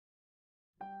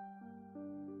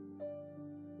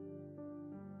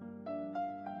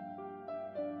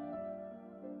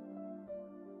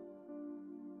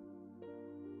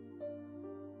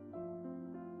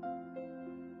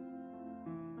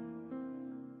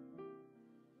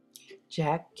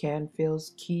Jack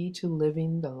Canfield's Key to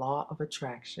Living the Law of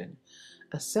Attraction,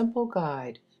 a simple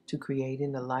guide to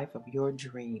creating the life of your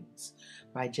dreams,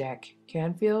 by Jack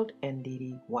Canfield and Dee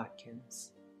Dee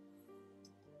Watkins.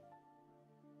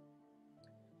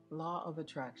 Law of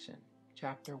Attraction,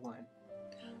 Chapter 1.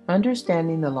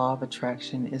 Understanding the law of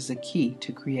attraction is the key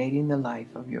to creating the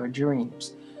life of your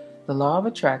dreams. The law of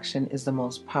attraction is the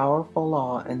most powerful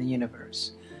law in the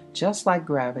universe. Just like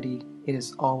gravity, it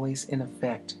is always in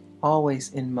effect,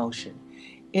 always in motion.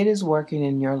 It is working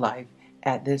in your life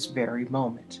at this very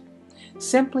moment.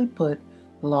 Simply put,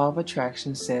 the law of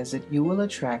attraction says that you will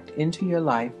attract into your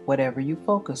life whatever you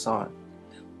focus on.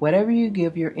 Whatever you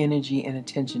give your energy and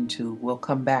attention to will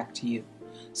come back to you.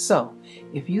 So,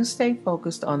 if you stay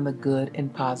focused on the good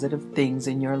and positive things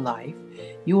in your life,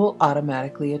 you will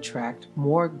automatically attract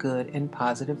more good and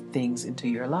positive things into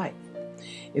your life.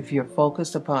 If you're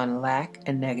focused upon lack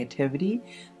and negativity,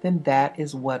 then that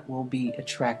is what will be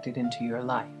attracted into your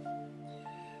life.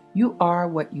 You are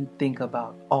what you think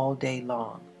about all day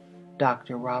long.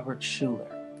 Dr. Robert Schuller.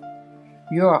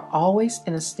 You are always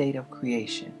in a state of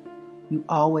creation. You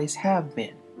always have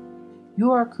been.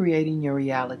 You are creating your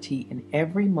reality in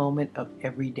every moment of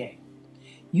every day.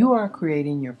 You are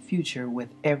creating your future with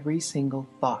every single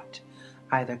thought,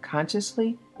 either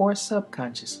consciously or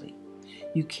subconsciously.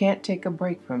 You can't take a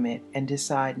break from it and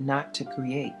decide not to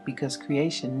create, because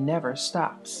creation never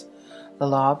stops. The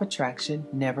law of attraction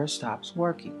never stops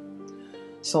working.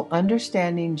 So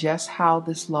understanding just how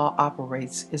this law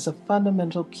operates is a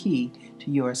fundamental key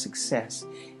to your success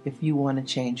if you want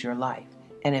to change your life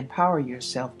and empower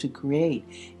yourself to create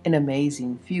an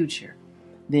amazing future.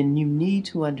 Then you need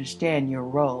to understand your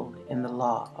role in the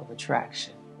law of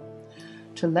attraction.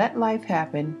 To let life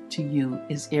happen to you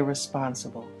is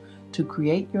irresponsible. To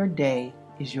create your day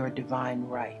is your divine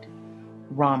right.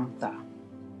 Ramtha.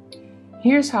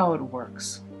 Here's how it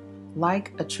works.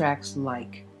 Like attracts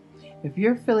like. If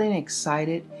you're feeling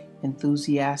excited,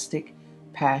 enthusiastic,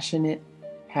 passionate,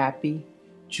 happy,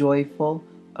 joyful,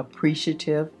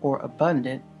 appreciative, or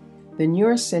abundant, then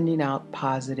you're sending out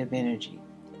positive energy.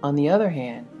 On the other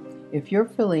hand, if you're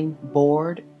feeling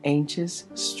bored, anxious,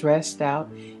 stressed out,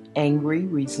 angry,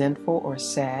 resentful, or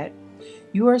sad,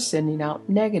 you are sending out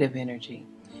negative energy.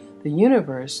 The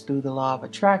universe, through the law of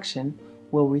attraction,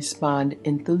 will respond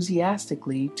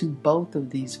enthusiastically to both of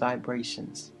these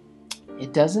vibrations.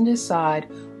 It doesn't decide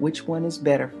which one is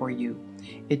better for you.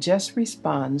 It just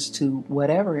responds to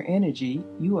whatever energy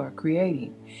you are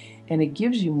creating, and it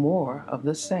gives you more of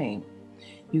the same.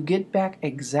 You get back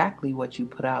exactly what you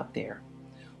put out there.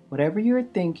 Whatever you're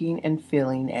thinking and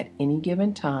feeling at any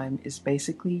given time is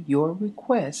basically your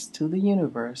request to the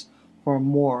universe for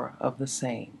more of the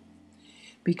same.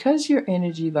 Because your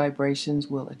energy vibrations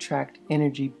will attract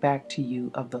energy back to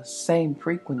you of the same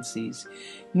frequencies,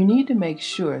 you need to make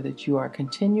sure that you are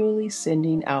continually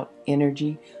sending out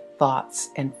energy, thoughts,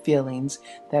 and feelings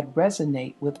that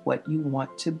resonate with what you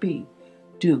want to be,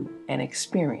 do, and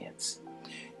experience.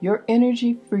 Your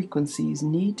energy frequencies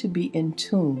need to be in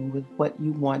tune with what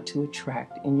you want to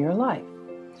attract in your life.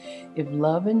 If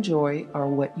love and joy are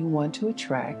what you want to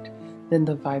attract, then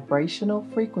the vibrational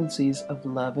frequencies of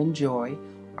love and joy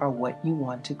are what you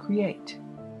want to create.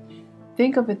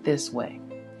 Think of it this way.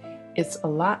 It's a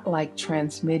lot like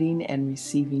transmitting and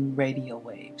receiving radio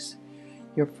waves.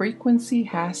 Your frequency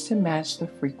has to match the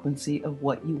frequency of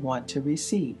what you want to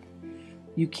receive.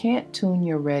 You can't tune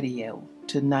your radio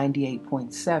to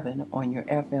 98.7 on your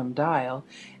FM dial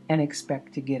and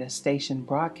expect to get a station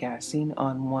broadcasting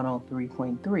on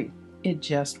 103.3. It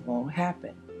just won't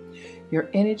happen. Your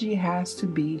energy has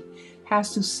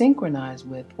to synchronize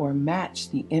with or match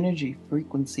the energy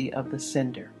frequency of the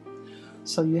sender.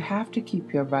 So you have to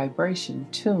keep your vibration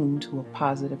tuned to a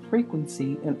positive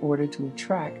frequency in order to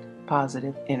attract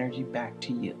positive energy back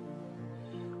to you.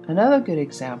 Another good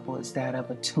example is that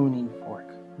of a tuning fork.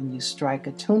 When you strike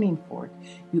a tuning fork,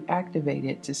 you activate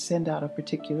it to send out a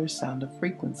particular sound of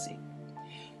frequency.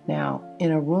 Now,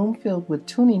 in a room filled with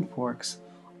tuning forks,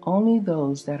 only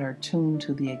those that are tuned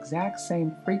to the exact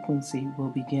same frequency will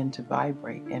begin to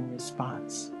vibrate in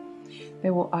response.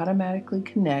 They will automatically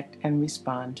connect and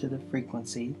respond to the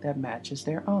frequency that matches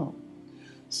their own.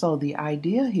 So the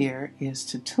idea here is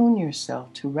to tune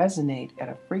yourself to resonate at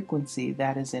a frequency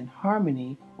that is in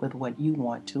harmony with what you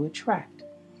want to attract.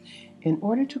 In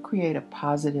order to create a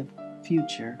positive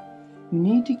future, you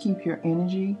need to keep your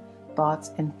energy, thoughts,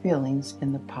 and feelings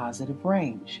in the positive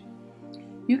range.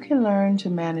 You can learn to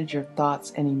manage your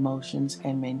thoughts and emotions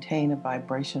and maintain a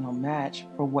vibrational match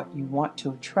for what you want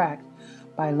to attract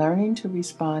by learning to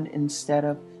respond instead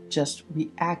of just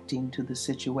reacting to the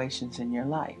situations in your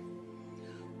life.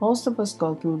 Most of us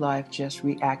go through life just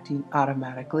reacting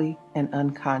automatically and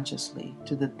unconsciously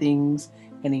to the things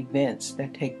and events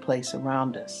that take place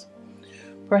around us.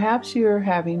 Perhaps you're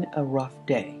having a rough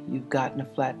day, you've gotten a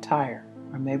flat tire,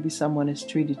 or maybe someone has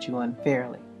treated you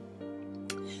unfairly.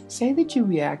 Say that you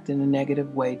react in a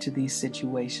negative way to these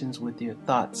situations with your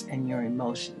thoughts and your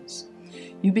emotions.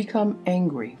 You become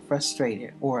angry,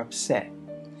 frustrated, or upset.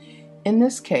 In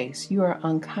this case, you are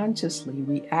unconsciously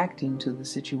reacting to the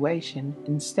situation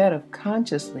instead of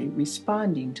consciously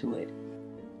responding to it.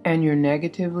 And your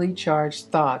negatively charged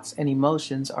thoughts and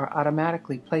emotions are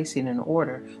automatically placing an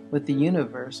order with the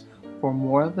universe for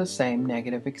more of the same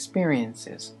negative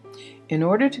experiences. In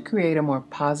order to create a more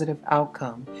positive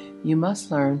outcome, you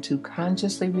must learn to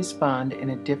consciously respond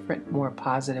in a different, more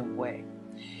positive way.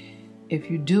 If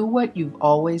you do what you've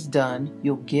always done,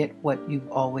 you'll get what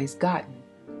you've always gotten.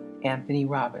 Anthony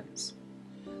Robbins.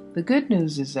 The good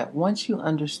news is that once you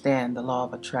understand the law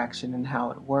of attraction and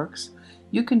how it works,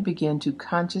 you can begin to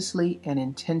consciously and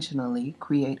intentionally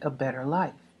create a better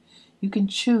life. You can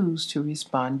choose to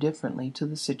respond differently to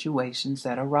the situations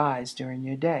that arise during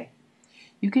your day.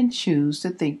 You can choose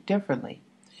to think differently.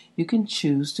 You can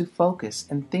choose to focus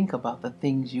and think about the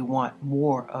things you want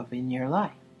more of in your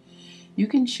life. You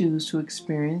can choose to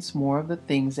experience more of the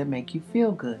things that make you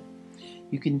feel good.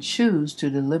 You can choose to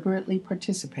deliberately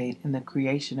participate in the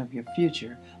creation of your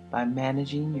future by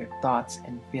managing your thoughts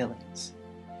and feelings.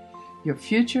 Your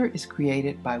future is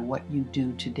created by what you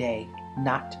do today,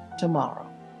 not tomorrow.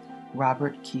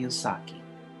 Robert Kiyosaki.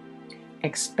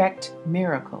 Expect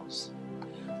miracles.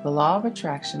 The law of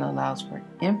attraction allows for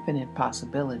infinite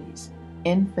possibilities,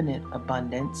 infinite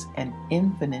abundance, and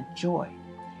infinite joy.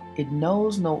 It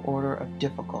knows no order of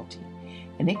difficulty,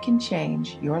 and it can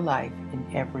change your life in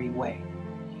every way.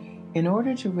 In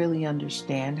order to really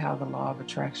understand how the law of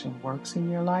attraction works in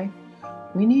your life,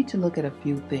 we need to look at a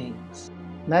few things.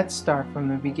 Let's start from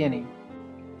the beginning.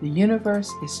 The universe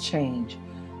is change.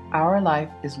 Our life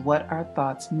is what our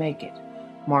thoughts make it.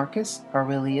 Marcus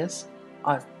Aurelius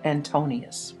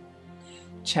Antonius.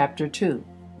 Chapter 2.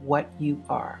 What you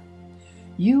are.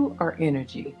 You are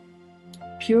energy.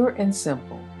 Pure and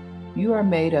simple. You are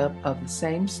made up of the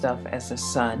same stuff as the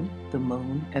sun, the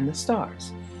moon, and the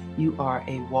stars. You are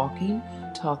a walking,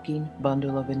 talking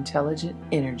bundle of intelligent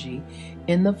energy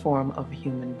in the form of a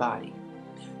human body.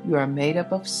 You are made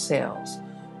up of cells,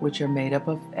 which are made up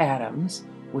of atoms,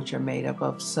 which are made up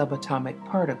of subatomic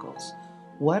particles.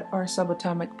 What are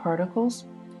subatomic particles?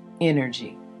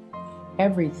 Energy.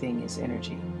 Everything is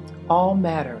energy. All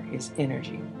matter is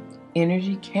energy.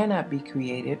 Energy cannot be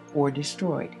created or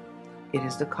destroyed. It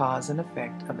is the cause and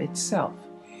effect of itself.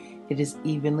 It is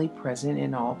evenly present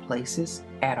in all places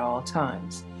at all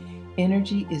times.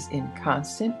 Energy is in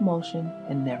constant motion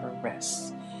and never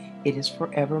rests. It is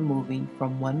forever moving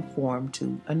from one form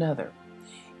to another.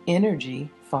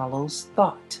 Energy follows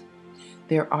thought.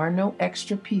 There are no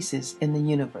extra pieces in the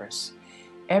universe.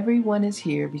 Everyone is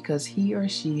here because he or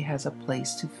she has a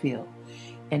place to fill,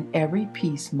 and every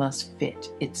piece must fit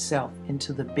itself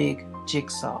into the big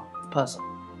jigsaw puzzle.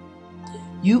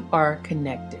 You are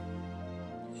connected.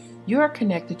 You are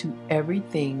connected to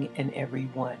everything and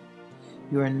everyone.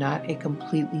 You are not a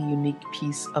completely unique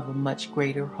piece of a much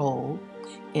greater whole,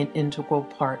 an integral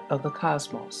part of the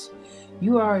cosmos.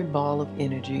 You are a ball of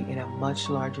energy in a much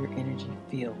larger energy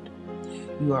field.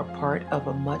 You are part of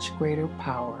a much greater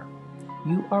power.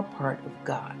 You are part of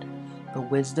God. The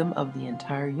wisdom of the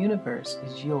entire universe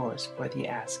is yours for the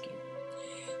asking.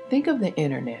 Think of the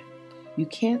internet. You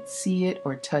can't see it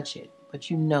or touch it,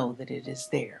 but you know that it is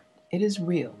there. It is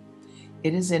real.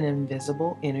 It is an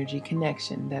invisible energy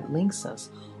connection that links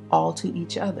us all to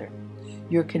each other.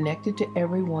 You're connected to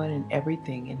everyone and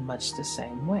everything in much the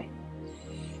same way.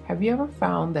 Have you ever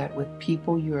found that with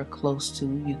people you are close to,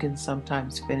 you can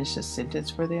sometimes finish a sentence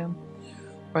for them?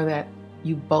 Or that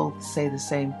you both say the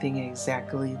same thing at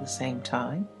exactly the same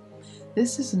time?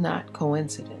 This is not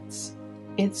coincidence.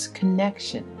 It's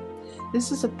connection.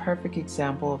 This is a perfect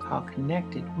example of how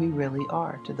connected we really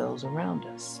are to those around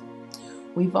us.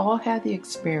 We've all had the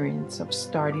experience of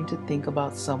starting to think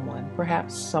about someone,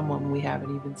 perhaps someone we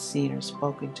haven't even seen or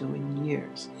spoken to in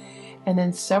years. And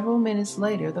then several minutes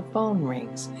later, the phone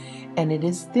rings, and it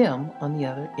is them on the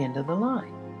other end of the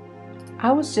line.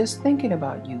 "I was just thinking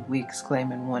about you," we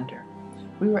exclaim in wonder.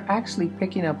 We were actually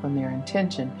picking up on their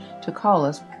intention to call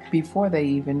us before they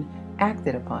even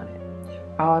acted upon it.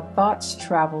 Our thoughts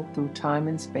travel through time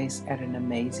and space at an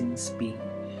amazing speed.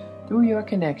 Through your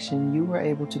connection, you were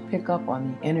able to pick up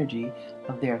on the energy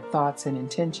of their thoughts and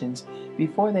intentions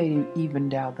before they even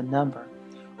dialed the number.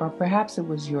 Or perhaps it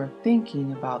was your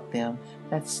thinking about them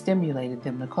that stimulated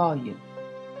them to call you.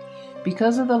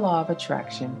 Because of the law of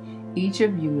attraction, each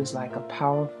of you is like a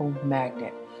powerful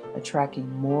magnet, attracting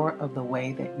more of the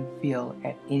way that you feel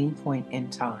at any point in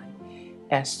time.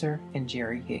 Esther and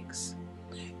Jerry Hicks.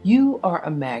 You are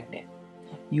a magnet.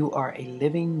 You are a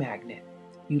living magnet.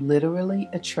 You literally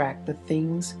attract the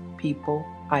things, people,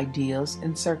 ideas,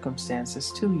 and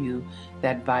circumstances to you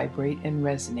that vibrate and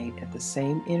resonate at the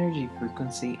same energy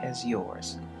frequency as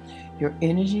yours. Your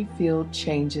energy field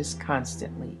changes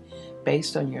constantly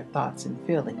based on your thoughts and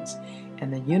feelings,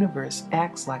 and the universe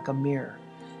acts like a mirror,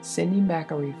 sending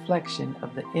back a reflection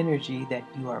of the energy that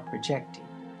you are projecting.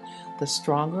 The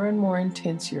stronger and more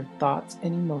intense your thoughts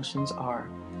and emotions are,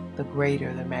 the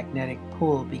greater the magnetic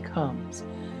pull becomes.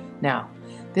 Now,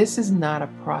 this is not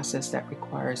a process that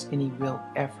requires any real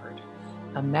effort.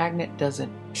 A magnet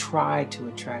doesn't try to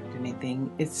attract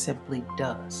anything, it simply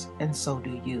does, and so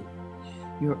do you.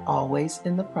 You're always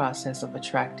in the process of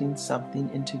attracting something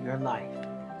into your life.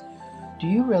 Do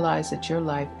you realize that your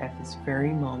life at this very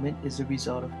moment is a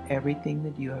result of everything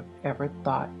that you have ever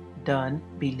thought, done,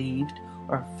 believed,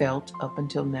 or felt up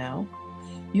until now?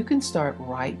 You can start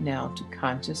right now to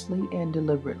consciously and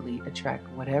deliberately attract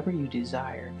whatever you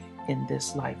desire in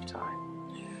this lifetime.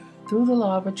 Through the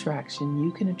law of attraction,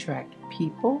 you can attract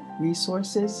people,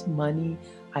 resources, money,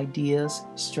 ideas,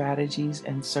 strategies,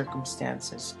 and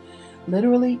circumstances.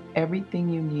 Literally everything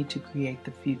you need to create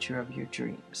the future of your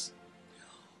dreams.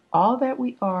 All that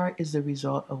we are is the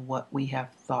result of what we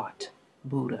have thought.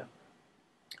 Buddha.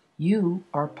 You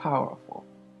are powerful.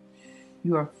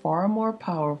 You are far more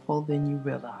powerful than you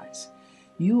realize.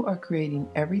 You are creating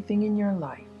everything in your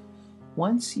life.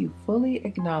 Once you fully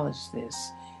acknowledge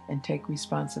this and take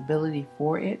responsibility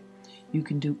for it, you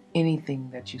can do anything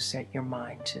that you set your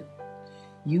mind to.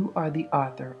 You are the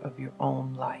author of your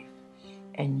own life,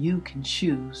 and you can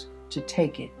choose to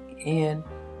take it in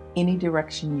any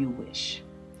direction you wish.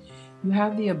 You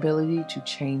have the ability to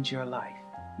change your life.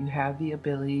 You have the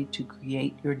ability to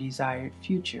create your desired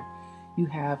future. You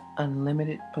have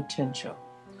unlimited potential.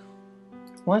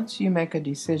 Once you make a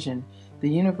decision, the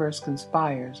universe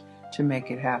conspires to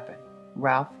make it happen.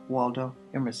 Ralph Waldo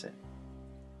Emerson.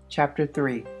 Chapter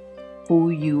 3.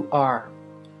 Who you are.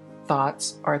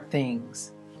 Thoughts are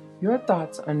things. Your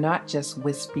thoughts are not just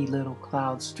wispy little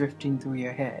clouds drifting through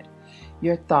your head.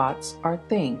 Your thoughts are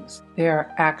things. They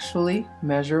are actually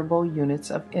measurable units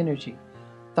of energy.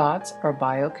 Thoughts are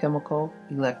biochemical,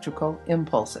 electrical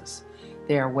impulses.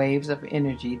 They are waves of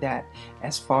energy that,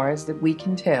 as far as we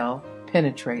can tell,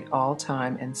 penetrate all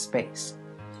time and space.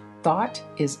 Thought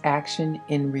is action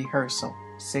in rehearsal.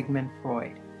 Sigmund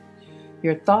Freud.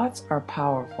 Your thoughts are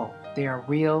powerful. They are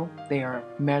real. They are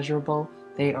measurable.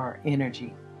 They are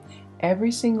energy.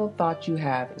 Every single thought you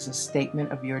have is a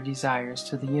statement of your desires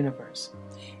to the universe.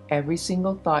 Every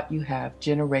single thought you have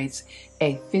generates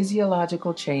a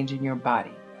physiological change in your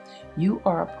body. You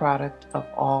are a product of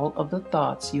all of the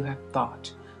thoughts you have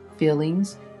thought,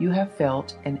 feelings you have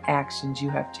felt, and actions you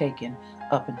have taken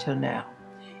up until now.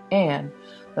 And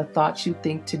the thoughts you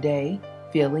think today,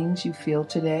 feelings you feel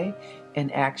today,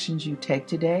 and actions you take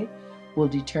today will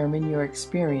determine your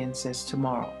experiences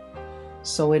tomorrow.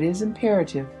 So it is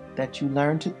imperative that you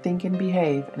learn to think and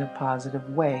behave in a positive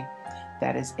way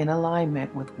that is in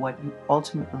alignment with what you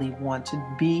ultimately want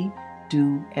to be,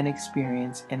 do, and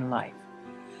experience in life.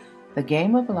 The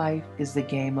game of life is the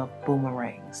game of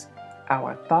boomerangs.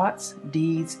 Our thoughts,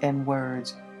 deeds, and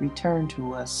words return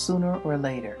to us sooner or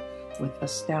later with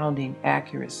astounding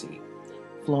accuracy.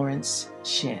 Florence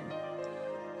Shin.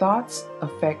 Thoughts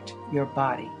affect your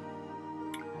body.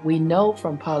 We know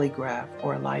from polygraph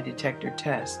or a lie detector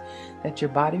test that your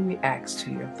body reacts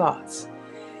to your thoughts.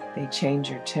 They change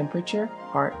your temperature,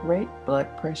 heart rate,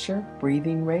 blood pressure,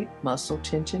 breathing rate, muscle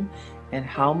tension, and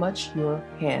how much your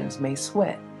hands may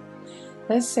sweat.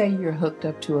 Let's say you're hooked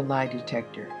up to a lie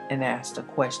detector and asked a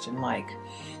question like,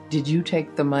 "Did you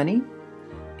take the money?"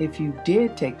 If you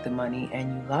did take the money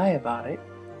and you lie about it,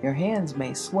 your hands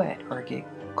may sweat or get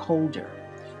colder.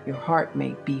 Your heart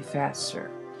may beat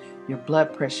faster. Your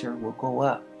blood pressure will go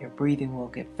up, your breathing will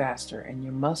get faster, and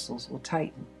your muscles will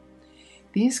tighten.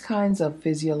 These kinds of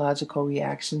physiological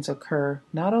reactions occur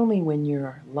not only when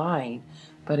you're lying,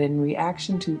 but in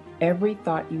reaction to every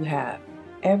thought you have.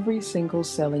 Every single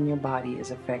cell in your body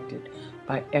is affected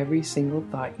by every single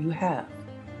thought you have.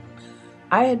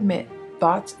 I admit,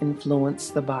 thoughts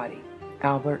influence the body.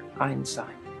 Albert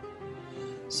Einstein.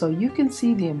 So you can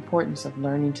see the importance of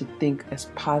learning to think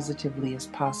as positively as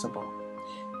possible.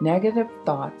 Negative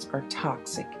thoughts are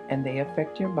toxic and they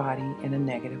affect your body in a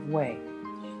negative way.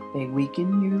 They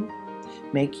weaken you,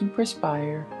 make you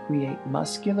perspire, create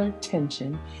muscular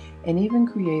tension, and even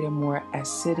create a more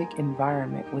acidic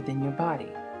environment within your body.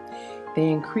 They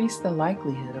increase the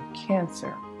likelihood of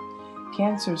cancer.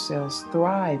 Cancer cells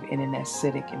thrive in an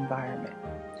acidic environment,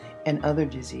 and other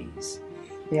disease.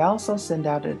 They also send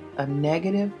out a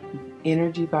negative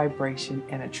energy vibration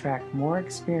and attract more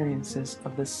experiences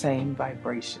of the same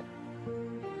vibration.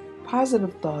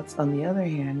 Positive thoughts, on the other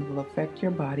hand, will affect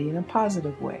your body in a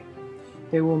positive way.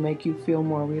 They will make you feel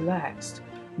more relaxed,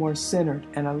 more centered,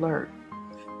 and alert.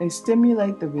 They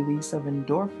stimulate the release of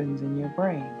endorphins in your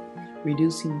brain,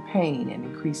 reducing pain and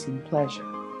increasing pleasure.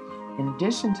 In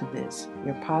addition to this,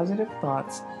 your positive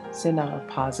thoughts send out a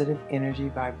positive energy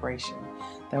vibration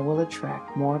that will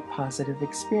attract more positive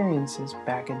experiences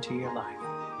back into your life.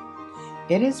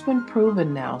 It has been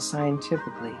proven now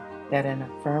scientifically that an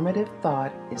affirmative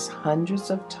thought is hundreds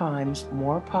of times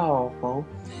more powerful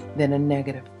than a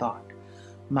negative thought.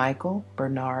 Michael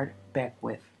Bernard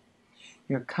Beckwith.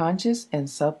 Your conscious and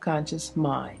subconscious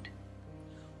mind.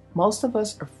 Most of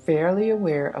us are fairly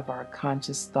aware of our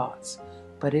conscious thoughts,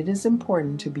 but it is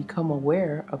important to become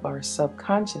aware of our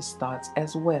subconscious thoughts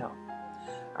as well.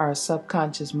 Our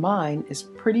subconscious mind is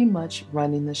pretty much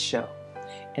running the show,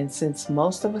 and since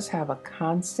most of us have a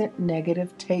constant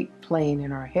negative tape playing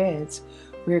in our heads,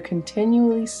 we are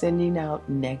continually sending out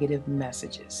negative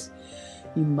messages.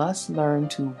 You must learn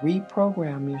to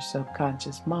reprogram your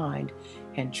subconscious mind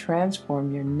and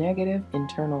transform your negative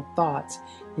internal thoughts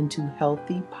into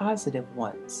healthy, positive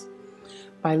ones.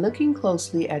 By looking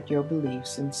closely at your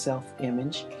beliefs and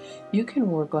self-image, you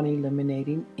can work on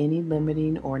eliminating any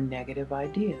limiting or negative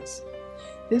ideas.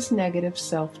 This negative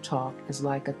self-talk is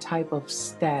like a type of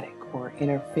static or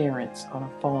interference on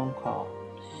a phone call.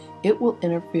 It will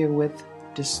interfere with,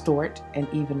 distort, and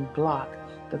even block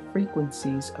the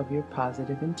frequencies of your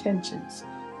positive intentions.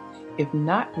 If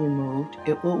not removed,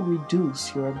 it will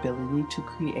reduce your ability to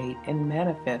create and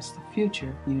manifest the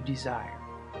future you desire.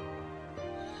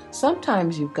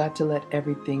 Sometimes you've got to let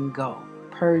everything go,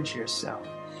 purge yourself.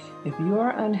 If you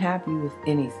are unhappy with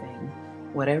anything,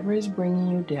 whatever is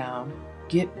bringing you down,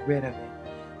 get rid of it,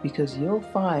 because you'll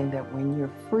find that when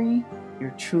you're free,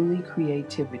 your truly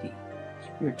creativity,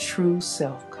 your true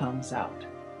self comes out.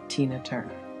 Tina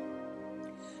Turner.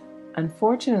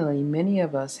 Unfortunately, many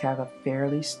of us have a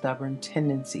fairly stubborn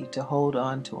tendency to hold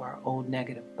on to our old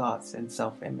negative thoughts and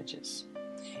self-images.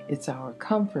 It's our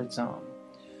comfort zone.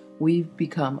 We've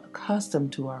become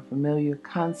accustomed to our familiar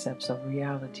concepts of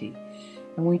reality,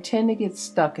 and we tend to get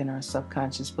stuck in our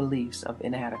subconscious beliefs of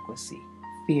inadequacy,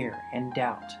 fear, and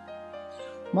doubt.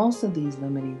 Most of these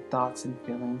limiting thoughts and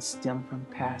feelings stem from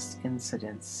past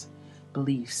incidents,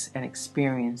 beliefs, and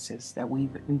experiences that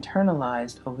we've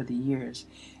internalized over the years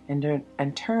and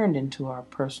turned into our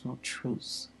personal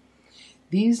truths.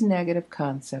 These negative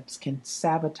concepts can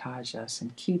sabotage us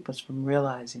and keep us from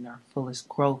realizing our fullest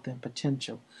growth and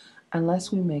potential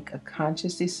unless we make a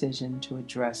conscious decision to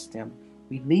address them,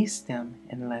 release them,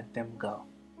 and let them go.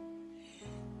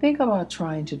 Think about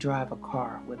trying to drive a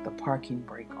car with the parking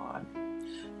brake on.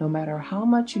 No matter how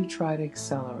much you try to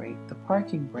accelerate, the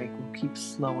parking brake will keep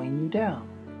slowing you down.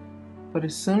 But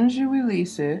as soon as you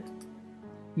release it,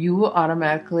 you will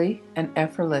automatically and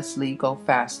effortlessly go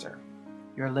faster.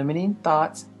 Your limiting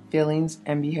thoughts, feelings,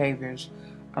 and behaviors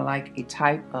are like a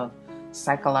type of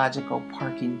psychological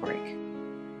parking brake.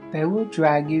 They will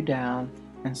drag you down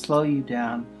and slow you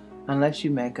down unless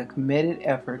you make a committed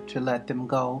effort to let them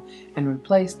go and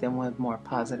replace them with more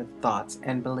positive thoughts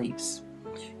and beliefs.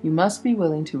 You must be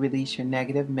willing to release your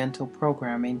negative mental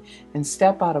programming and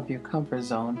step out of your comfort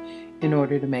zone in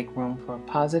order to make room for a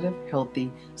positive,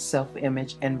 healthy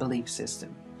self-image and belief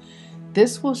system.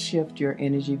 This will shift your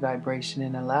energy vibration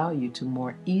and allow you to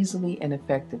more easily and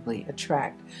effectively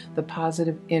attract the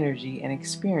positive energy and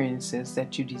experiences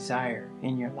that you desire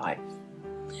in your life.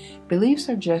 Beliefs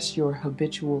are just your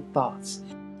habitual thoughts,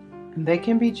 and they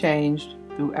can be changed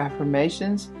through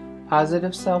affirmations,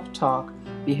 positive self-talk,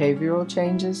 behavioral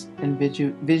changes, and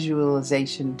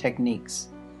visualization techniques.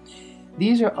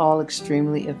 These are all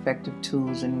extremely effective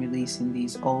tools in releasing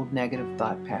these old negative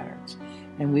thought patterns,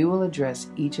 and we will address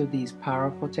each of these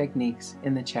powerful techniques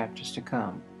in the chapters to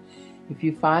come. If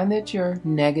you find that your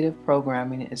negative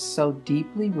programming is so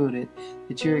deeply rooted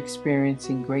that you're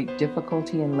experiencing great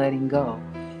difficulty in letting go,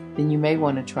 then you may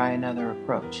want to try another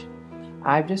approach.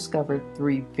 I've discovered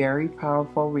 3 very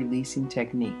powerful releasing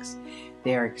techniques.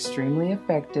 They are extremely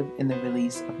effective in the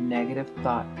release of negative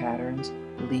thought patterns,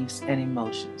 beliefs, and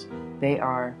emotions. They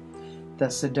are the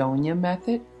Cydonia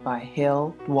Method by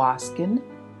Hale Dwoskin.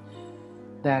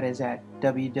 That is at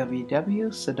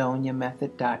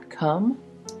www.cydoniamethod.com.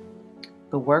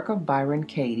 The Work of Byron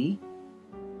Katie,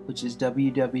 which is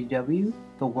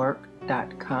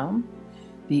www.thework.com.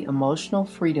 The Emotional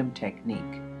Freedom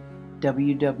Technique,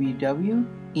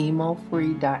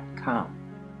 www.emofree.com.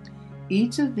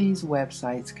 Each of these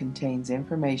websites contains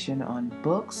information on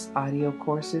books, audio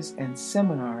courses, and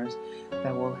seminars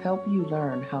that will help you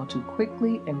learn how to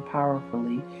quickly and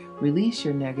powerfully release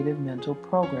your negative mental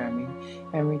programming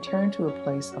and return to a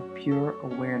place of pure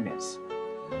awareness.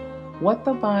 What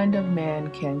the mind of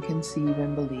man can conceive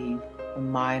and believe, the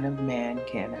mind of man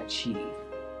can achieve.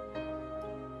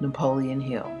 Napoleon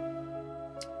Hill.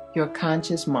 Your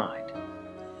conscious mind.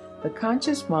 The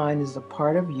conscious mind is the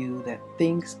part of you that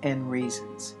thinks and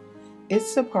reasons.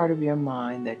 It's the part of your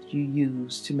mind that you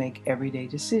use to make everyday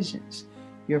decisions.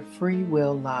 Your free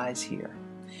will lies here.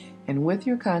 And with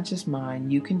your conscious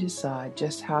mind, you can decide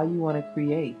just how you want to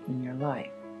create in your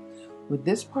life. With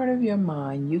this part of your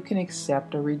mind, you can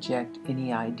accept or reject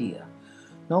any idea.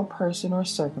 No person or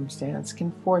circumstance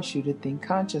can force you to think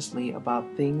consciously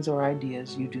about things or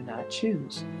ideas you do not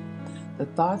choose. The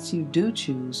thoughts you do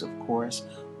choose, of course,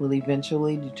 will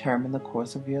eventually determine the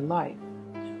course of your life.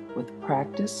 With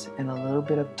practice and a little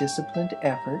bit of disciplined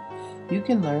effort, you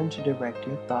can learn to direct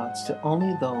your thoughts to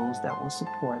only those that will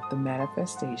support the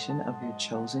manifestation of your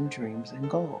chosen dreams and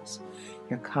goals.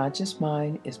 Your conscious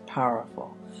mind is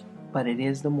powerful, but it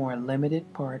is the more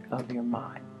limited part of your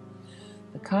mind.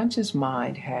 The conscious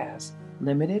mind has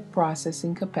limited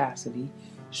processing capacity,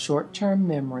 short-term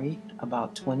memory,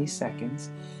 about 20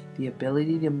 seconds, the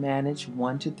ability to manage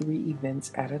 1 to 3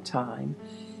 events at a time,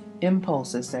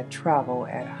 impulses that travel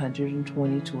at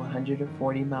 120 to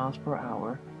 140 miles per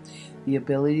hour, the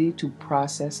ability to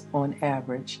process an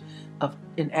average of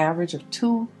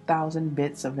 2,000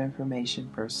 bits of information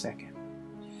per second.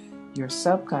 Your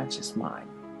subconscious mind.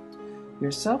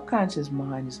 Your subconscious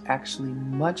mind is actually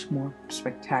much more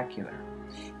spectacular.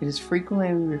 It is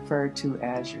frequently referred to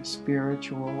as your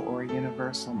spiritual or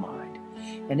universal mind,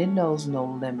 and it knows no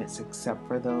limits except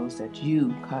for those that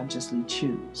you consciously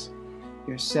choose.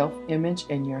 Your self-image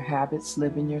and your habits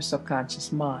live in your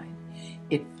subconscious mind.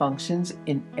 It functions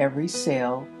in every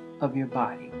cell of your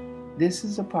body. This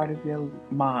is a part of your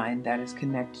mind that is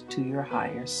connected to your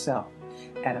higher self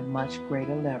at a much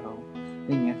greater level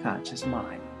than your conscious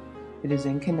mind. It is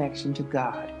in connection to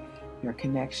God, your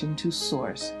connection to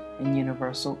Source and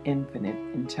universal infinite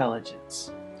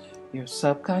intelligence. Your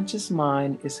subconscious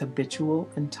mind is habitual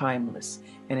and timeless,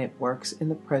 and it works in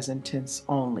the present tense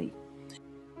only.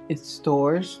 It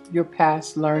stores your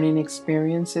past learning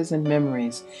experiences and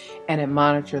memories, and it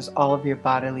monitors all of your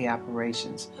bodily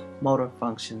operations, motor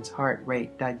functions, heart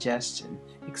rate, digestion,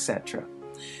 etc.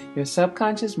 Your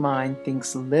subconscious mind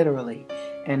thinks literally,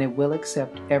 and it will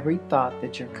accept every thought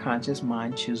that your conscious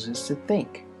mind chooses to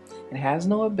think. It has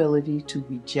no ability to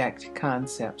reject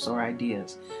concepts or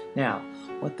ideas. Now,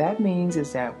 what that means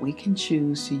is that we can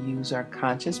choose to use our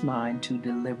conscious mind to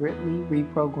deliberately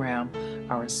reprogram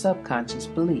our subconscious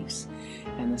beliefs,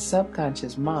 and the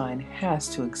subconscious mind has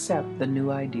to accept the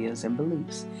new ideas and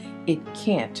beliefs. It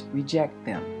can't reject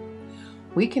them.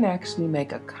 We can actually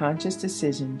make a conscious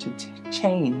decision to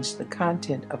change the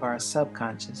content of our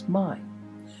subconscious mind.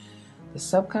 The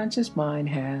subconscious mind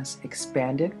has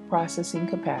expanded processing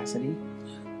capacity,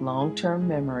 long-term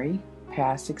memory,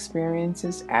 past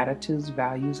experiences, attitudes,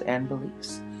 values, and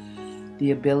beliefs,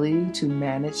 the ability to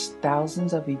manage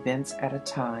thousands of events at a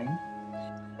time,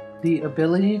 the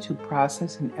ability to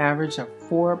process an average of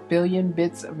 4 billion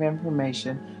bits of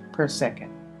information per second.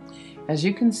 As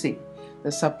you can see,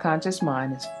 the subconscious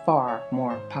mind is far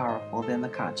more powerful than the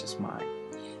conscious mind.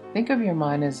 Think of your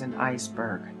mind as an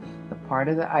iceberg. The part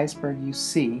of the iceberg you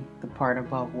see, the part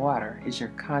above water, is your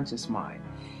conscious mind.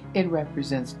 It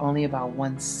represents only about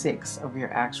 1/6 of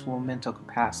your actual mental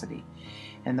capacity.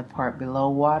 And the part below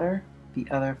water, the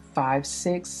other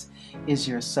 5/6, is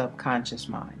your subconscious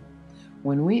mind.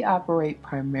 When we operate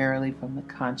primarily from the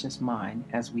conscious mind,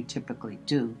 as we typically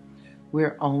do,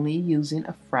 we're only using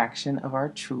a fraction of our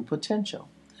true potential.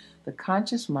 The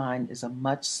conscious mind is a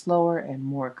much slower and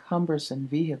more cumbersome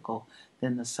vehicle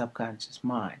than the subconscious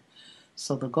mind.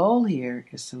 So the goal here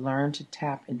is to learn to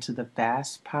tap into the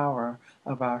vast power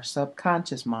of our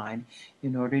subconscious mind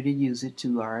in order to use it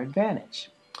to our advantage.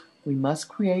 We must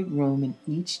create room in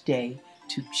each day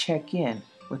to check in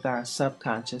with our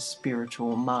subconscious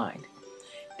spiritual mind.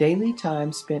 Daily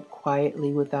time spent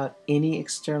quietly without any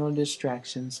external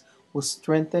distractions will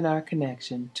strengthen our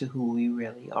connection to who we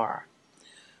really are.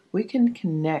 We can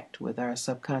connect with our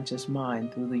subconscious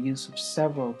mind through the use of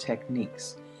several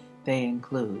techniques. They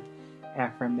include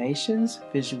affirmations,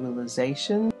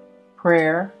 visualization,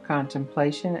 prayer,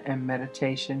 contemplation, and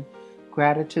meditation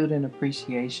gratitude and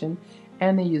appreciation,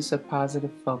 and the use of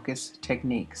positive focus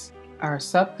techniques. Our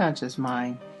subconscious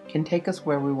mind can take us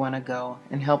where we want to go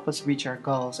and help us reach our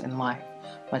goals in life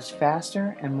much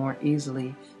faster and more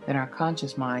easily than our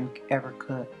conscious mind ever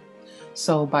could.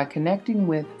 So, by connecting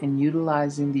with and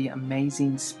utilizing the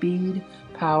amazing speed,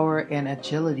 power, and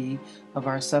agility of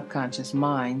our subconscious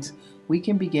minds, we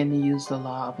can begin to use the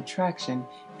law of attraction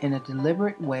in a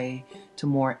deliberate way to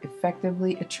more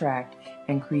effectively attract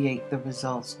and create the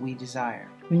results we desire.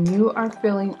 When you are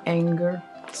feeling anger,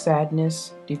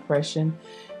 sadness, depression,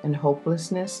 and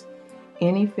hopelessness,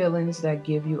 any feelings that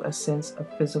give you a sense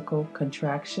of physical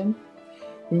contraction,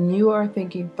 then you are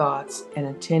thinking thoughts and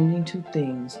attending to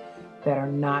things that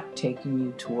are not taking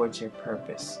you towards your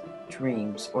purpose,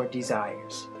 dreams, or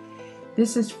desires.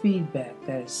 This is feedback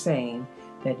that is saying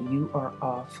that you are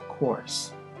off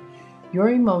course. Your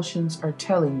emotions are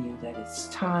telling you that it's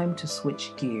time to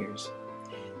switch gears.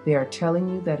 They are telling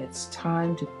you that it's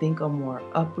time to think a more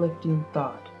uplifting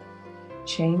thought.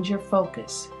 Change your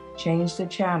focus, change the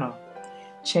channel,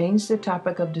 change the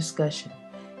topic of discussion,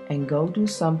 and go do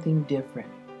something different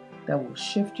that will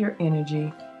shift your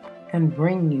energy and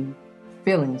bring you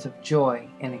feelings of joy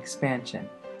and expansion.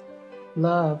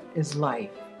 Love is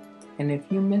life, and if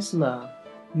you miss love,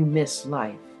 you miss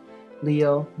life.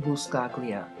 Leo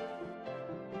Buscaglia.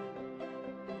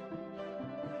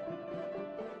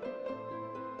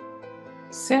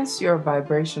 Since your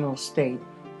vibrational state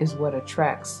is what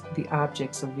attracts the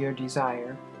objects of your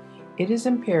desire, it is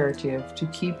imperative to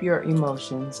keep your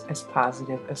emotions as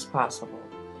positive as possible.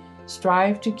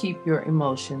 Strive to keep your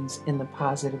emotions in the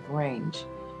positive range.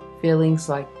 Feelings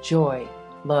like joy,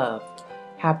 love,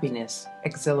 happiness,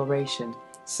 exhilaration,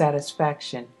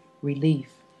 satisfaction, relief,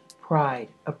 pride,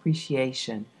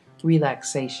 appreciation,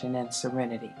 relaxation, and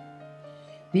serenity.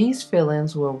 These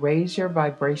feelings will raise your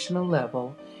vibrational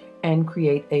level and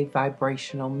create a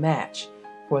vibrational match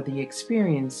for the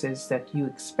experiences that you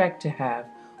expect to have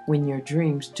when your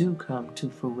dreams do come to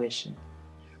fruition.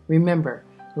 Remember,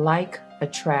 like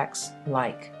attracts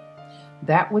like.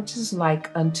 That which is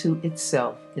like unto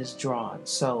itself is drawn.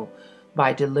 So,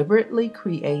 by deliberately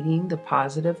creating the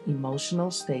positive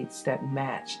emotional states that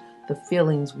match the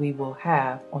feelings we will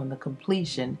have on the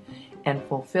completion and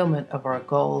fulfillment of our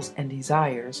goals and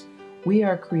desires, we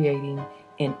are creating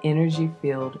an energy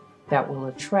field that will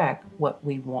attract what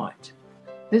we want.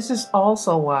 This is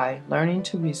also why learning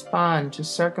to respond to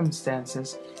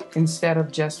circumstances instead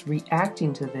of just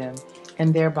reacting to them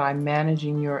and thereby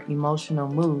managing your emotional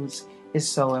moods is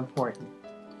so important.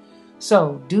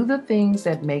 So, do the things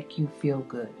that make you feel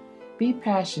good. Be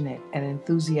passionate and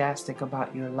enthusiastic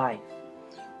about your life.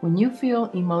 When you feel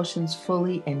emotions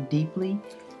fully and deeply,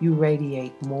 you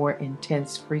radiate more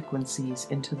intense frequencies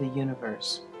into the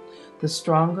universe. The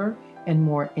stronger and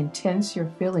more intense your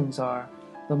feelings are,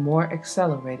 the more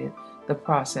accelerated the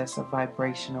process of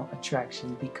vibrational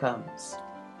attraction becomes.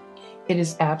 It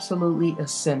is absolutely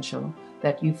essential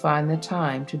that you find the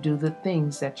time to do the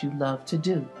things that you love to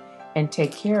do and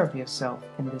take care of yourself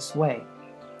in this way,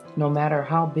 no matter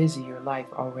how busy your life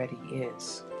already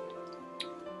is.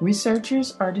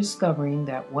 Researchers are discovering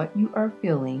that what you are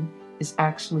feeling is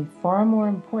actually far more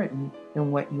important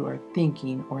than what you are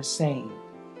thinking or saying.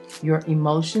 Your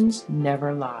emotions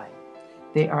never lie.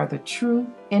 They are the true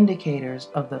indicators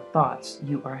of the thoughts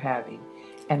you are having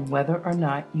and whether or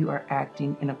not you are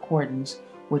acting in accordance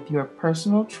with your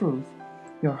personal truth,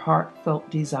 your heartfelt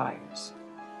desires.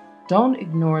 Don't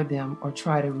ignore them or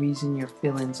try to reason your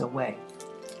feelings away.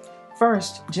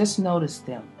 First, just notice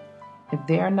them. If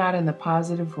they are not in the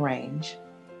positive range,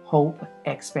 hope,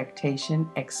 expectation,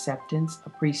 acceptance,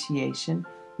 appreciation,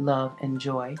 love, and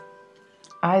joy,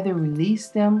 either release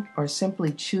them or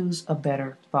simply choose a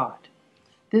better thought.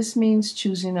 This means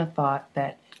choosing a thought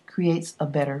that creates a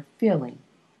better feeling,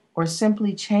 or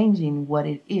simply changing what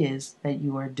it is that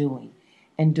you are doing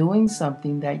and doing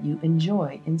something that you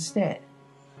enjoy instead.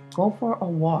 Go for a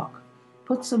walk,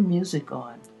 put some music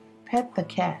on, pet the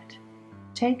cat.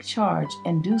 Take charge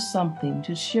and do something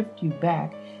to shift you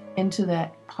back into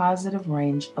that positive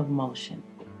range of motion.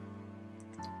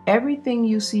 Everything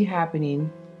you see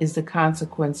happening is the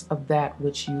consequence of that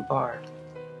which you are.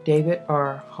 David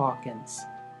R. Hawkins.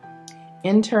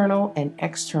 Internal and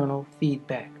external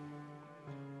feedback.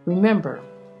 Remember,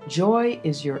 joy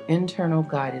is your internal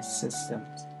guidance system.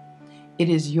 It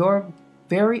is your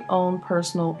very own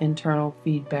personal internal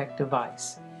feedback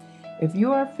device. If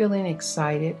you are feeling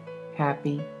excited,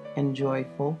 happy, and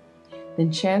joyful,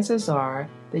 then chances are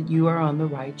that you are on the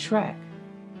right track.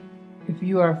 If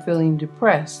you are feeling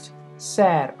depressed,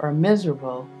 sad, or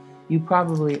miserable, you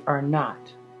probably are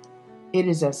not. It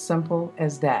is as simple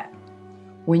as that.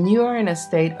 When you are in a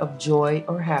state of joy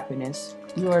or happiness,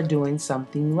 you are doing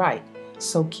something right,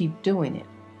 so keep doing it.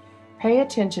 Pay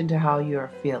attention to how you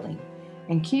are feeling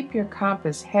and keep your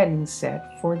compass heading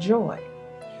set for joy.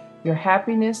 Your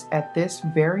happiness at this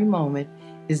very moment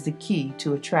is the key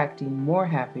to attracting more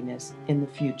happiness in the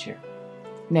future.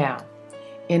 Now,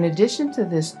 in addition to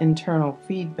this internal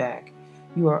feedback,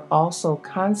 you are also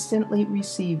constantly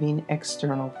receiving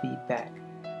external feedback,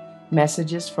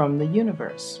 messages from the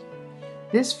universe.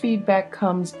 This feedback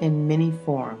comes in many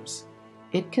forms.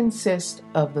 It consists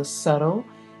of the subtle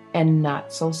and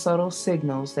not so subtle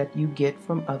signals that you get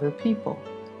from other people,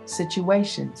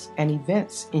 situations, and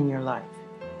events in your life.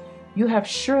 You have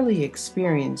surely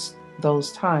experienced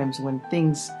those times when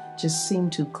things just seem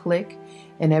to click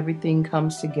and everything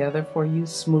comes together for you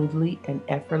smoothly and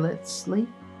effortlessly.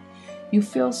 You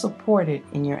feel supported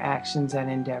in your actions and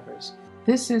endeavors.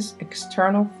 This is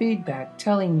external feedback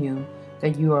telling you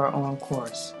that you are on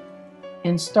course.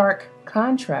 In stark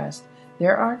contrast,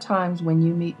 there are times when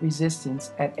you meet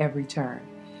resistance at every turn,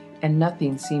 and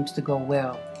nothing seems to go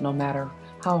well, no matter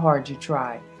how hard you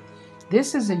try.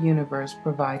 This is the universe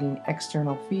providing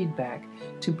external feedback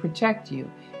to protect you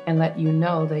and let you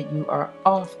know that you are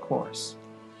off course.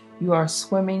 You are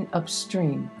swimming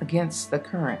upstream against the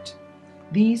current.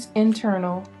 These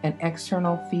internal and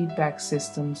external feedback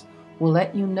systems will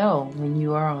let you know when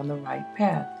you are on the right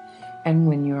path and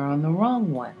when you are on the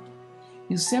wrong one.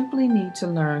 You simply need to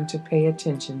learn to pay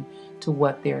attention to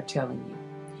what they are telling you.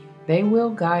 They will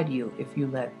guide you if you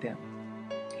let them.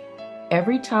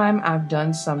 Every time I've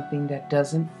done something that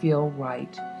doesn't feel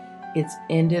right, it's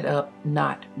ended up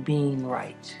not being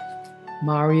right.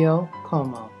 Mario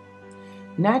Como.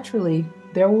 Naturally,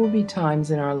 there will be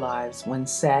times in our lives when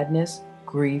sadness,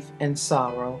 grief, and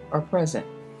sorrow are present.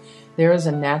 There is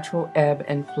a natural ebb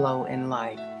and flow in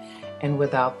life, and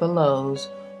without the lows,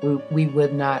 we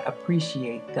would not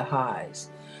appreciate the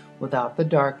highs. Without the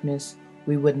darkness,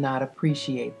 we would not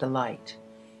appreciate the light.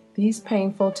 These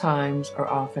painful times are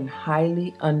often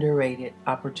highly underrated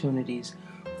opportunities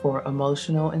for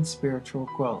emotional and spiritual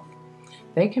growth.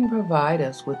 They can provide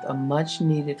us with a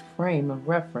much-needed frame of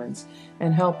reference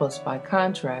and help us, by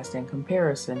contrast and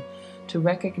comparison, to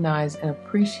recognize and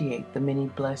appreciate the many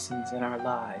blessings in our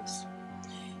lives.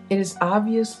 It is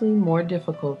obviously more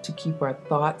difficult to keep our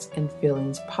thoughts and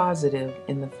feelings positive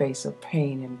in the face of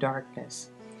pain and darkness.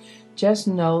 Just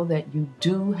know that you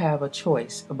do have a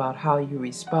choice about how you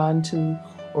respond to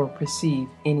or perceive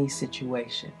any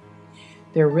situation.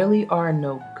 There really are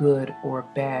no good or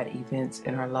bad events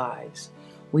in our lives.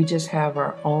 We just have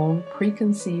our own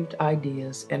preconceived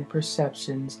ideas and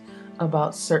perceptions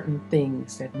about certain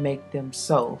things that make them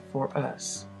so for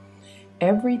us.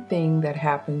 Everything that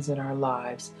happens in our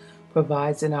lives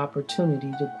provides an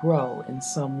opportunity to grow in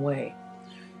some way.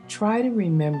 Try to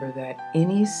remember that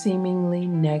any seemingly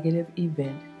negative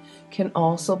event can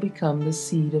also become the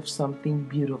seed of something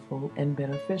beautiful and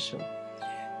beneficial.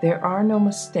 There are no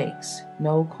mistakes,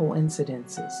 no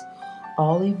coincidences.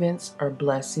 All events are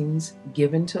blessings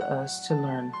given to us to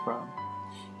learn from.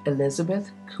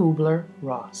 Elizabeth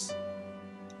Kubler-Ross.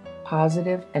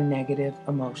 Positive and negative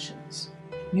emotions.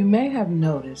 You may have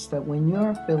noticed that when you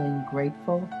are feeling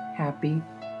grateful, happy,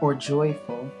 or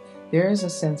joyful, there is a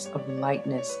sense of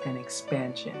lightness and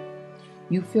expansion.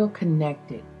 You feel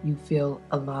connected. You feel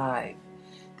alive.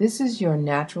 This is your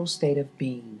natural state of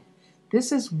being.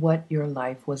 This is what your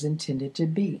life was intended to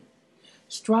be.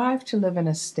 Strive to live in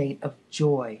a state of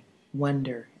joy,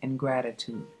 wonder, and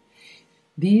gratitude.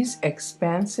 These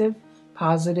expansive,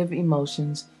 positive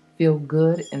emotions feel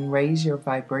good and raise your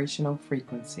vibrational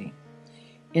frequency.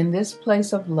 In this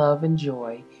place of love and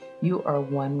joy, you are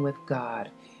one with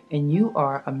God, and you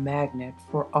are a magnet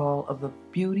for all of the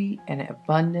beauty and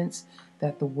abundance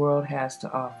that the world has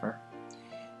to offer.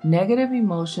 Negative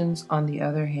emotions, on the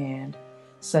other hand,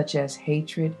 such as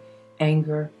hatred,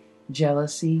 anger,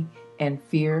 jealousy, and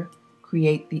fear,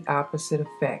 create the opposite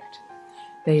effect.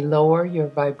 They lower your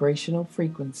vibrational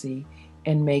frequency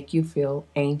and make you feel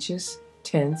anxious,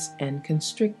 tense, and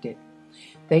constricted.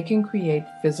 They can create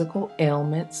physical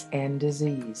ailments and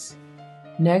disease.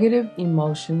 Negative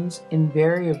emotions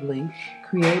invariably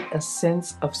create a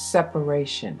sense of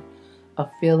separation, a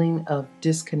feeling of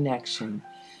disconnection.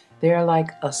 They are like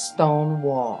a stone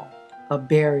wall, a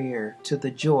barrier to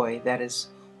the joy that is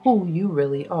who you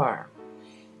really are.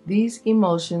 These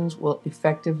emotions will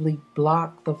effectively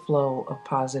block the flow of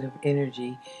positive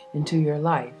energy into your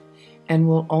life and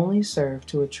will only serve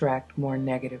to attract more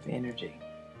negative energy.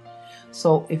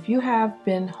 So if you have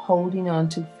been holding on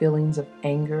to feelings of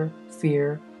anger,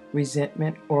 fear,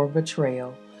 resentment, or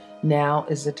betrayal, now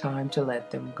is the time to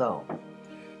let them go.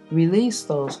 Release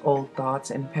those old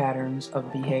thoughts and patterns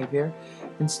of behavior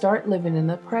and start living in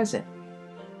the present.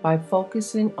 By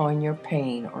focusing on your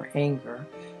pain or anger,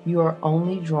 you are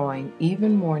only drawing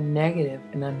even more negative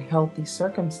and unhealthy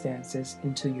circumstances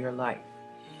into your life.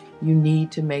 You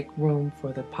need to make room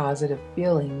for the positive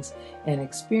feelings and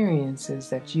experiences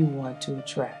that you want to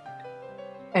attract.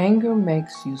 Anger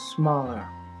makes you smaller,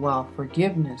 while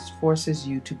forgiveness forces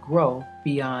you to grow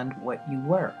beyond what you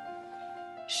were.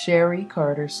 Sherry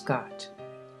Carter Scott.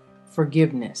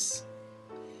 Forgiveness.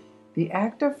 The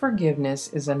act of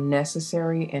forgiveness is a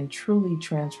necessary and truly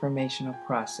transformational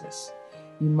process.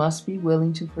 You must be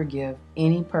willing to forgive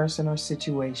any person or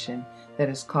situation that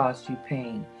has caused you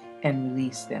pain and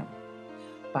release them.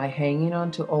 By hanging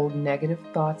on to old negative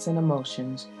thoughts and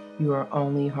emotions, you are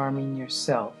only harming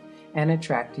yourself and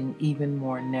attracting even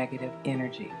more negative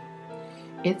energy.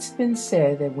 It's been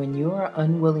said that when you are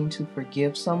unwilling to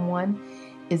forgive someone,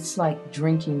 it's like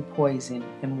drinking poison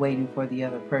and waiting for the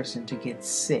other person to get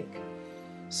sick.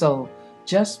 So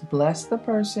just bless the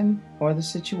person or the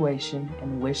situation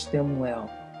and wish them well.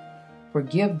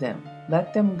 Forgive them,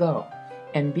 let them go,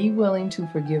 and be willing to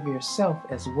forgive yourself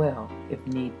as well if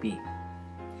need be.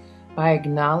 By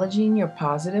acknowledging your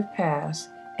positive past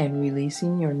and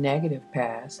releasing your negative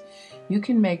past, you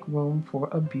can make room for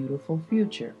a beautiful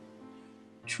future.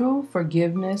 True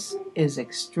forgiveness is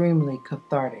extremely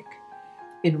cathartic.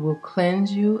 It will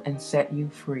cleanse you and set you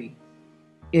free.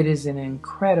 It is an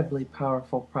incredibly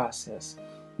powerful process,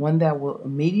 one that will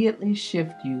immediately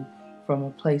shift you from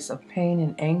a place of pain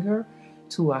and anger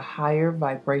to a higher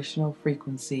vibrational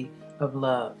frequency of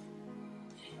love.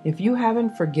 If you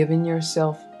haven't forgiven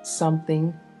yourself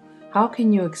something, how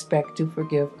can you expect to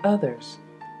forgive others?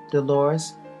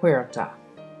 Dolores Huerta.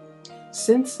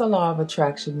 Since the law of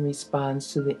attraction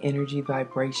responds to the energy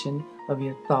vibration of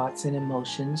your thoughts and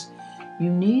emotions, you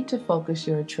need to focus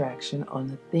your attraction on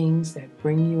the things that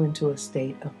bring you into a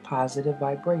state of positive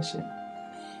vibration.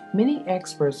 Many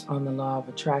experts on the law of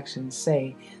attraction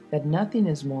say that nothing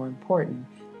is more important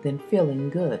than feeling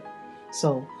good.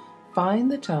 So,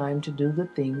 find the time to do the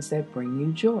things that bring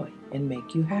you joy and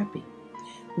make you happy.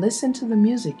 Listen to the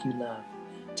music you love.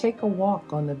 Take a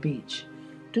walk on the beach.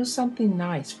 Do something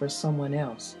nice for someone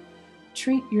else.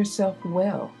 Treat yourself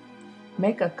well.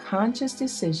 Make a conscious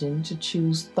decision to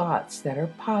choose thoughts that are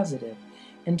positive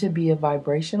and to be a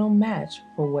vibrational match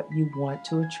for what you want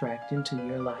to attract into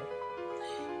your life.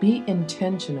 Be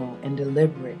intentional and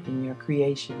deliberate in your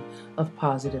creation of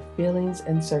positive feelings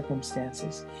and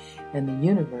circumstances, and the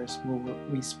universe will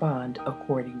respond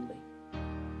accordingly.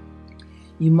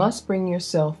 You must bring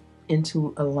yourself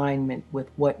into alignment with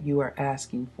what you are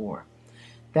asking for.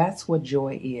 That's what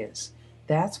joy is.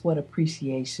 That's what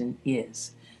appreciation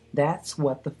is. That's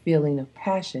what the feeling of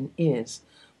passion is.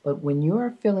 But when you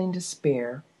are feeling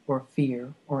despair or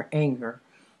fear or anger,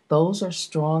 those are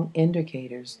strong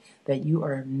indicators that you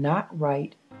are not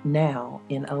right now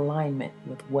in alignment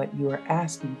with what you are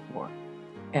asking for.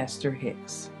 Esther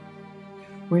Hicks.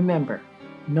 Remember,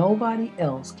 nobody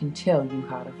else can tell you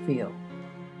how to feel.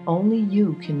 Only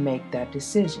you can make that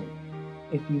decision.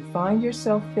 If you find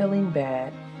yourself feeling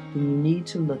bad, then you need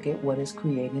to look at what is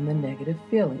creating the negative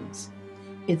feelings.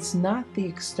 It's not the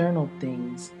external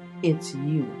things, it's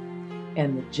you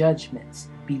and the judgments,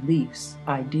 beliefs,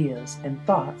 ideas, and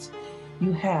thoughts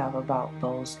you have about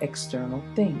those external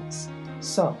things.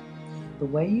 So, the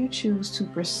way you choose to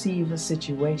perceive a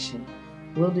situation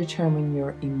will determine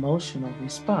your emotional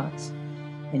response,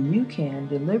 and you can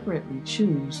deliberately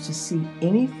choose to see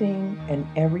anything and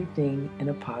everything in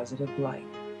a positive light.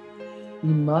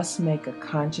 You must make a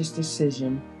conscious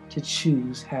decision to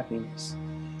choose happiness.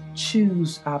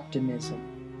 Choose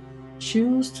optimism.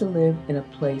 Choose to live in a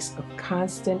place of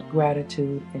constant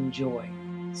gratitude and joy.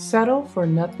 Settle for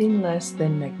nothing less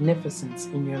than magnificence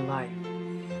in your life.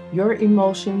 Your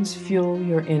emotions fuel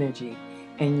your energy,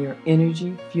 and your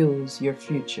energy fuels your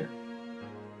future.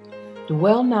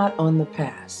 Dwell not on the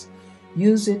past.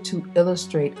 Use it to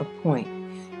illustrate a point,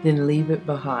 then leave it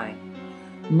behind.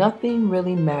 Nothing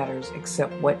really matters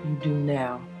except what you do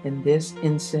now in this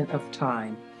instant of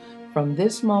time. From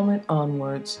this moment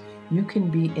onwards, you can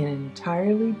be an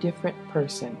entirely different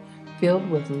person, filled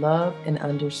with love and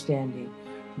understanding,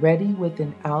 ready with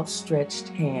an outstretched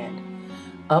hand,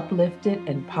 uplifted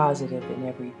and positive in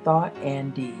every thought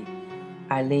and deed.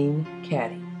 Eileen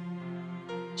Caddy.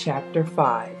 Chapter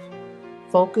 5.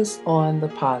 Focus on the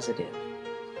positive.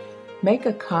 Make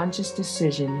a conscious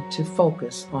decision to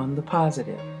focus on the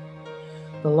positive.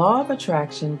 The law of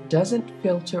attraction doesn't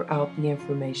filter out the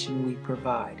information we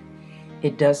provide.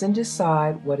 It doesn't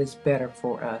decide what is better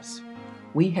for us.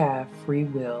 We have free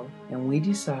will, and we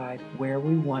decide where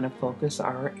we want to focus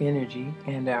our energy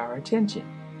and our attention.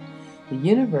 The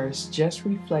universe just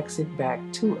reflects it back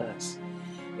to us.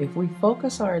 If we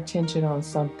focus our attention on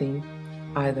something,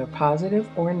 either positive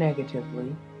or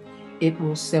negatively, it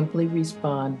will simply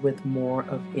respond with more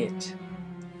of it.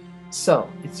 So,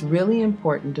 it's really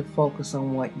important to focus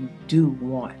on what you do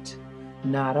want,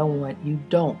 not on what you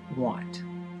don't want.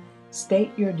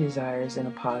 State your desires in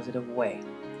a positive way.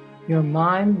 Your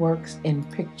mind works in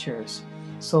pictures,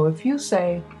 so if you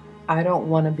say, "I don't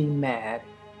want to be mad,"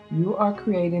 you are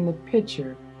creating the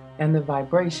picture and the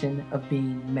vibration of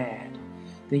being mad.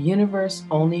 The universe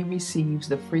only receives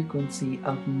the frequency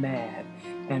of mad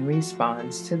and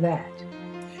responds to that.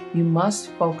 You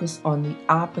must focus on the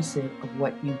opposite of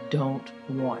what you don't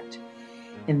want.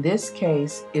 In this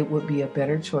case, it would be a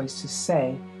better choice to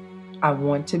say, "I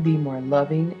want to be more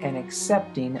loving and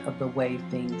accepting of the way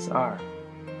things are."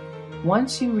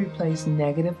 Once you replace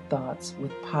negative thoughts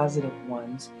with positive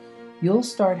ones, you'll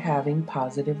start having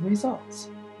positive results.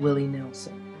 Willie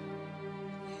Nelson.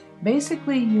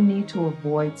 Basically, you need to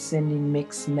avoid sending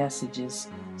mixed messages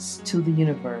to the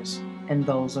universe and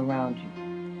those around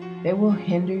you. They will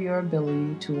hinder your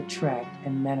ability to attract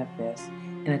and manifest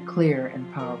in a clear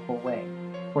and powerful way.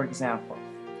 For example,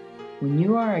 when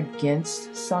you are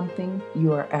against something,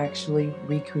 you are actually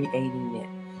recreating it.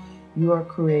 You are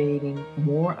creating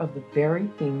more of the very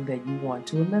thing that you want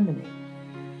to eliminate.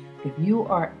 If you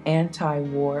are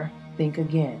anti-war, think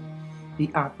again.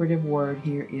 The operative word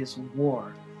here is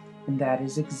war, and that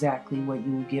is exactly what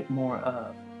you will get more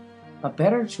of. A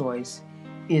better choice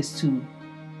is to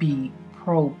be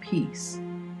pro-peace.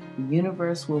 The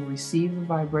universe will receive the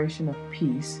vibration of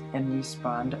peace and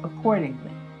respond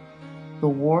accordingly. The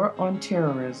war on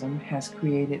terrorism has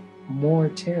created more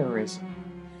terrorism.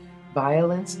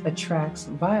 Violence attracts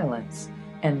violence,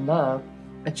 and love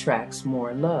attracts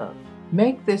more love.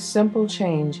 Make this simple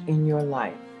change in your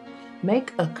life.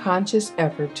 Make a conscious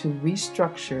effort to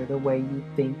restructure the way you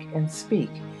think and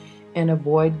speak, and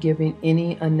avoid giving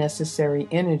any unnecessary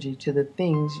energy to the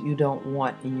things you don't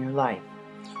want in your life.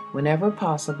 Whenever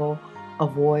possible,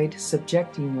 avoid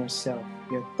subjecting yourself,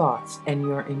 your thoughts, and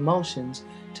your emotions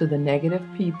to the negative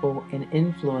people and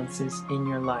influences in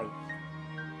your life.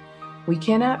 We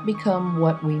cannot become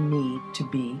what we need to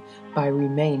be by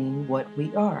remaining what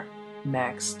we are.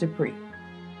 Max Dupree.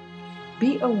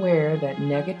 Be aware that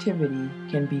negativity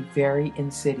can be very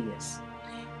insidious.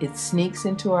 It sneaks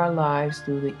into our lives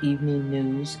through the evening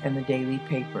news and the daily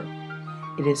paper.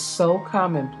 It is so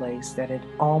commonplace that it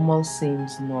almost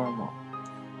seems normal.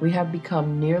 We have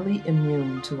become nearly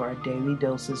immune to our daily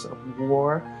doses of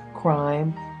war,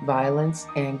 crime, violence,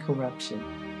 and corruption.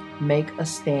 Make a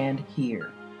stand here.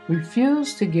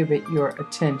 Refuse to give it your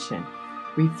attention.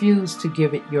 Refuse to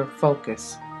give it your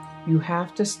focus. You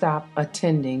have to stop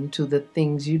attending to the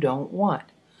things you don't want.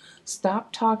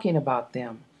 Stop talking about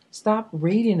them. Stop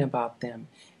reading about them.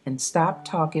 And stop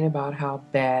talking about how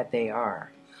bad they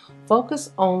are.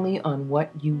 Focus only on what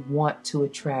you want to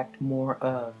attract more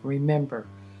of. Remember,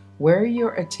 where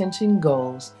your attention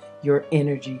goes, your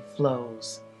energy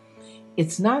flows.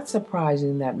 It's not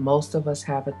surprising that most of us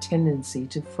have a tendency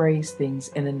to phrase things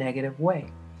in a negative way,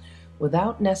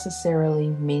 without necessarily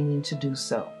meaning to do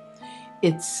so.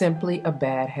 It's simply a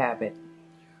bad habit.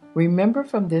 Remember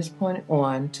from this point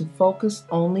on to focus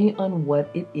only on what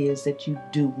it is that you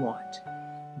do want.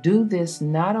 Do this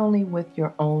not only with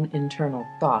your own internal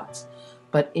thoughts,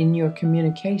 but in your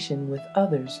communication with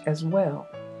others as well.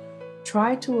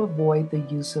 Try to avoid the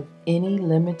use of any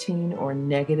limiting or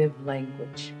negative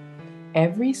language.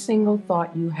 Every single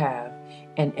thought you have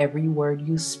and every word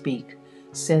you speak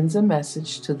sends a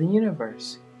message to the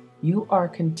universe. You are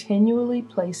continually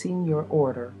placing your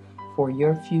order for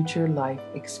your future life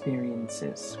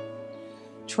experiences.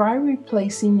 Try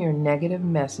replacing your negative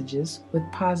messages with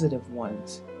positive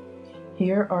ones.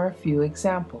 Here are a few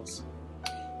examples.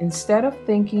 Instead of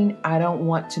thinking, "I don't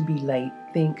want to be late,"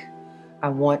 think, "I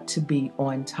want to be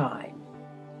on time."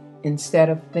 Instead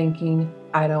of thinking,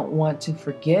 "I don't want to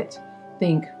forget,"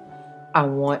 think, "I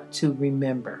want to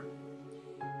remember."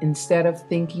 Instead of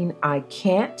thinking, "I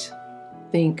can't,"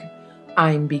 think,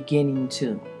 "I'm beginning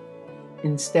to."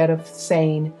 Instead of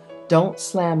saying, "Don't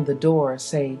slam the door,"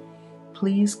 say,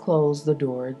 "Please close the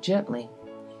door gently."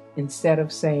 Instead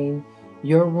of saying,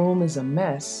 "Your room is a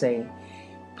mess," say,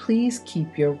 "Please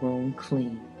keep your room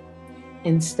clean."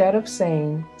 Instead of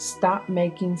saying, "Stop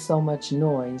making so much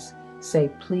noise," say,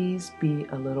 "Please be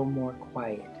a little more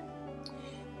quiet."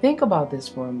 Think about this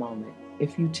for a moment.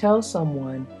 If you tell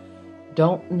someone,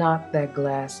 "Don't knock that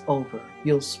glass over,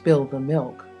 you'll spill the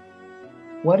milk,"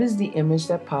 What is the image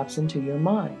that pops into your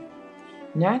mind?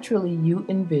 Naturally, you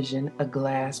envision a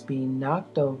glass being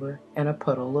knocked over and a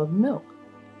puddle of milk.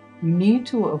 You need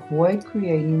to avoid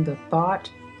creating the thought,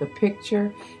 the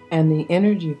picture, and the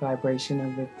energy vibration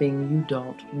of the thing you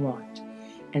don't want.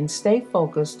 And stay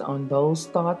focused on those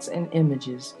thoughts and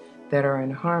images that are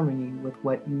in harmony with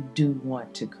what you do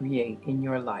want to create in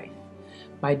your life.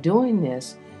 By doing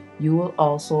this, you will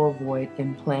also avoid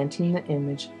implanting the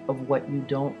image of what you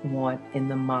don't want in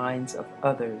the minds of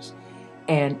others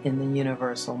and in the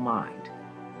universal mind.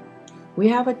 We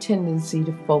have a tendency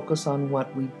to focus on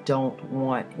what we don't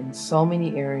want in so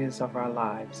many areas of our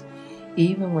lives,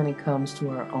 even when it comes to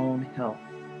our own health.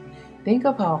 Think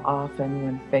of how often,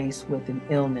 when faced with an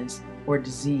illness or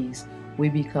disease, we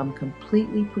become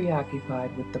completely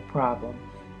preoccupied with the problem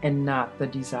and not the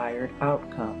desired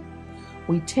outcome.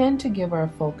 We tend to give our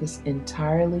focus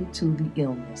entirely to the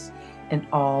illness and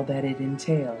all that it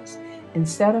entails,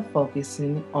 instead of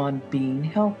focusing on being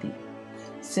healthy.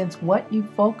 Since what you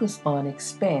focus on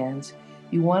expands,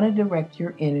 you want to direct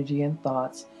your energy and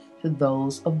thoughts to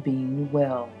those of being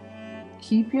well.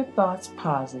 Keep your thoughts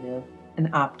positive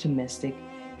and optimistic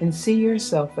and see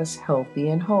yourself as healthy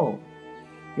and whole.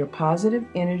 Your positive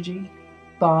energy,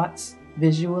 thoughts,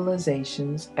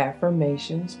 visualizations,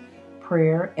 affirmations,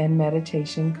 prayer, and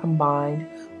meditation combined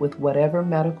with whatever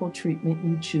medical treatment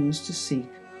you choose to seek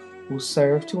will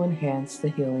serve to enhance the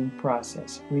healing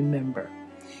process. Remember,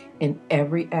 in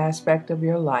every aspect of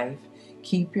your life,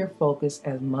 keep your focus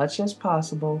as much as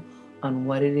possible on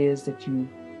what it is that you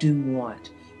do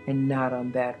want and not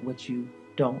on that which you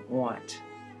don't want.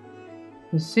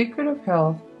 The secret of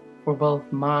health for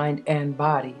both mind and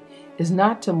body is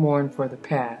not to mourn for the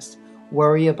past,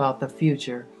 worry about the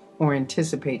future, or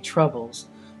anticipate troubles,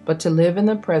 but to live in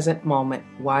the present moment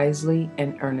wisely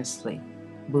and earnestly.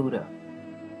 Buddha.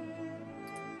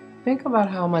 Think about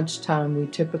how much time we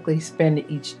typically spend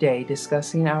each day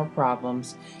discussing our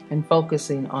problems and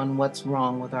focusing on what's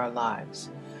wrong with our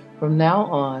lives. From now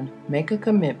on, make a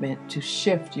commitment to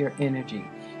shift your energy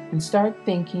and start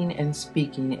thinking and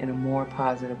speaking in a more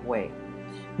positive way.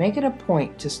 Make it a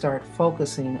point to start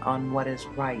focusing on what is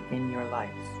right in your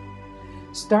life.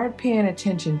 Start paying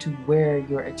attention to where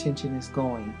your attention is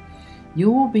going.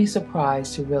 You will be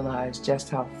surprised to realize just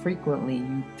how frequently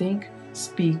you think,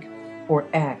 speak, or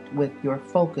act with your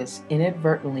focus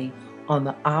inadvertently on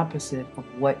the opposite of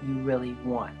what you really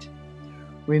want.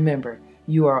 Remember,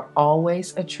 you are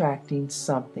always attracting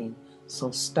something,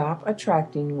 so stop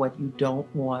attracting what you don't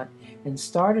want and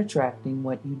start attracting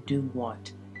what you do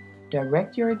want.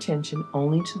 Direct your attention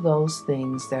only to those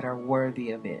things that are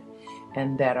worthy of it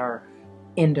and that are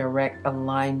in direct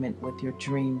alignment with your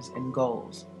dreams and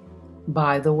goals.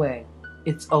 By the way,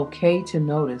 it's okay to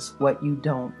notice what you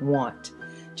don't want.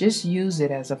 Just use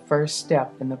it as a first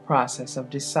step in the process of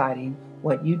deciding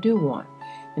what you do want,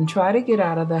 and try to get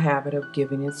out of the habit of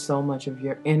giving it so much of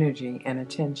your energy and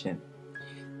attention.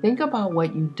 Think about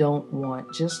what you don't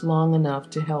want just long enough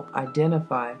to help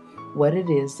identify what it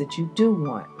is that you do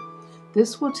want.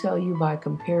 This will tell you by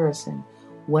comparison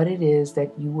what it is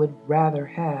that you would rather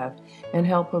have and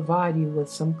help provide you with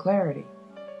some clarity.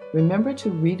 Remember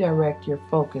to redirect your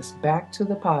focus back to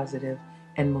the positive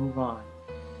and move on.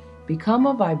 Become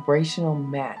a vibrational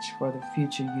match for the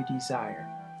future you desire.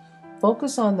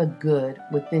 Focus on the good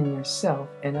within yourself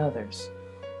and others.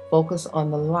 Focus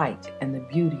on the light and the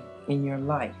beauty in your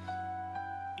life.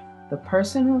 The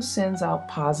person who sends out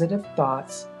positive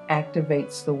thoughts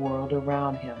activates the world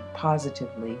around him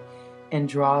positively and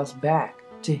draws back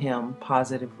to him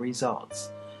positive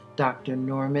results. Dr.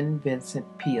 Norman Vincent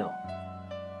Peale.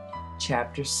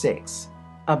 Chapter 6.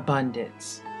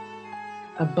 Abundance.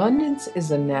 Abundance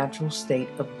is a natural state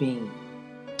of being.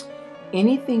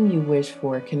 Anything you wish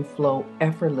for can flow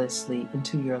effortlessly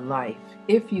into your life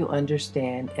if you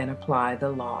understand and apply the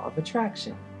law of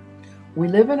attraction. We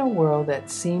live in a world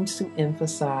that seems to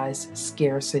emphasize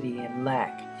scarcity and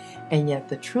lack, and yet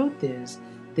the truth is,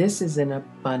 this is an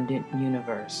abundant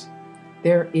universe.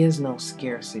 There is no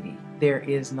scarcity. There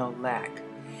is no lack.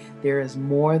 There is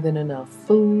more than enough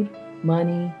food,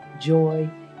 money, joy,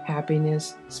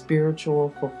 happiness,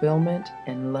 spiritual fulfillment,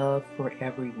 and love for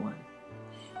everyone.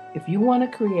 If you want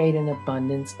to create an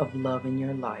abundance of love in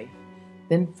your life,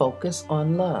 then focus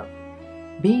on love.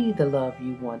 Be the love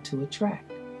you want to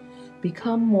attract.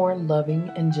 Become more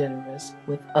loving and generous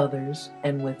with others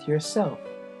and with yourself.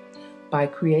 By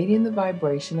creating the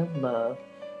vibration of love,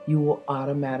 you will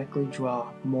automatically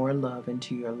draw more love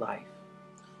into your life.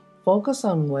 Focus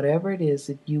on whatever it is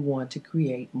that you want to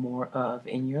create more of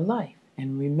in your life,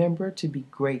 and remember to be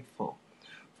grateful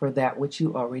for that which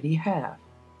you already have.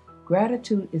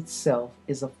 Gratitude itself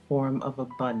is a form of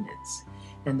abundance,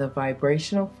 and the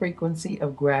vibrational frequency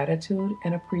of gratitude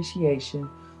and appreciation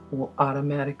will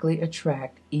automatically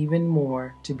attract even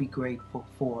more to be grateful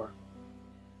for.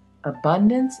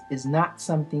 Abundance is not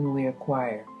something we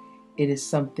acquire, it is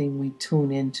something we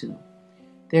tune into.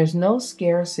 There's no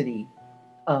scarcity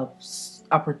of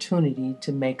opportunity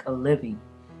to make a living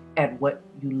at what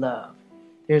you love.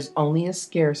 There's only a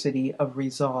scarcity of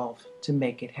resolve to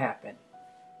make it happen.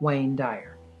 Wayne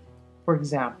Dyer. For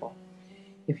example,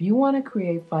 if you want to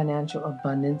create financial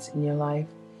abundance in your life,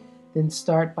 then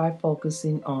start by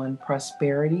focusing on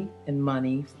prosperity and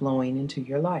money flowing into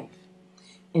your life.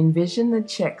 Envision the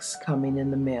checks coming in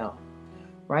the mail.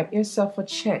 Write yourself a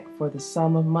check for the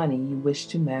sum of money you wish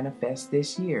to manifest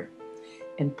this year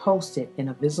and post it in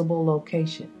a visible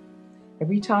location.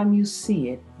 Every time you see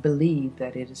it, believe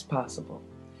that it is possible.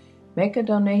 Make a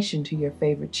donation to your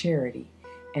favorite charity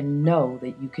and know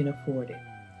that you can afford it.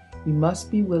 You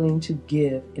must be willing to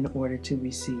give in order to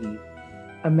receive.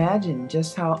 Imagine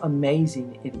just how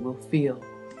amazing it will feel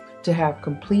to have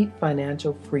complete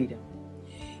financial freedom.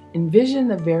 Envision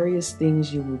the various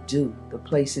things you will do, the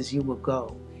places you will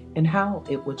go, and how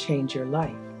it will change your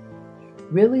life.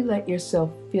 Really let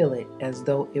yourself feel it as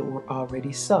though it were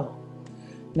already so.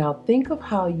 Now think of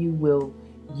how you will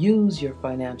use your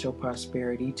financial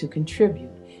prosperity to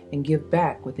contribute and give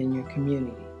back within your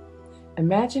community.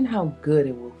 Imagine how good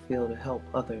it will feel to help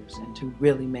others and to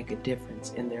really make a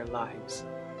difference in their lives.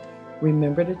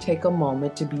 Remember to take a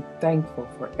moment to be thankful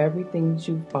for everything that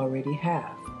you already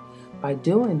have. By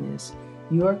doing this,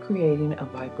 you are creating a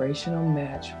vibrational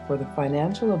match for the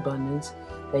financial abundance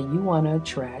that you want to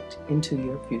attract into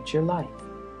your future life.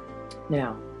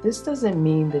 Now, this doesn't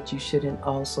mean that you shouldn't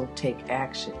also take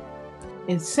action.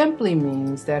 It simply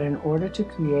means that in order to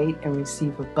create and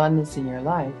receive abundance in your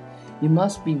life, you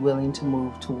must be willing to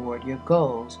move toward your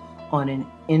goals on an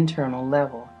internal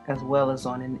level as well as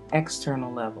on an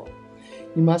external level.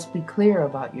 You must be clear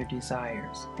about your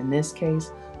desires, in this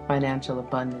case, financial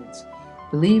abundance.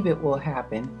 Believe it will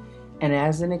happen, and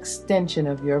as an extension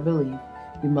of your belief,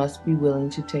 you must be willing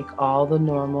to take all the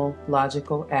normal,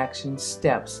 logical action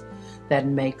steps that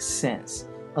make sense,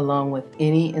 along with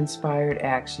any inspired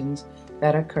actions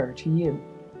that occur to you.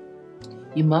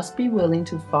 You must be willing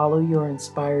to follow your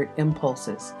inspired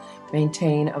impulses,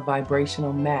 maintain a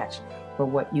vibrational match for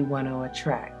what you want to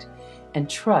attract, and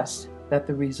trust that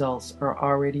the results are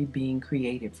already being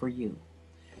created for you.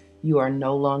 You are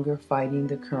no longer fighting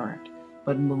the current,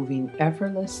 but moving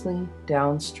effortlessly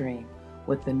downstream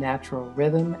with the natural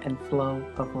rhythm and flow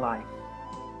of life.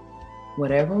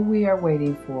 Whatever we are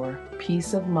waiting for,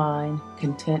 peace of mind,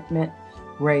 contentment,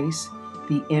 grace,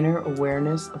 the inner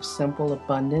awareness of simple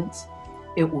abundance,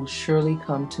 it will surely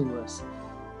come to us,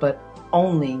 but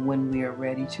only when we are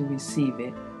ready to receive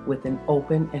it with an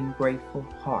open and grateful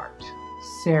heart.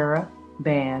 Sarah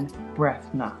Van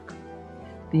Breathnock.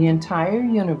 The entire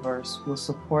universe will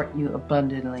support you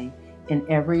abundantly in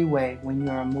every way when you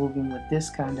are moving with this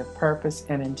kind of purpose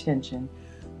and intention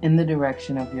in the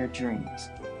direction of your dreams.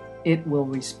 It will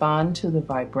respond to the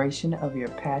vibration of your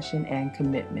passion and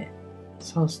commitment.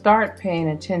 So start paying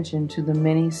attention to the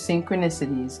many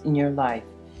synchronicities in your life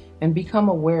and become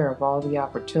aware of all the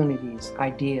opportunities,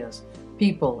 ideas,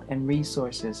 people, and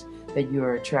resources that you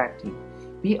are attracting.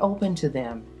 Be open to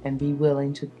them and be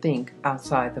willing to think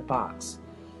outside the box.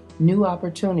 New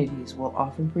opportunities will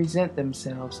often present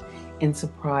themselves in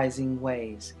surprising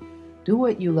ways. Do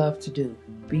what you love to do,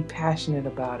 be passionate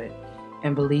about it,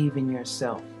 and believe in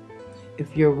yourself.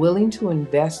 If you're willing to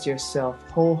invest yourself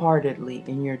wholeheartedly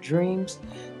in your dreams,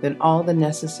 then all the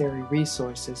necessary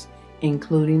resources,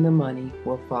 including the money,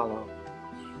 will follow.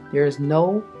 There is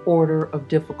no order of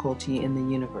difficulty in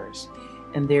the universe,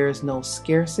 and there is no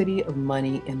scarcity of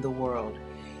money in the world.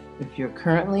 If you're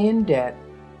currently in debt,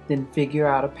 then figure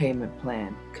out a payment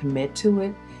plan, commit to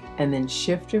it, and then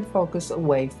shift your focus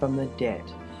away from the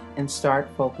debt and start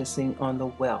focusing on the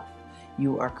wealth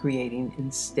you are creating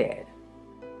instead.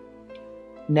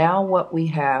 Now what we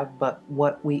have but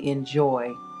what we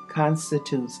enjoy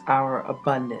constitutes our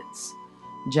abundance.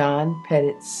 John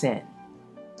Pettit Sen.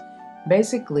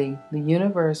 Basically, the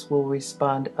universe will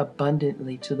respond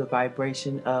abundantly to the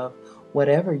vibration of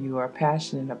whatever you are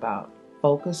passionate about,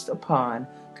 focused upon,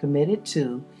 committed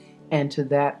to, and to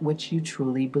that which you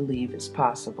truly believe is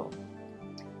possible.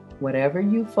 Whatever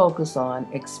you focus on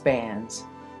expands,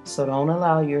 so don't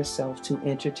allow yourself to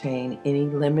entertain any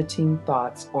limiting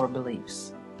thoughts or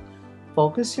beliefs.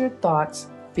 Focus your thoughts,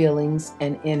 feelings,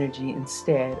 and energy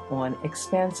instead on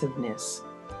expansiveness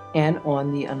and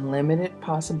on the unlimited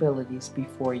possibilities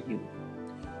before you.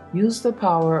 Use the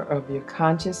power of your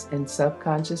conscious and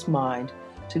subconscious mind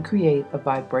to create a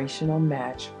vibrational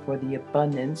match for the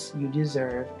abundance you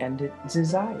deserve and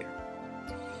desire.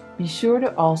 Be sure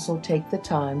to also take the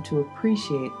time to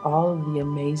appreciate all of the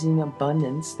amazing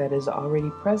abundance that is already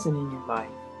present in your life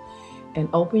and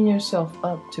open yourself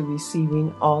up to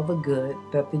receiving all the good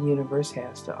that the universe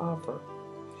has to offer.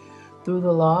 Through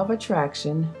the law of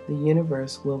attraction, the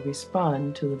universe will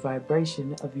respond to the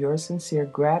vibration of your sincere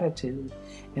gratitude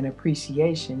and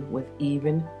appreciation with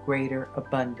even greater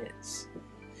abundance.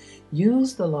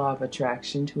 Use the law of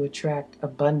attraction to attract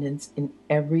abundance in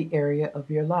every area of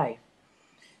your life.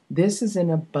 This is an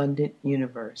abundant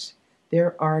universe.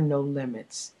 There are no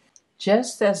limits.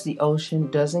 Just as the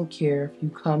ocean doesn't care if you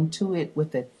come to it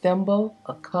with a thimble,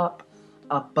 a cup,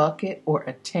 a bucket, or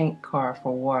a tank car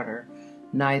for water,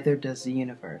 neither does the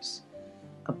universe.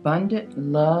 Abundant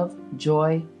love,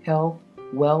 joy, health,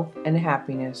 wealth, and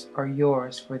happiness are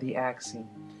yours for the asking.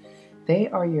 They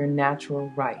are your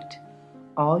natural right.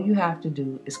 All you have to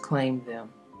do is claim them.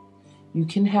 You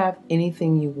can have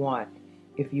anything you want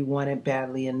if you want it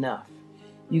badly enough.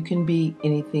 You can be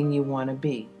anything you want to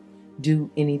be.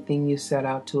 Do anything you set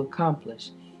out to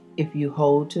accomplish if you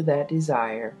hold to that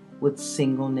desire with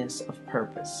singleness of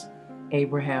purpose.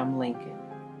 Abraham Lincoln.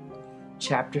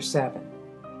 Chapter 7.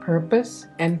 Purpose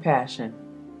and Passion.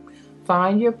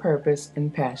 Find your purpose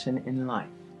and passion in life.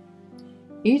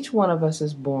 Each one of us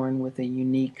is born with a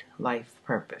unique life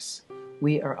purpose.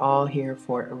 We are all here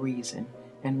for a reason,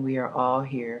 and we are all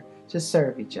here to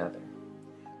serve each other.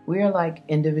 We are like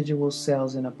individual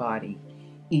cells in a body,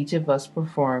 each of us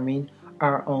performing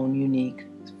our own unique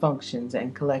functions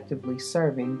and collectively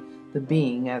serving the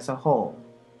being as a whole.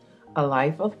 A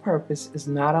life of purpose is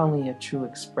not only a true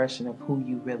expression of who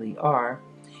you really are,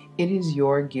 it is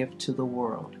your gift to the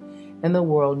world, and the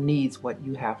world needs what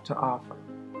you have to offer.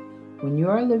 When you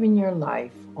are living your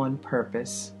life on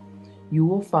purpose, you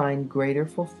will find greater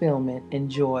fulfillment and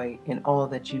joy in all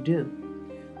that you do.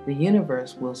 The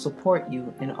universe will support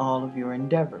you in all of your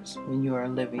endeavors when you are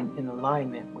living in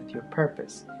alignment with your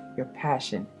purpose, your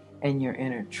passion, and your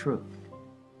inner truth.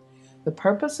 The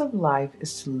purpose of life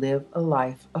is to live a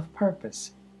life of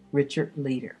purpose. Richard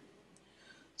Leader.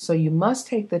 So you must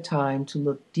take the time to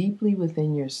look deeply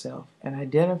within yourself and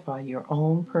identify your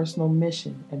own personal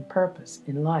mission and purpose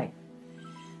in life.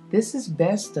 This is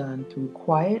best done through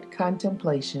quiet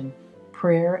contemplation,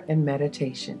 prayer, and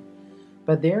meditation.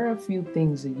 But there are a few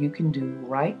things that you can do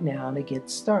right now to get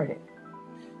started.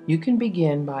 You can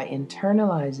begin by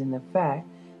internalizing the fact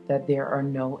that there are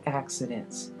no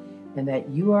accidents, and that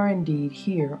you are indeed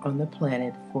here on the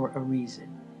planet for a reason.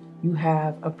 You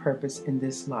have a purpose in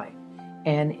this life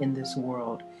and in this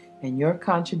world, and your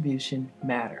contribution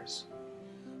matters.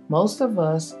 Most of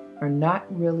us are not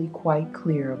really quite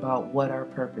clear about what our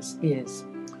purpose is.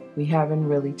 We haven't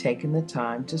really taken the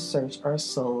time to search our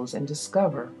souls and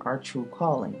discover our true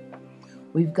calling.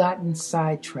 We've gotten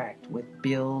sidetracked with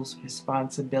bills,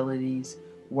 responsibilities,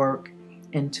 work,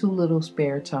 and too little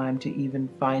spare time to even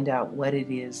find out what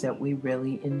it is that we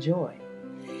really enjoy.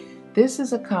 This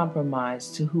is a compromise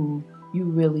to who you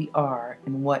really are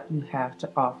and what you have to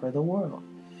offer the world.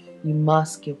 You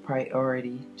must give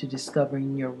priority to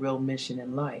discovering your real mission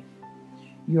in life.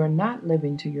 You are not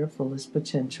living to your fullest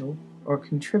potential or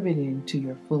contributing to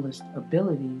your fullest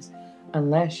abilities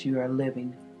unless you are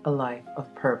living a life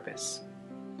of purpose.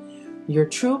 Your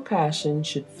true passion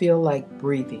should feel like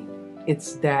breathing.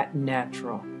 It's that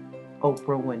natural.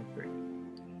 Oprah Winfrey.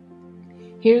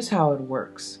 Here's how it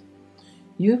works.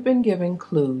 You've been given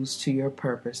clues to your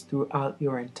purpose throughout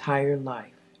your entire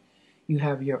life. You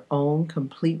have your own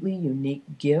completely unique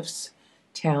gifts,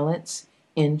 talents,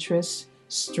 interests,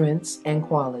 strengths, and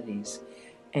qualities,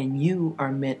 and you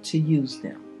are meant to use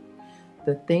them.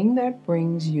 The thing that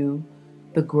brings you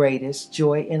the greatest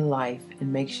joy in life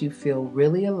and makes you feel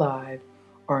really alive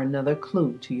are another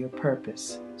clue to your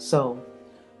purpose. So,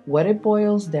 what it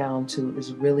boils down to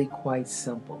is really quite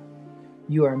simple.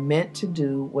 You are meant to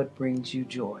do what brings you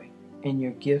joy, and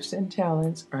your gifts and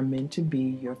talents are meant to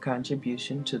be your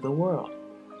contribution to the world.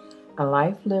 A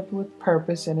life lived with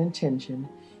purpose and intention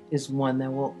is one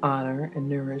that will honor and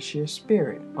nourish your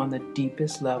spirit on the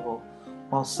deepest level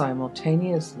while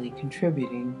simultaneously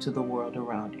contributing to the world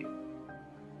around you.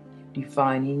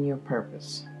 Defining your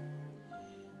purpose.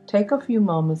 Take a few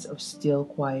moments of still,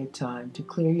 quiet time to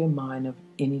clear your mind of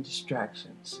any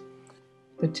distractions.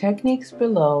 The techniques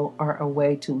below are a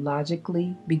way to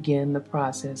logically begin the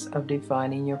process of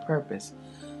defining your purpose,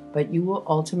 but you will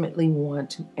ultimately want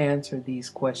to answer these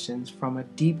questions from a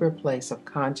deeper place of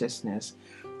consciousness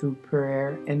through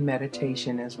prayer and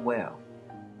meditation as well.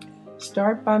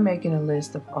 Start by making a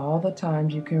list of all the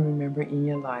times you can remember in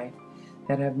your life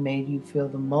that have made you feel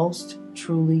the most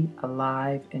truly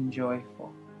alive and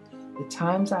joyful. The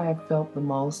times I have felt the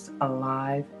most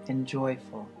alive and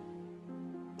joyful.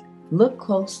 Look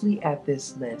closely at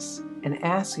this list and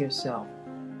ask yourself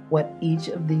what each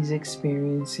of these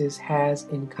experiences has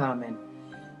in common.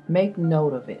 Make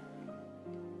note of it.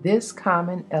 This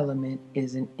common element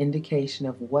is an indication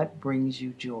of what brings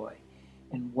you joy,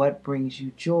 and what brings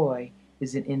you joy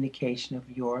is an indication of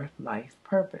your life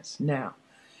purpose. Now,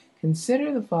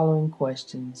 consider the following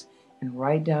questions and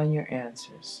write down your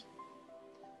answers.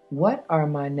 What are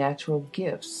my natural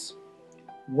gifts?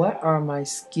 What are my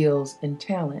skills and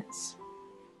talents?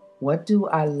 What do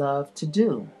I love to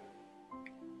do?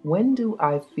 When do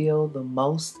I feel the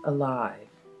most alive?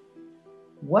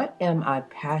 What am I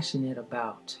passionate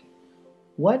about?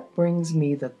 What brings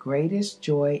me the greatest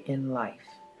joy in life?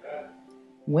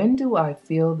 When do I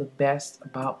feel the best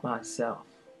about myself?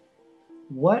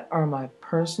 What are my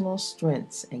personal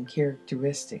strengths and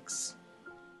characteristics?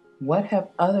 What have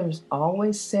others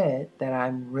always said that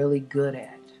I'm really good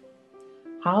at?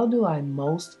 How do I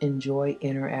most enjoy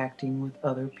interacting with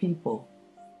other people?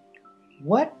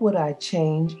 What would I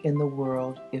change in the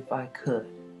world if I could?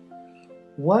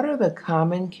 What are the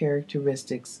common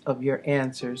characteristics of your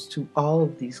answers to all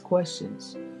of these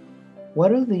questions? What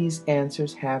do these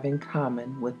answers have in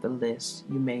common with the list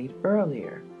you made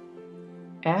earlier?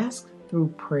 Ask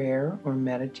through prayer or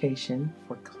meditation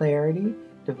for clarity,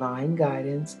 divine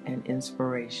guidance, and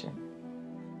inspiration.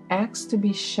 Ask to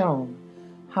be shown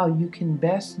how you can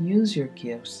best use your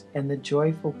gifts and the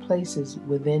joyful places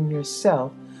within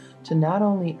yourself to not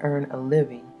only earn a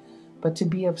living, but to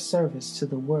be of service to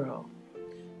the world.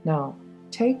 Now,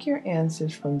 take your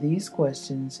answers from these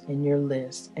questions in your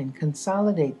list and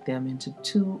consolidate them into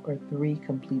 2 or 3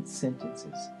 complete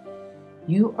sentences.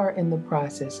 You are in the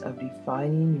process of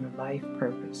defining your life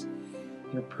purpose,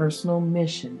 your personal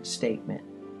mission statement,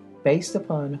 based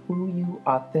upon who you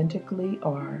authentically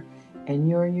are and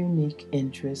your unique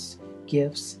interests,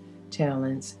 gifts,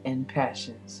 talents, and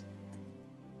passions.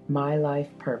 My life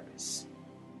purpose.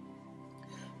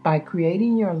 By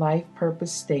creating your life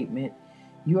purpose statement,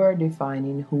 you are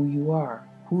defining who you are,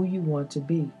 who you want to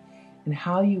be, and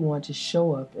how you want to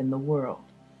show up in the world.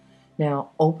 Now,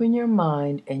 open your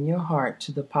mind and your heart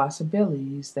to the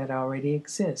possibilities that already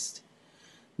exist.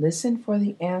 Listen for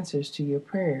the answers to your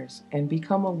prayers and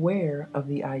become aware of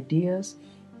the ideas,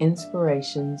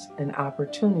 inspirations, and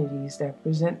opportunities that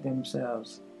present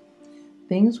themselves.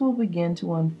 Things will begin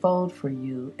to unfold for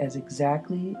you as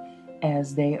exactly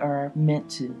as they are meant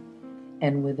to,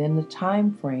 and within the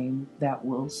time frame that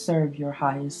will serve your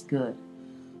highest good.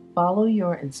 Follow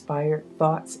your inspired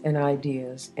thoughts and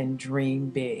ideas and dream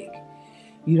big.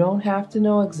 You don't have to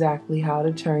know exactly how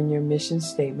to turn your mission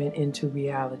statement into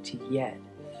reality yet.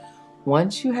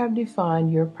 Once you have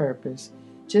defined your purpose,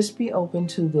 just be open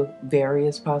to the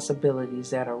various possibilities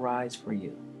that arise for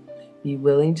you. Be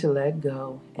willing to let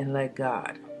go and let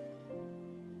God.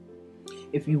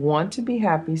 If you want to be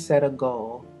happy, set a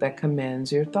goal that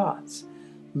commands your thoughts,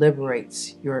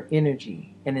 liberates your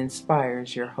energy, and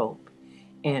inspires your hope.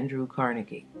 Andrew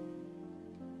Carnegie.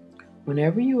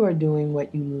 Whenever you are doing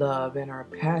what you love and are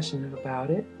passionate about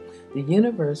it, the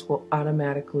universe will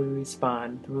automatically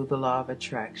respond through the law of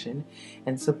attraction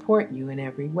and support you in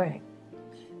every way.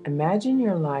 Imagine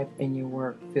your life and your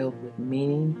work filled with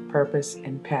meaning, purpose,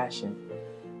 and passion.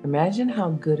 Imagine how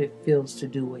good it feels to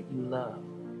do what you love.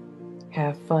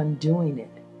 Have fun doing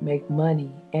it, make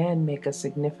money, and make a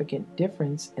significant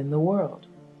difference in the world.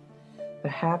 The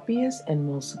happiest and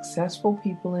most successful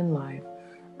people in life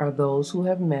are those who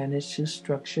have managed to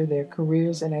structure their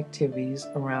careers and activities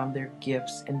around their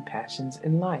gifts and passions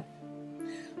in life.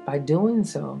 By doing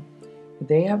so,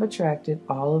 they have attracted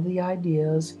all of the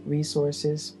ideas,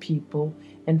 resources, people,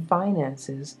 and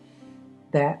finances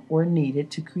that were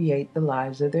needed to create the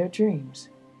lives of their dreams.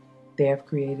 They have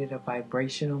created a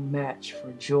vibrational match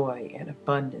for joy and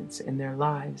abundance in their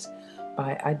lives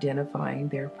by identifying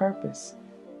their purpose,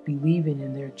 believing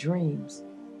in their dreams,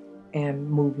 and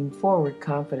moving forward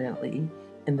confidently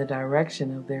in the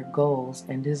direction of their goals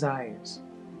and desires.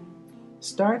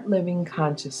 Start living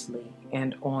consciously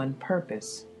and on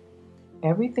purpose.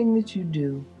 Everything that you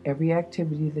do, every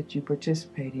activity that you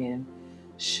participate in,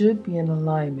 should be in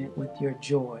alignment with your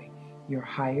joy, your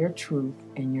higher truth,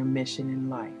 and your mission in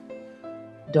life.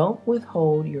 Don't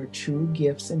withhold your true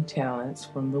gifts and talents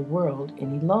from the world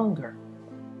any longer.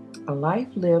 A life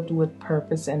lived with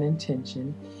purpose and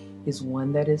intention is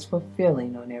one that is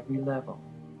fulfilling on every level.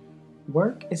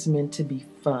 Work is meant to be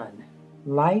fun.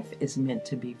 Life is meant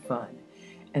to be fun.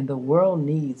 and the world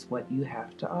needs what you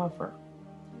have to offer.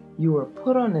 You were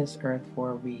put on this earth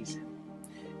for a reason,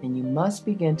 and you must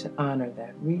begin to honor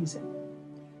that reason.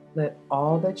 Let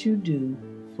all that you do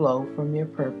flow from your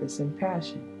purpose and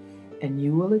passion, and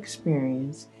you will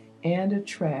experience and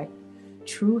attract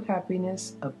true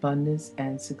happiness, abundance,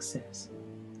 and success.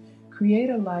 Create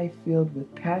a life filled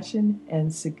with passion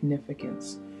and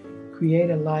significance.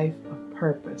 Create a life of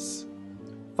purpose.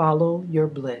 Follow your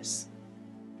bliss.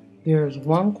 There is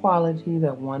one quality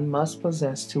that one must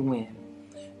possess to win,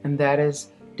 and that is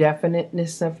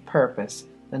definiteness of purpose,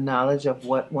 the knowledge of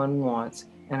what one wants,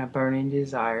 and a burning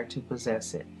desire to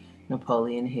possess it.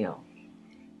 Napoleon Hill.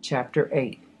 Chapter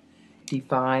 8.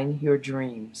 Define your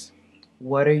dreams.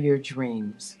 What are your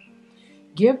dreams?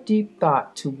 Give deep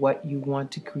thought to what you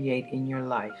want to create in your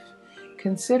life.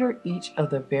 Consider each of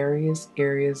the various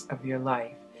areas of your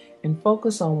life and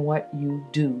focus on what you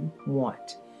do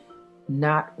want,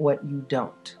 not what you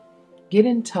don't. Get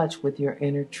in touch with your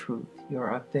inner truth,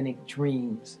 your authentic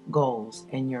dreams, goals,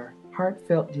 and your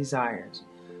heartfelt desires.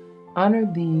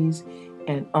 Honor these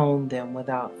and own them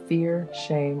without fear,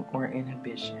 shame, or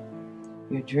inhibition.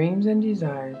 Your dreams and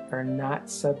desires are not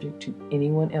subject to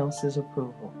anyone else's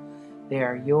approval. They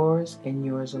are yours and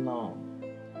yours alone,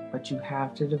 but you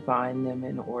have to define them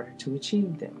in order to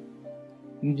achieve them.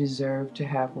 You deserve to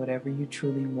have whatever you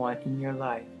truly want in your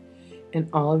life, and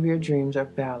all of your dreams are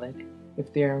valid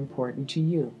if they are important to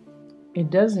you.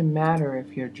 It doesn't matter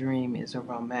if your dream is a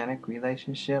romantic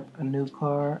relationship, a new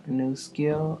car, a new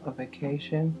skill, a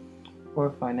vacation,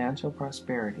 or financial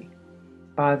prosperity.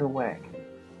 By the way,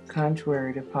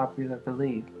 contrary to popular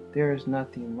belief, there is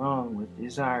nothing wrong with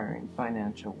desiring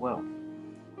financial wealth.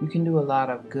 You can do a lot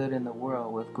of good in the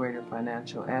world with greater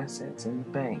financial assets in the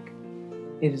bank.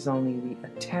 It is only the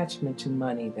attachment to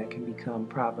money that can become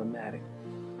problematic.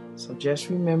 So just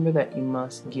remember that you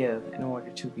must give in order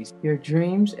to receive. Your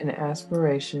dreams and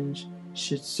aspirations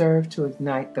should serve to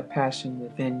ignite the passion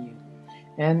within you.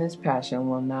 And this passion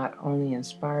will not only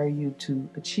inspire you to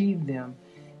achieve them,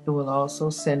 it will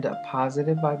also send a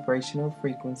positive vibrational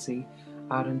frequency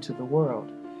out into the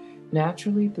world.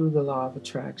 Naturally, through the law of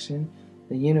attraction,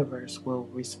 the universe will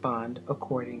respond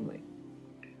accordingly.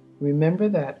 Remember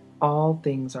that all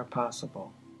things are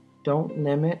possible. Don't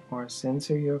limit or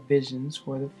censor your visions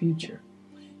for the future.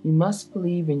 You must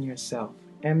believe in yourself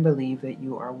and believe that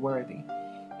you are worthy.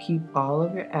 Keep all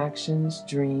of your actions,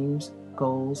 dreams,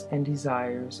 goals, and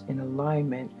desires in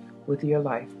alignment with your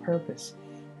life purpose.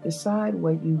 Decide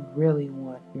what you really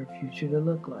want your future to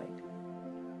look like.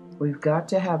 We've got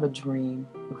to have a dream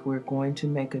if we're going to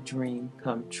make a dream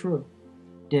come true.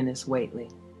 Dennis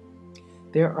Waitley.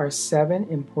 There are 7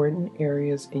 important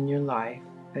areas in your life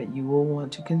that you will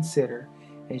want to consider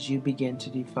as you begin to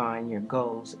define your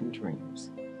goals and dreams.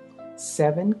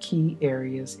 7 key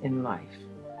areas in life.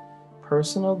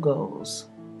 Personal goals,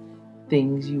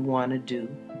 things you want to do,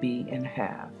 be, and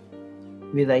have.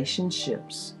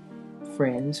 Relationships,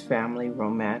 friends, family,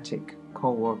 romantic,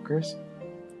 co-workers.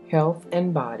 Health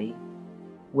and body,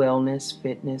 wellness,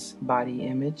 fitness, body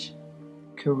image.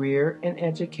 Career and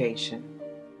education,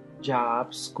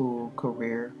 job, school,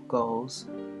 career, goals.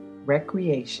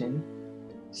 Recreation,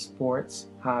 sports,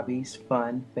 hobbies,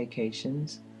 fun,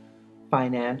 vacations.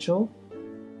 Financial,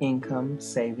 income,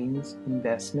 savings,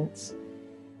 investments,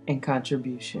 and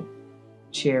contribution.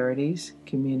 Charities,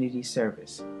 community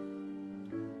service.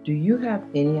 Do you have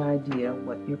any idea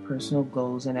what your personal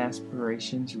goals and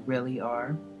aspirations really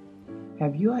are?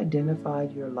 Have you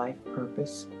identified your life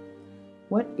purpose?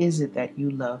 What is it that you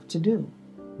love to do?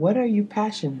 What are you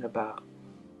passionate about?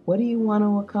 What do you want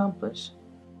to accomplish?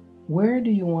 Where do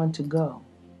you want to go?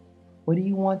 What do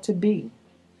you want to be?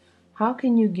 How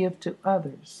can you give to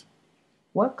others?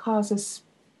 What causes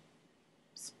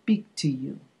speak to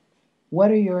you? What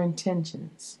are your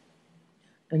intentions?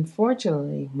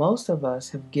 Unfortunately, most of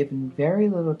us have given very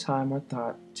little time or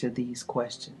thought to these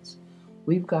questions.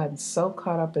 We've gotten so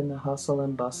caught up in the hustle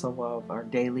and bustle of our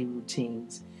daily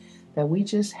routines that we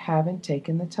just haven't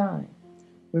taken the time.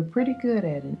 We're pretty good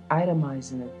at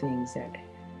itemizing the things that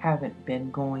haven't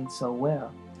been going so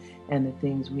well and the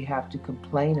things we have to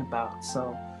complain about.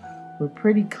 So we're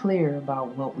pretty clear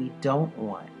about what we don't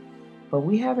want, but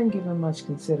we haven't given much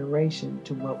consideration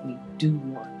to what we do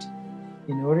want.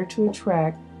 In order to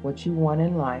attract what you want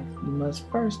in life, you must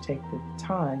first take the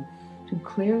time to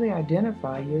clearly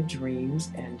identify your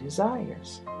dreams and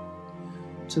desires.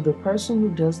 To the person who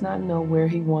does not know where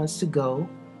he wants to go,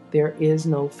 there is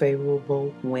no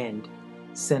favorable wind.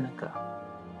 Seneca.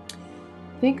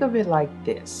 Think of it like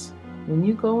this. When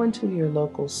you go into your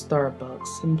local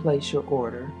Starbucks and place your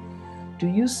order, do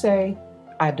you say,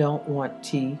 "I don't want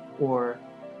tea," or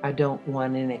I don't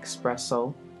want an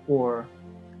espresso, or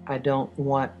I don't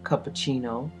want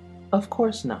cappuccino. Of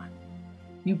course not.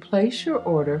 You place your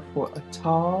order for a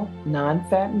tall,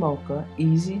 non-fat mocha,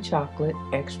 easy chocolate,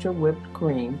 extra whipped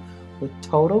cream with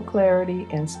total clarity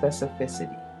and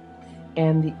specificity,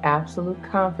 and the absolute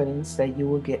confidence that you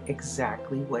will get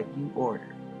exactly what you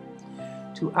order.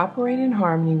 To operate in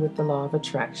harmony with the law of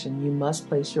attraction, you must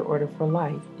place your order for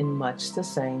life in much the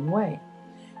same way.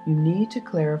 You need to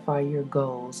clarify your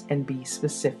goals and be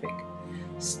specific.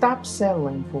 Stop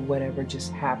settling for whatever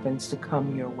just happens to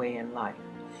come your way in life,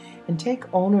 and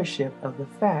take ownership of the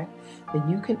fact that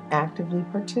you can actively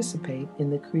participate in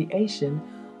the creation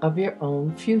of your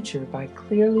own future by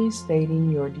clearly stating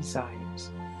your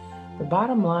desires. The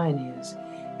bottom line is,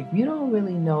 if you don't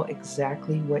really know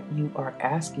exactly what you are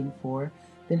asking for,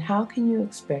 then how can you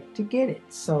expect to get it?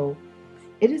 So,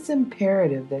 it is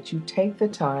imperative that you take the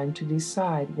time to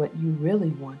decide what you really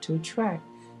want to attract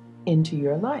into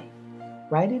your life.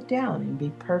 Write it down and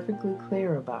be perfectly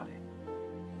clear about it.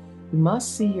 You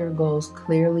must see your goals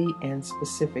clearly and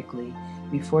specifically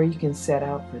before you can set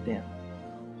out for them.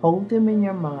 Hold them in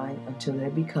your mind until they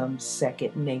become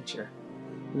second nature.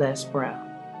 Les Brown.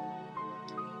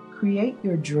 Create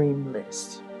your dream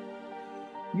list.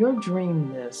 Your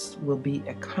dream list will be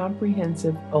a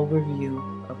comprehensive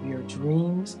overview of your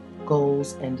dreams,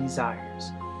 goals, and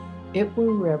desires. It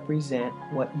will represent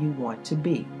what you want to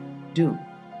be, do,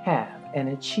 have, and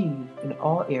achieve in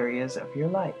all areas of your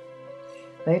life.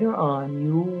 Later on,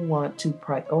 you will want to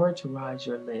prioritize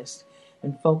your list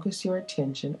and focus your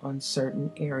attention on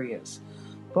certain areas.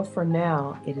 But for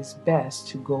now, it is best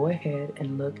to go ahead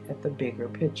and look at the bigger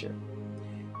picture.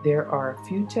 There are a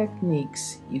few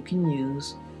techniques you can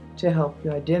use to help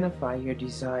you identify your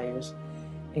desires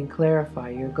and clarify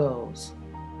your goals.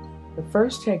 The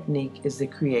first technique is the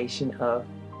creation of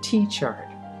T-chart.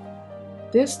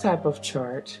 This type of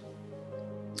chart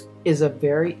is a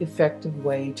very effective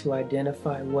way to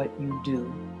identify what you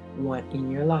do want in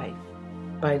your life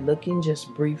by looking just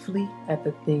briefly at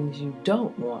the things you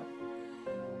don't want.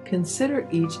 Consider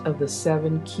each of the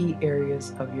 7 key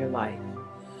areas of your life.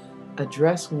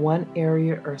 Address one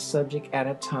area or subject at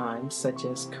a time, such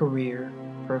as career,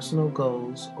 personal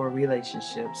goals, or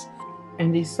relationships,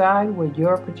 and decide what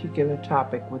your particular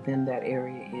topic within that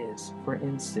area is. For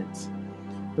instance,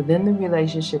 within the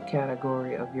relationship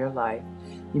category of your life,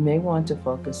 you may want to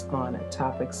focus on a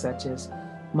topic such as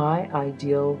my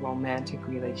ideal romantic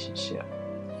relationship,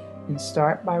 and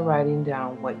start by writing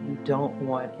down what you don't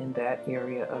want in that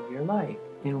area of your life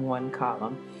in one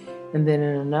column, and then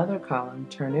in another column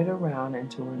turn it around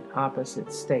into an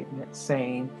opposite statement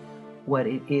saying what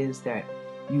it is that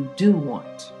you do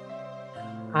want.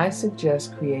 I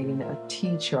suggest creating a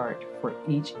T-chart for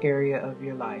each area of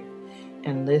your life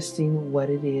and listing what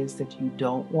it is that you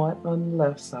don't want on the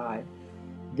left side,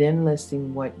 then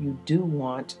listing what you do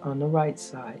want on the right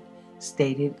side,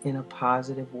 stated in a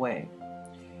positive way.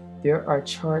 There are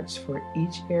charts for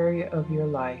each area of your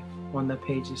life on the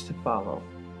pages to follow.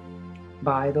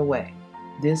 By the way,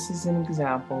 this is an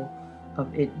example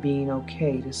of it being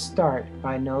okay to start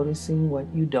by noticing what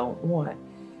you don't want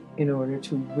in order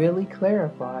to really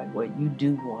clarify what you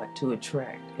do want to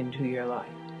attract into your life.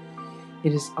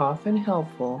 It is often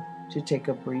helpful to take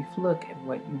a brief look at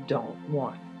what you don't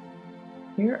want.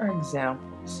 Here are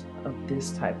examples of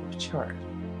this type of chart.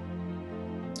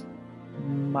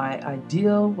 My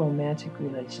ideal romantic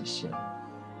relationship.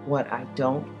 What I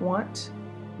don't want,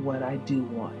 what I do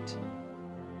want.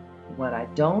 What I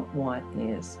don't want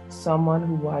is someone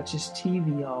who watches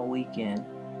TV all weekend,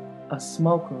 a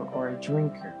smoker or a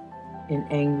drinker, an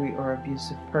angry or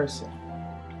abusive person.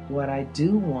 What I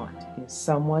do want is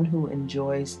someone who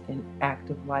enjoys an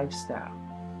active lifestyle,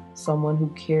 someone who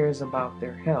cares about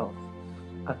their health,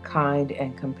 a kind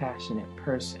and compassionate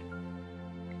person.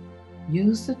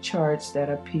 Use the charts that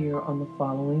appear on the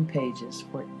following pages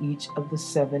for each of the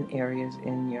 7 areas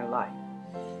in your life.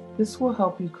 This will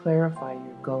help you clarify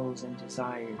your goals and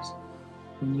desires.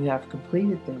 When you have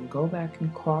completed them, go back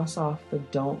and cross off the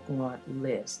don't want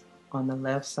list on the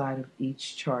left side of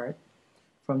each chart.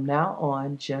 From now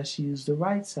on, just use the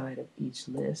right side of each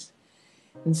list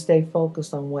and stay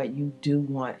focused on what you do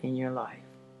want in your life.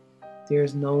 There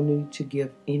is no need to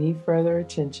give any further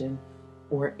attention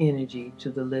or energy to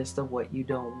the list of what you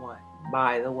don't want.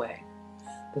 By the way,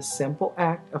 the simple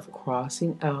act of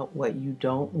crossing out what you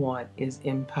don't want is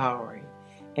empowering,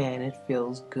 and it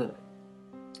feels good.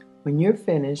 When you're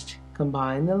finished,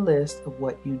 combine the list of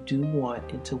what you do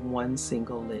want into one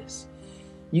single list.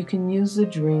 You can use the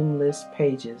dream list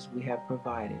pages we have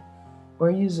provided, or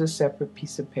use a separate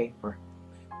piece of paper.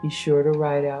 Be sure to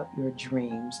write out your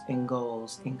dreams and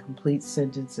goals in complete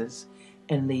sentences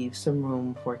and leave some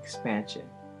room for expansion.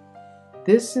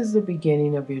 This is the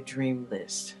beginning of your dream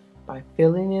list. By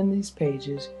filling in these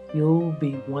pages, you'll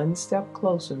be one step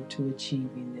closer to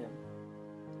achieving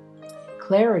them.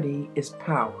 Clarity is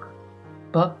power.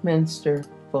 Buckminster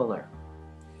Fuller.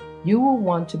 You will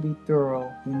want to be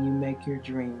thorough when you make your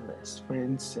dream list. For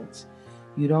instance,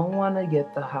 you don't want to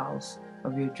get the house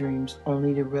of your dreams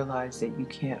only to realize that you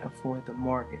can't afford the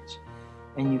mortgage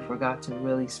and you forgot to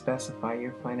really specify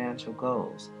your financial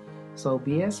goals. So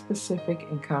be as specific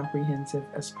and comprehensive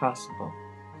as possible.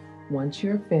 Once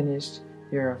you're finished,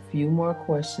 there are a few more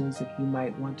questions that you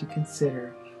might want to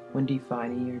consider when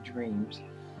defining your dreams.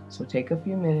 So take a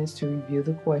few minutes to review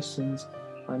the questions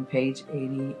on page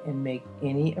 80 and make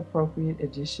any appropriate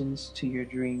additions to your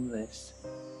dream list.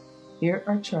 Here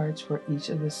are charts for each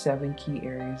of the 7 key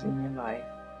areas in your life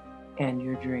and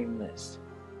your dream list.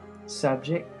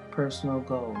 Subject, personal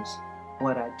goals.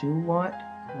 What I do want,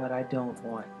 what I don't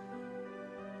want.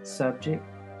 Subject,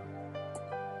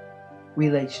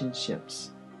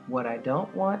 relationships. What I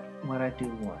don't want, what I do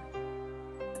want.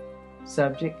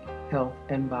 Subject, health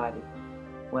and body.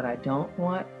 What I don't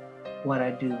want, what I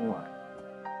do want.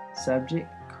 Subject,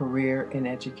 career and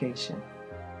education.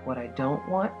 What I don't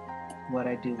want, what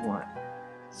I do want.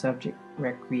 Subject,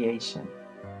 recreation.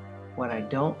 What I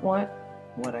don't want,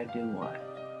 what I do want.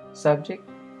 Subject,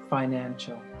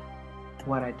 financial.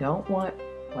 What I don't want,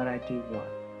 what I do want.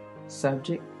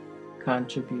 Subject,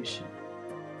 contribution.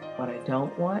 What I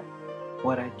don't want,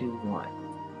 what I do want.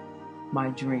 My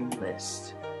dream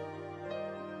list.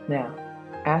 Now,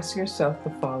 ask yourself the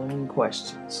following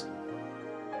questions.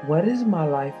 What is my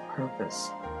life purpose?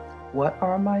 What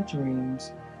are my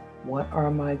dreams? What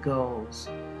are my goals?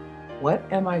 What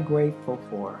am I grateful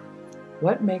for?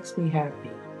 What makes me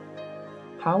happy?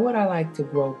 How would I like to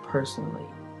grow personally?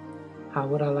 How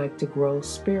would I like to grow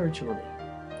spiritually?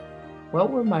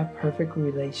 What would my perfect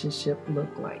relationship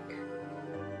look like?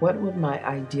 What would my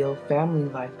ideal family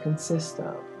life consist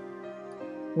of?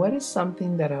 What is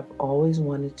something that I've always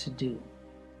wanted to do?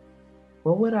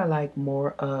 What would I like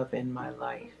more of in my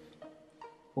life?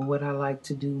 What would I like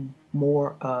to do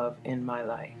more of in my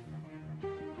life?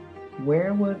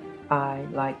 Where would I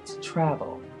like to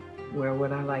travel? Where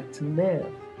would I like to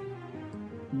live?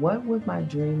 What would my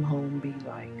dream home be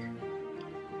like?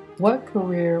 What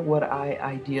career would I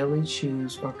ideally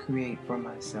choose or create for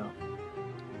myself?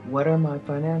 What are my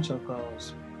financial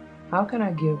goals? How can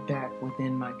I give back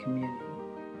within my community?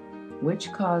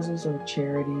 Which causes or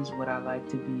charities would I like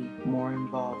to be more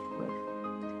involved with?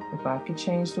 If I could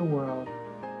change the world,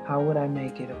 how would I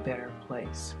make it a better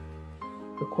place?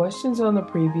 The questions on the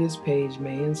previous page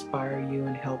may inspire you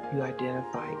and help you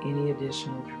identify any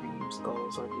additional dreams,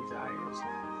 goals, or desires.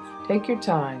 Take your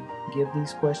time, give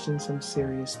these questions some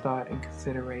serious thought and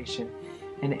consideration,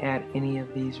 and add any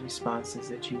of these responses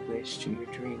that you wish to your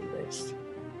dream list.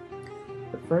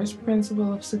 The first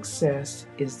principle of success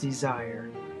is desire.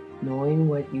 Knowing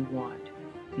what you want.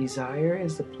 Desire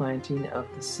is the planting of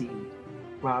the seed.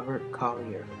 Robert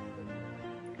Collier.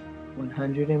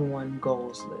 101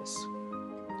 Goals List.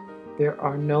 There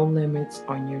are no limits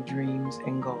on your dreams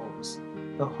and goals.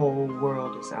 The whole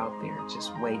world is out there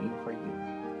just waiting for you.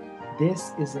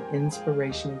 This is an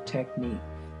inspirational technique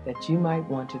that you might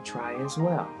want to try as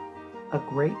well. A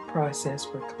great process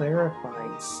for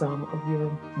clarifying some of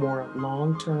your more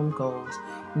long-term goals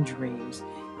and dreams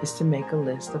is to make a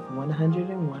list of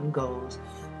 101 goals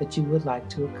that you would like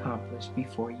to accomplish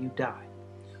before you die.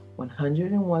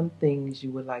 101 things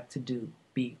you would like to do,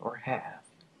 be, or have.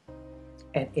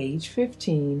 At age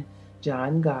 15,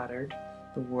 John Goddard,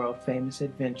 the world-famous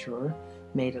adventurer,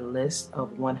 made a list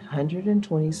of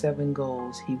 127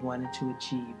 goals he wanted to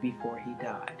achieve before he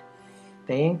died.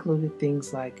 They included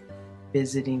things like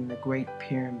visiting the Great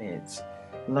Pyramids,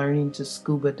 learning to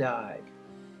scuba dive,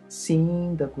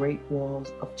 seeing the Great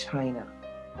Walls of China,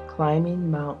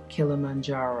 climbing Mount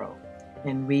Kilimanjaro,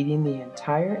 and reading the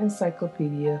entire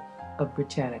Encyclopedia of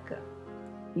Britannica.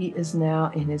 He is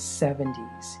now in his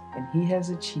 70s, and he has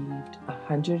achieved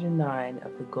 109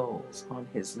 of the goals on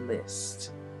his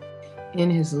list. In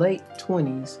his late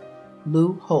 20s,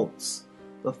 Lou Holtz,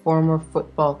 the former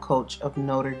football coach of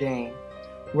Notre Dame,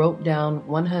 wrote down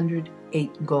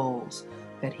 108 goals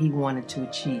that he wanted to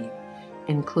achieve,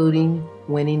 including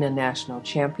winning a national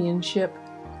championship,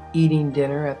 eating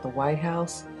dinner at the White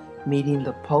House, meeting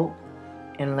the Pope,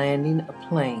 and landing a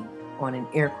plane on an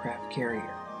aircraft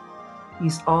carrier.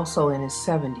 He's also in his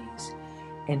 70s,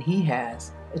 and he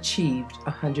has achieved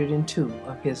 102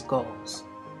 of his goals.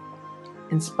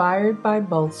 Inspired by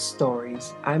both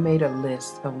stories, I made a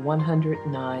list of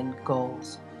 109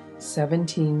 goals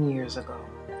 17 years ago.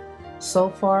 So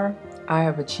far, I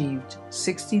have achieved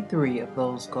 63 of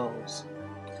those goals.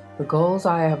 The goals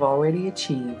I have already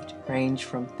achieved range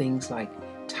from things like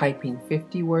typing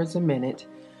 50 words a minute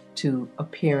to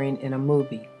appearing in a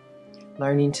movie,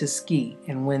 learning to ski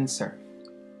and windsurf,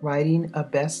 writing a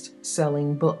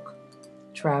best-selling book,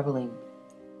 traveling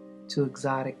to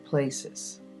exotic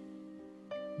places,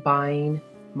 buying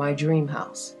my dream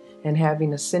house, and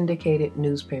having a syndicated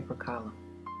newspaper column.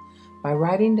 By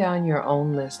writing down your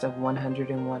own list of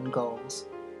 101 goals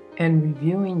and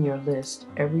reviewing your list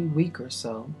every week or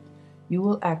so, you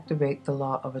will activate the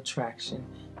law of attraction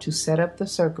to set up the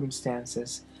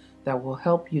circumstances that will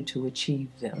help you to achieve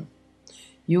them.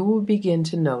 You will begin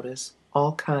to notice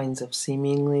all kinds of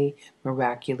seemingly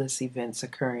miraculous events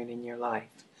occurring in your life.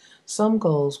 Some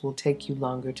goals will take you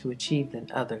longer to achieve than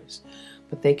others,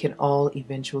 but they can all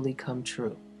eventually come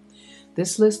true.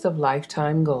 This list of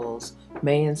lifetime goals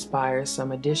may inspire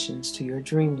some additions to your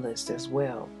dream list as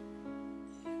well.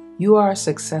 You are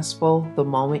successful the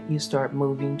moment you start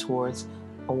moving towards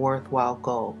a worthwhile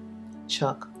goal.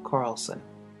 Chuck Carlson.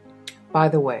 By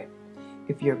the way,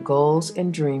 if your goals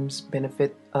and dreams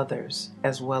benefit others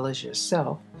as well as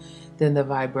yourself, then the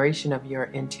vibration of your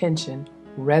intention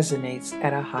resonates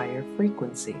at a higher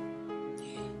frequency.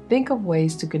 Think of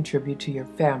ways to contribute to your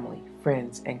family,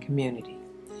 friends, and community.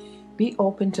 Be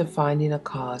open to finding a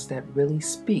cause that really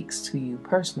speaks to you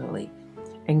personally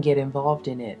and get involved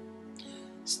in it.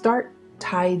 Start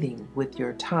tithing with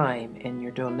your time and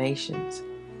your donations.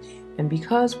 And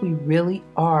because we really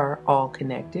are all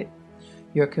connected,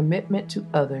 your commitment to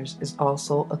others is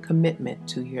also a commitment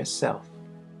to yourself.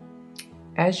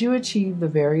 As you achieve the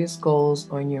various goals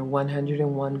on your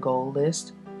 101 goal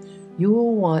list, you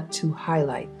will want to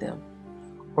highlight them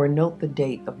or note the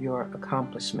date of your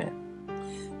accomplishment.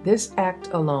 This act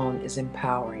alone is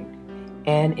empowering,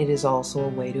 and it is also a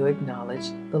way to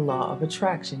acknowledge the law of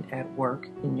attraction at work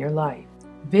in your life.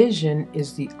 Vision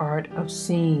is the art of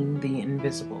seeing the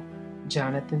invisible.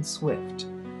 Jonathan Swift.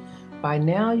 By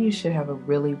now, you should have a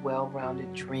really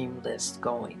well-rounded dream list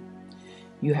going.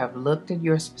 You have looked at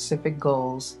your specific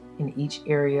goals in each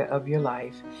area of your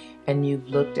life, and you've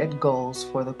looked at goals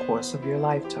for the course of your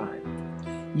lifetime.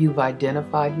 You've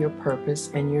identified your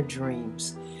purpose and your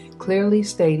dreams, clearly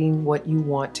stating what you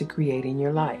want to create in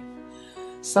your life.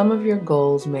 Some of your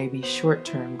goals may be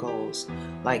short-term goals,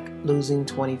 like losing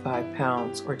 25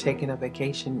 pounds or taking a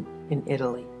vacation in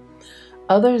Italy.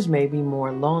 Others may be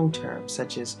more long-term,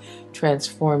 such as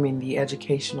transforming the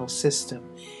educational system,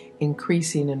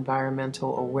 increasing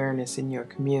environmental awareness in your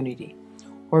community,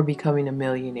 or becoming a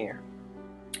millionaire.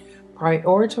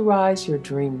 Prioritize your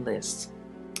dream list.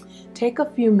 Take a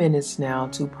few minutes now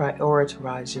to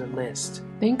prioritize your list.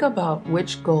 Think about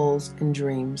which goals and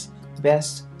dreams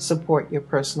best support your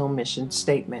personal mission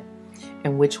statement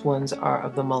and which ones are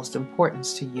of the most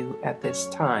importance to you at this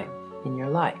time in your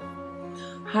life.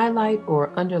 Highlight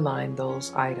or underline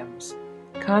those items.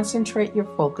 Concentrate your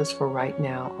focus for right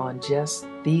now on just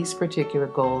these particular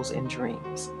goals and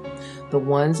dreams, the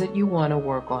ones that you want to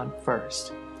work on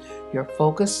first. Your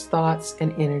focused thoughts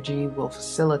and energy will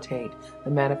facilitate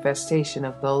the manifestation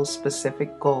of those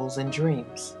specific goals and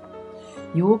dreams.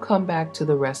 You will come back to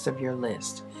the rest of your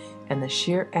list, and the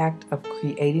sheer act of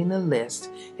creating the list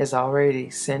has already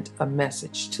sent a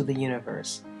message to the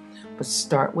universe. But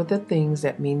start with the things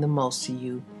that mean the most to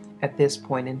you at this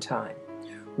point in time.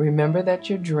 Remember that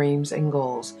your dreams and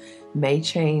goals may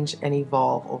change and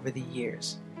evolve over the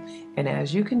years. And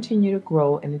as you continue to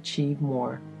grow and achieve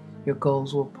more, your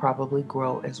goals will probably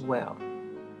grow as well.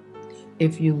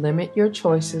 If you limit your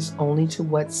choices only to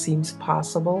what seems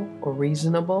possible or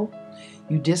reasonable,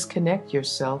 you disconnect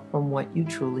yourself from what you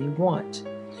truly want,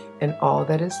 and all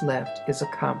that is left is a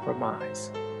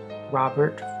compromise.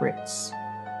 Robert Fritz.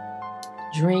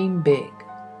 Dream big.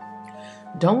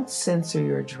 Don't censor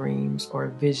your dreams or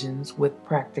visions with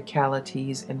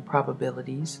practicalities and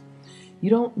probabilities. You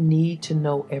don't need to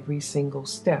know every single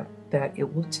step that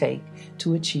it will take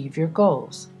to achieve your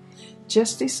goals.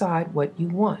 Just decide what you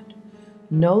want.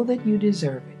 Know that you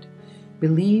deserve it.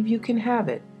 Believe you can have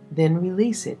it, then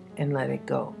release it and let it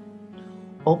go.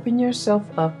 Open yourself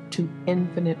up to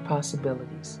infinite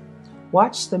possibilities.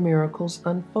 Watch the miracles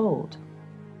unfold.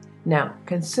 Now,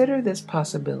 consider this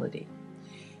possibility.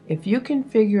 If you can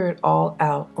figure it all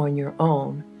out on your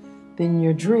own, then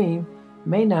your dream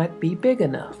may not be big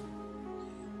enough.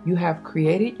 You have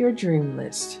created your dream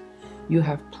list. You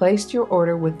have placed your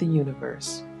order with the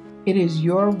universe. It is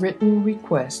your written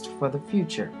request for the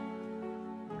future.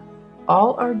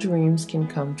 All our dreams can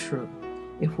come true.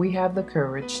 if we have the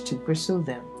courage to pursue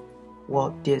them.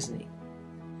 Walt Disney.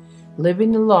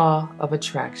 Living the Law of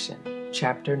Attraction,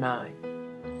 Chapter 9.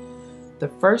 The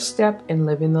first step in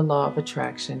living the law of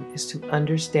attraction is to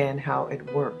understand how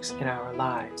it works in our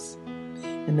lives.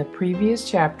 In the previous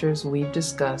chapters, we've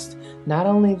discussed not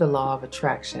only the law of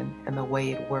attraction and the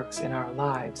way it works in our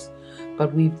lives,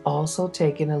 but we've also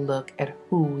taken a look at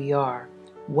who we are,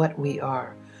 what we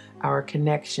are, our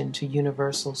connection to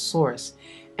universal source,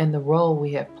 and the role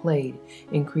we have played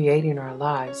in creating our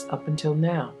lives up until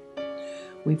now.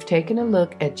 We've taken a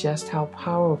look at just how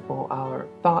powerful our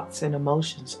thoughts and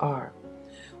emotions are.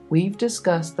 We've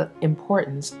discussed the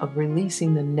importance of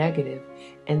releasing the negative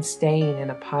and staying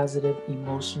in a positive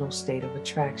emotional state of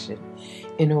attraction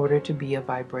in order to be a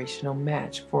vibrational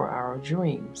match for our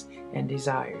dreams and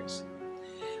desires.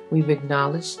 We've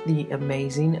acknowledged the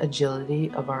amazing agility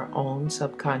of our own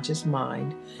subconscious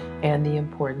mind and the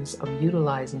importance of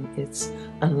utilizing its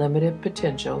unlimited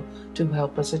potential to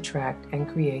help us attract and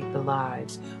create the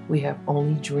lives we have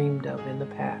only dreamed of in the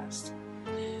past.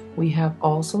 We have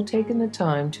also taken the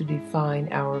time to define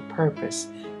our purpose,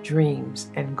 dreams,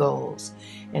 and goals,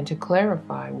 and to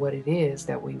clarify what it is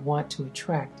that we want to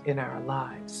attract in our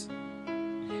lives.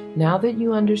 Now that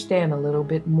you understand a little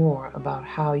bit more about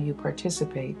how you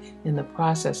participate in the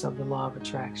process of the law of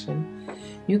attraction,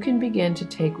 you can begin to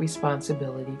take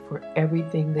responsibility for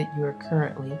everything that you are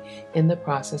currently in the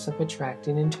process of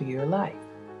attracting into your life.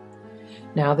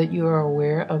 Now that you are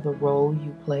aware of the role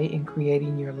you play in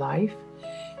creating your life,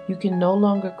 you can no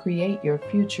longer create your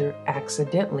future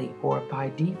accidentally or by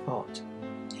default.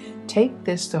 Take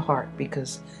this to heart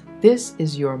because this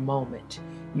is your moment.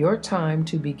 Your time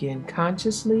to begin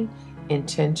consciously,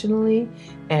 intentionally,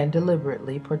 and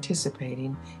deliberately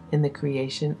participating in the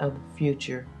creation of the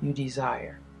future you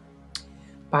desire.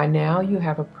 By now, you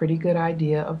have a pretty good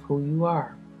idea of who you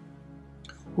are,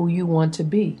 who you want to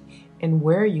be, and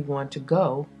where you want to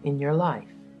go in your life.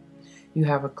 You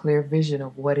have a clear vision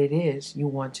of what it is you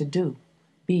want to do,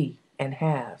 be, and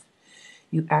have.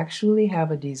 You actually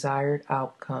have a desired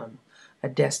outcome, a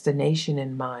destination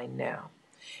in mind now.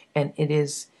 And it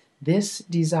is this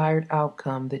desired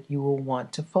outcome that you will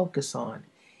want to focus on.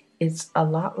 It's a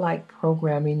lot like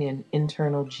programming an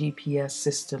internal GPS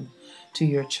system to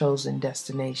your chosen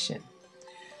destination.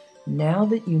 Now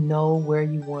that you know where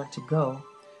you want to go,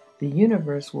 the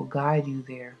universe will guide you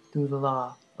there through the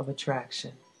law of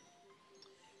attraction.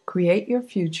 Create your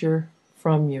future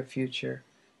from your future,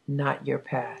 not your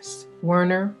past.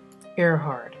 Werner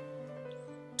Erhard.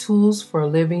 Tools for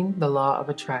living the law of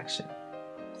attraction.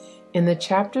 In the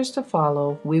chapters to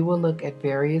follow, we will look at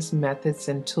various methods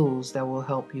and tools that will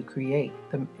help you create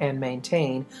and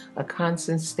maintain a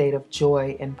constant state of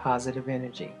joy and positive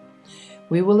energy.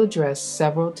 We will address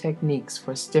several techniques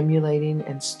for stimulating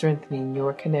and strengthening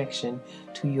your connection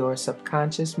to your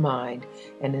subconscious mind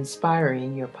and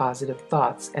inspiring your positive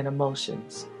thoughts and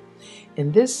emotions.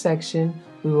 In this section,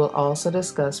 we will also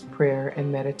discuss prayer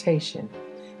and meditation,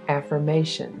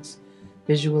 affirmations,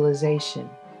 visualization,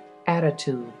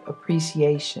 attitude,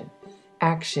 appreciation,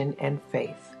 action, and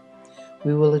faith.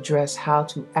 We will address how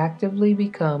to actively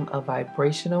become a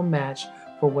vibrational match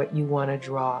for what you want to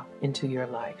draw into your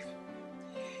life.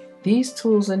 These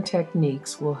tools and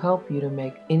techniques will help you to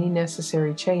make any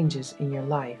necessary changes in your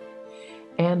life,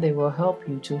 and they will help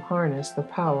you to harness the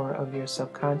power of your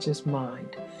subconscious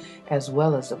mind, as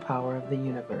well as the power of the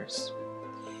universe.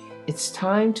 It's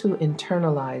time to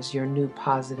internalize your new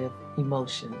positive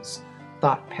emotions,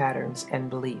 thought patterns, and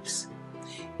beliefs.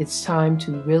 It's time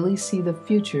to really see the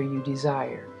future you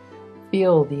desire,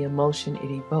 feel the emotion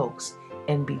it evokes,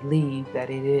 and believe that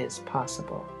it is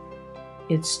possible.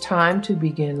 It's time to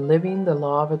begin living the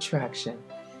law of attraction.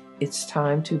 It's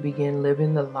time to begin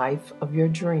living the life of your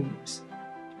dreams.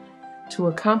 To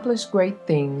accomplish great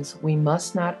things, we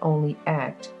must not only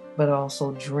act, but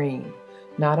also dream,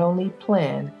 not only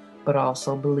plan, but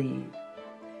also believe.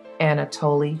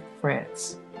 Anatole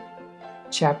France.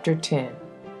 Chapter 10.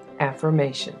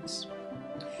 Affirmations.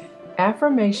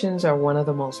 Affirmations are one of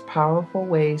the most powerful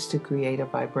ways to create a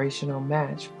vibrational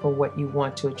match for what you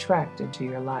want to attract into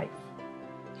your life.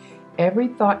 Every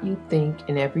thought you think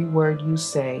and every word you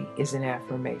say is an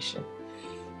affirmation.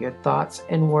 Your thoughts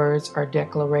and words are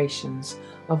declarations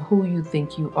of who you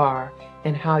think you are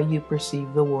and how you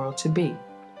perceive the world to be.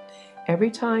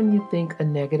 Every time you think a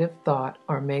negative thought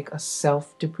or make a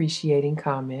self-depreciating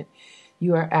comment,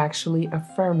 you are actually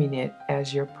affirming it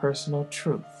as your personal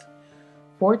truth.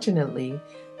 Fortunately,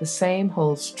 the same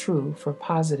holds true for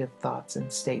positive thoughts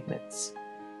and statements.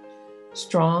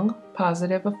 Strong,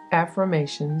 positive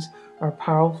affirmations are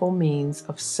powerful means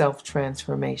of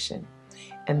self-transformation,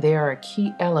 and they are a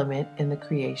key element in the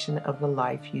creation of the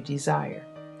life you desire.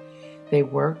 They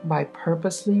work by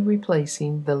purposely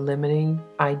replacing the limiting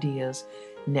ideas,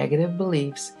 negative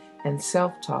beliefs, and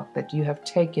self-talk that you have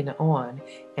taken on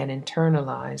and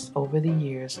internalized over the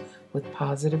years with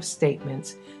positive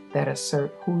statements that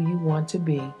assert who you want to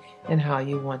be and how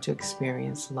you want to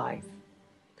experience life.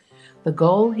 The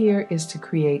goal here is to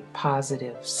create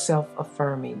positive,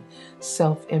 self-affirming,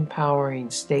 self-empowering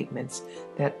statements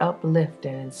that uplift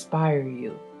and inspire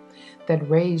you, that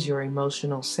raise your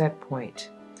emotional set point.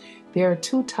 There are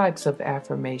two types of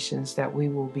affirmations that we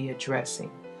will be addressing: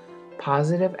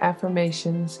 positive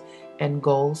affirmations and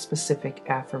goal-specific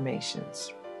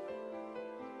affirmations.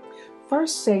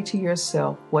 First, say to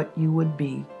yourself what you would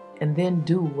be, and then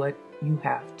do what you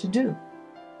have to do.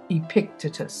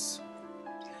 Epictetus.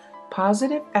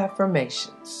 Positive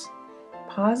affirmations.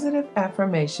 Positive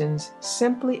affirmations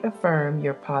simply affirm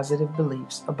your positive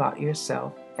beliefs about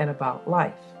yourself and about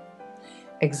life.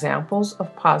 Examples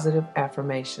of positive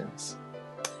affirmations.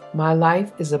 My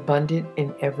life is abundant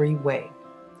in every way.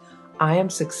 I am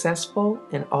successful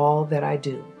in all that I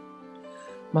do.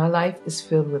 My life is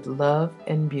filled with love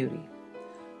and beauty.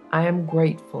 I am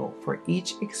grateful for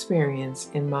each experience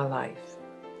in my life.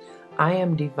 I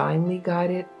am divinely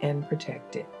guided and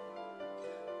protected.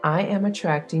 I am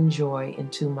attracting joy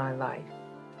into my life.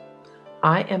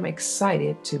 I am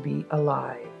excited to be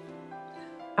alive.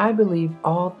 I believe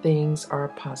all things are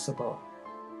possible.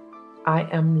 I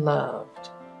am loved.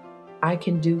 I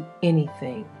can do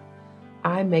anything.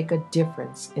 I make a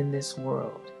difference in this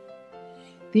world.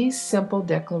 These simple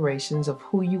declarations of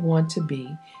who you want to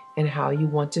be and how you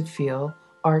want to feel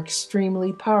are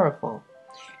extremely powerful,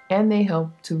 and they help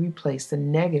to replace the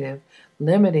negative,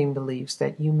 limiting beliefs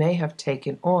that you may have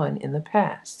taken on in the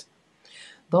past.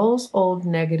 Those old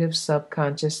negative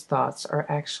subconscious thoughts are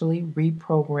actually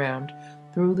reprogrammed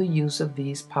through the use of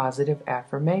these positive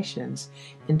affirmations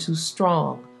into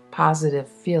strong, positive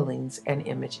feelings and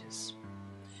images.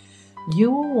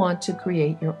 You will want to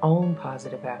create your own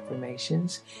positive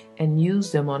affirmations and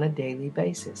use them on a daily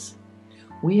basis.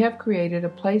 We have created a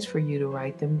place for you to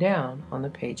write them down on the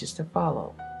pages to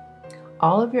follow.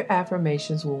 All of your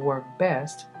affirmations will work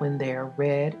best when they are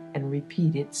read and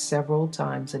repeated several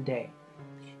times a day.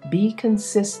 Be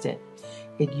consistent.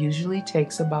 It usually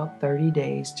takes about 30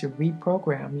 days to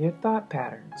reprogram your thought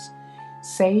patterns.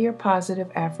 Say your positive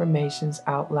affirmations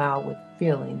out loud with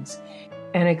feelings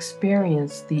and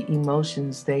experience the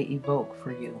emotions they evoke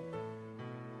for you.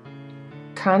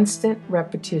 Constant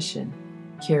repetition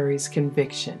carries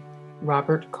conviction.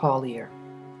 Robert Collier.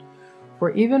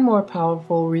 For even more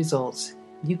powerful results,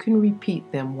 you can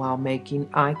repeat them while making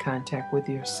eye contact with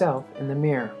yourself in the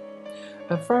mirror.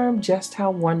 Affirm just how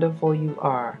wonderful you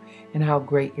are and how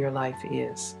great your life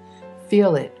is.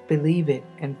 Feel it, believe it,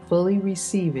 and fully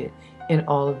receive it in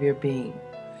all of your being.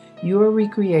 You are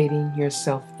recreating your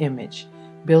self-image,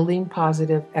 building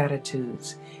positive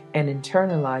attitudes, and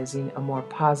internalizing a more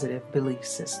positive belief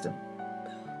system.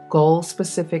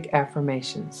 Goal-specific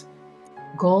affirmations.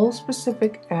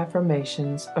 Goal-specific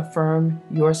affirmations affirm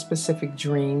your specific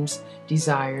dreams,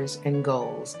 desires, and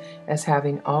goals as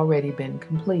having already been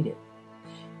completed.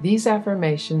 These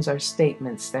affirmations are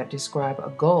statements that describe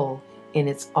a goal in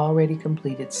its already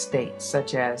completed state,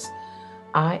 such as,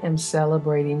 I am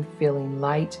celebrating feeling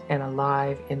light and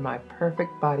alive in my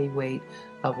perfect body weight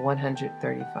of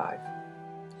 135.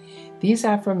 These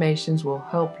affirmations will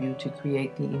help you to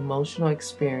create the emotional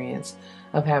experience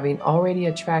of having already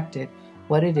attracted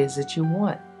what it is that you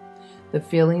want. The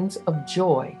feelings of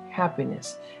joy,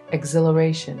 happiness,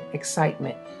 exhilaration,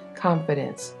 excitement,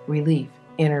 confidence, relief,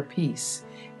 inner peace,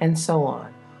 and so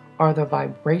on are the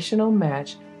vibrational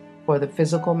match for the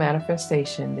physical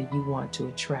manifestation that you want to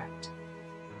attract.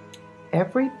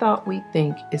 Every thought we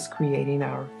think is creating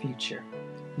our future.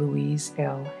 Louise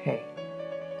L. Hay.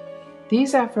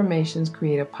 These affirmations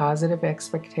create a positive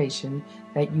expectation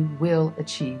that you will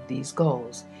achieve these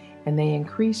goals, and they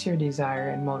increase your desire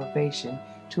and motivation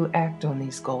to act on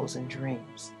these goals and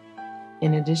dreams.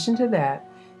 In addition to that,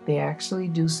 they actually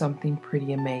do something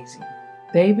pretty amazing.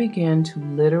 They begin to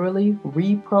literally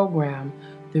reprogram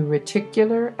the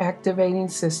reticular activating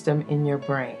system in your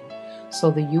brain so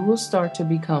that you will start to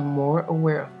become more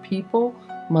aware of people,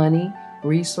 money,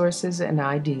 resources, and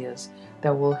ideas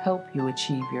that will help you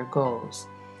achieve your goals.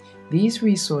 These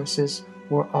resources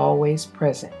were always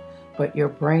present, but your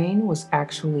brain was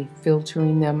actually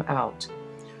filtering them out.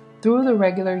 Through the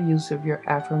regular use of your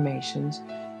affirmations,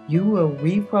 you will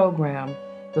reprogram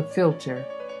the filter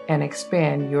and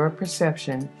expand your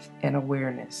perception and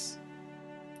awareness.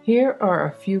 Here are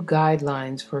a few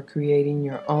guidelines for creating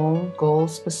your own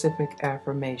goal-specific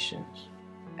affirmations.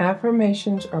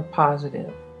 Affirmations are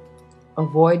positive.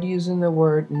 Avoid using the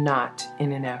word not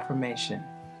in an affirmation.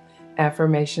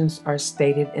 Affirmations are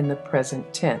stated in the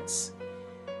present tense.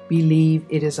 Believe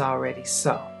it is already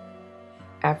so.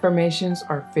 Affirmations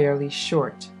are fairly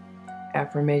short.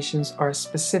 Affirmations are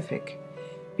specific.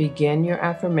 Begin your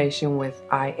affirmation with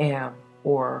I am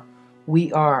or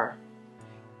we are.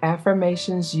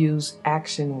 Affirmations use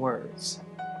action words.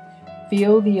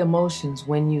 Feel the emotions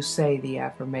when you say the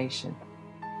affirmation.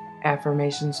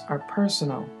 Affirmations are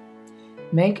personal.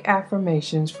 Make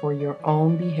affirmations for your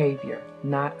own behavior,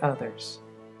 not others.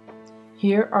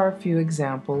 Here are a few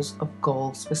examples of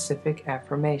goal-specific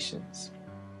affirmations.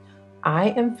 I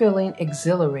am feeling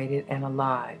exhilarated and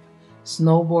alive,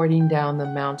 snowboarding down the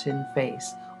mountain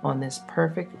face on this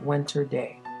perfect winter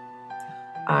day.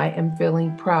 I am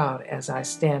feeling proud as I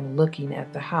stand looking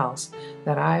at the house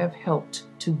that I have helped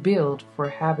to build for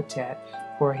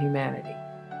Habitat for Humanity.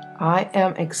 I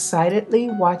am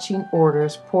excitedly watching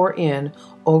orders pour in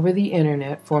over the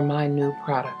internet for my new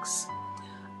products.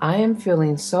 I am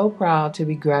feeling so proud to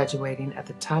be graduating at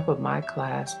the top of my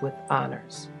class with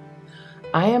honors.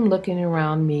 I am looking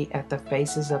around me at the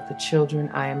faces of the children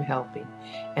I am helping,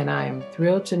 and I am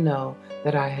thrilled to know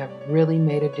that I have really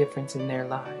made a difference in their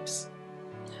lives.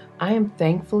 I am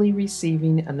thankfully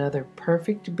receiving another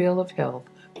perfect bill of health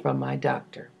from my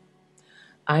doctor.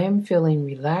 I am feeling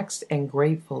relaxed and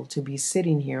grateful to be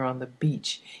sitting here on the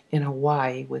beach in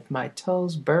Hawaii with my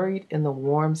toes buried in the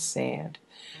warm sand,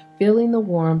 feeling the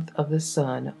warmth of the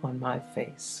sun on my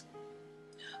face.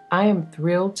 I am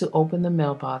thrilled to open the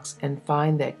mailbox and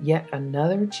find that yet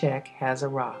another check has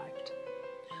arrived.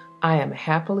 I am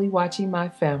happily watching my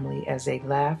family as they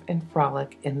laugh and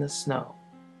frolic in the snow.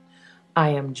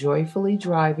 I am joyfully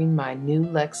driving my new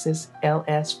Lexus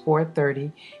LS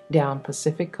 430 down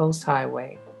Pacific Coast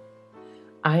Highway.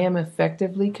 I am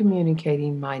effectively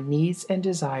communicating my needs and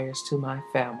desires to my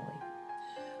family.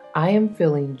 I am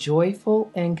feeling joyful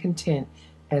and content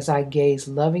as I gaze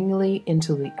lovingly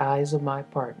into the eyes of my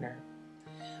partner.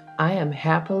 I am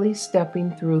happily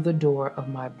stepping through the door of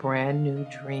my brand new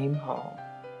dream home.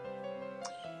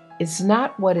 It's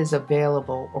not what is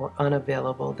available or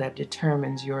unavailable that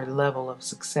determines your level of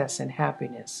success and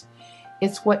happiness.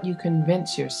 It's what you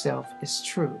convince yourself is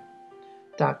true.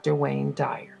 Dr. Wayne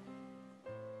Dyer.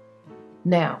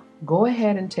 Now, go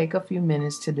ahead and take a few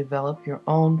minutes to develop your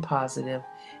own positive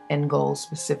and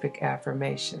goal-specific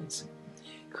affirmations.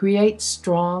 Create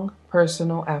strong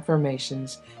personal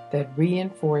affirmations that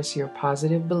reinforce your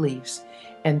positive beliefs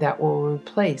and that will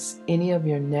replace any of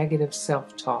your negative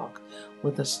self-talk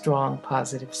with a strong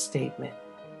positive statement.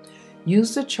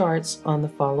 Use the charts on the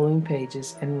following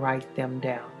pages and write them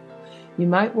down. You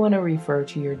might want to refer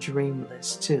to your dream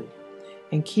list too,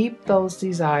 and keep those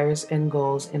desires and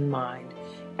goals in mind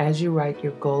as you write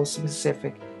your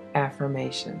goal-specific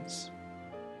affirmations.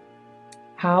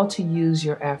 How to use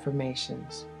your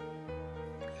affirmations.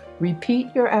 Repeat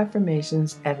your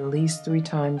affirmations at least 3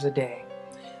 times a day.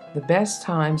 The best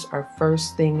times are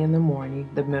first thing in the morning,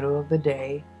 the middle of the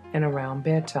day, and around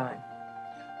bedtime.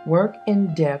 Work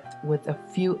in depth with a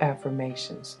few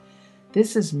affirmations.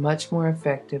 This is much more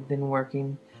effective than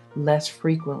working less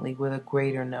frequently with a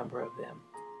greater number of them.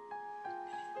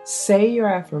 Say your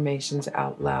affirmations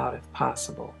out loud if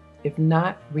possible. If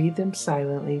not, read them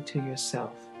silently to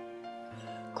yourself.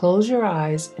 Close your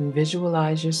eyes and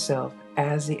visualize yourself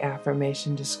as the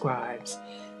affirmation describes.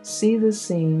 See the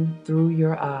scene through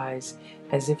your eyes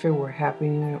as if it were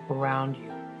happening around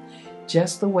you,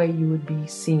 just the way you would be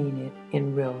seeing it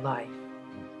in real life.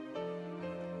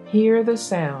 Hear the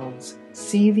sounds,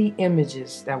 see the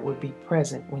images that would be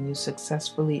present when you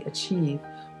successfully achieve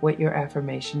what your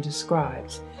affirmation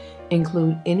describes.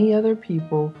 Include any other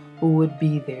people who would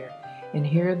be there and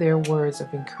hear their words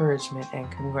of encouragement and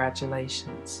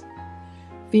congratulations.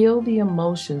 Feel the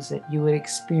emotions that you would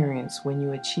experience when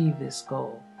you achieve this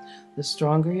goal. The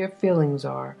stronger your feelings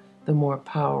are, the more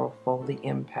powerful the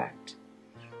impact.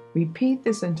 Repeat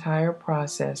this entire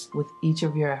process with each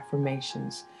of your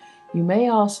affirmations. You may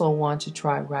also want to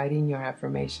try writing your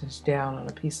affirmations down on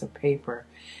a piece of paper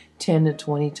 10 to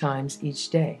 20 times each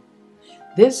day.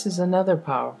 This is another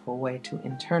powerful way to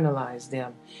internalize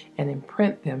them and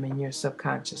imprint them in your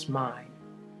subconscious mind.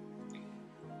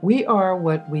 We are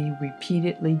what we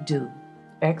repeatedly do.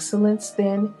 Excellence,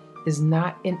 then, is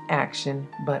not an action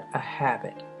but a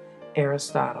habit.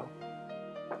 Aristotle.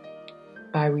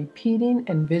 By repeating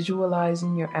and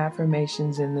visualizing your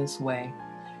affirmations in this way,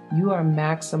 you are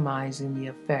maximizing the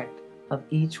effect of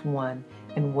each one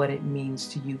and what it means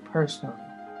to you personally.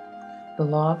 The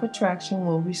law of attraction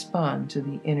will respond to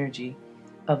the energy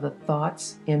of the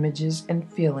thoughts, images,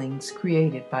 and feelings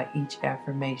created by each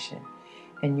affirmation,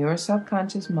 and your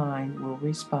subconscious mind will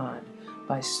respond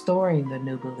by storing the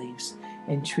new beliefs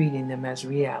and treating them as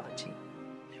reality.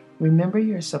 Remember,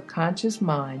 your subconscious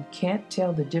mind can't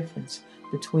tell the difference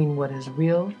between what is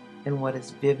real and what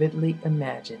is vividly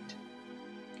imagined.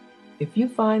 If you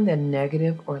find that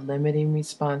negative or limiting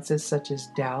responses such as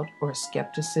doubt or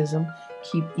skepticism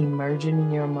keep emerging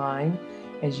in your mind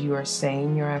as you are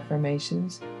saying your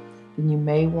affirmations, then you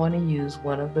may want to use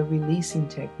one of the releasing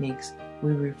techniques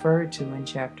we referred to in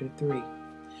Chapter 3.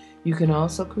 You can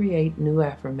also create new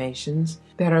affirmations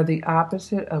that are the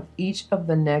opposite of each of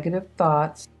the negative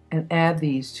thoughts and add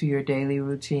these to your daily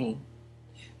routine.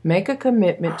 Make a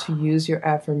commitment to use your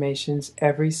affirmations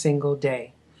every single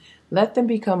day. Let them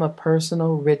become a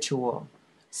personal ritual,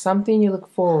 something you look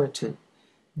forward to.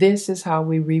 This is how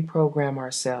we reprogram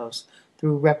ourselves,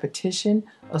 through repetition,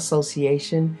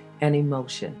 association, and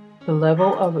emotion. The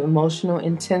level of emotional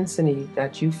intensity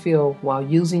that you feel while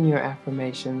using your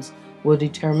affirmations will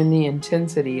determine the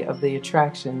intensity of the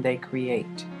attraction they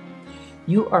create.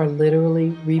 You are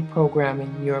literally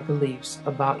reprogramming your beliefs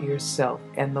about yourself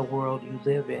and the world you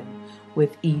live in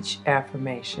with each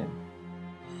affirmation.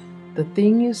 The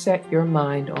thing you set your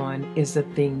mind on is the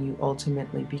thing you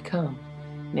ultimately become.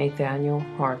 Nathaniel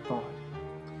Hawthorne.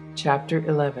 Chapter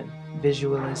 11.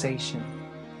 Visualization.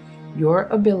 Your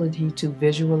ability to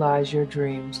visualize your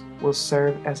dreams will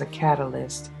serve as a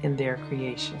catalyst in their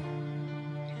creation.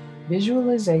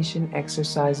 Visualization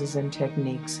exercises and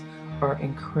techniques are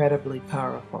incredibly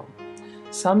powerful.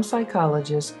 Some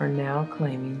psychologists are now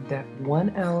claiming that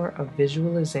 1 hour of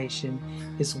visualization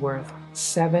is worth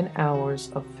 7 hours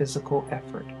of physical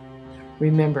effort.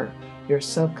 Remember, your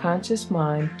subconscious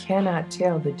mind cannot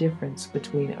tell the difference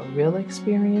between a real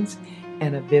experience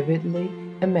and a vividly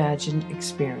imagined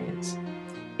experience.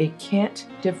 It can't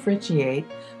differentiate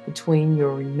between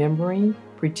your remembering,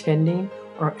 pretending,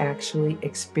 or actually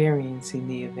experiencing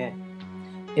the event.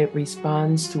 It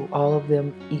responds to all of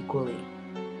them equally.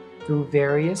 Through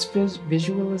various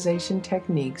visualization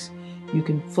techniques, you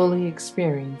can fully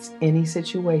experience any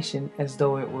situation as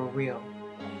though it were real.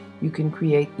 You can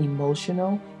create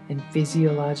emotional and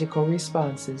physiological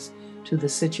responses to the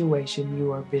situation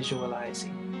you are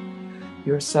visualizing.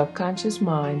 Your subconscious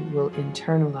mind will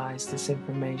internalize this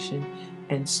information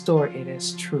and store it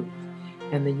as truth,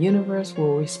 and the universe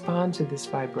will respond to this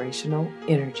vibrational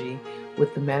energy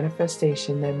with the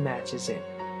manifestation that matches it.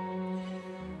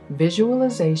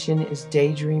 Visualization is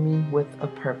daydreaming with a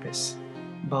purpose.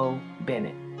 Bo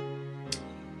Bennett.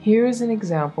 Here is an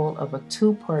example of a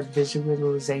 2-part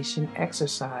visualization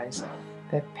exercise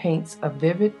that paints a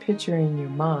vivid picture in your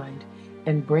mind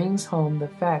and brings home the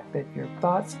fact that your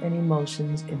thoughts and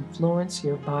emotions influence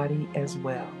your body as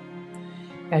well.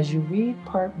 As you read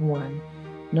Part 1,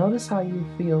 notice how you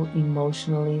feel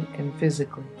emotionally and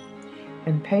physically,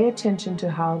 and pay attention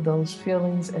to how those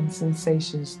feelings and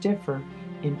sensations differ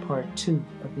in Part 2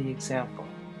 of the example.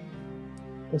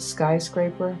 The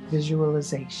Skyscraper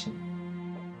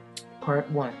Visualization. Part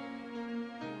 1.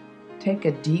 Take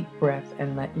a deep breath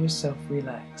and let yourself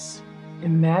relax.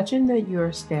 Imagine that you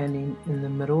are standing in the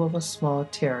middle of a small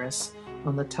terrace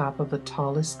on the top of the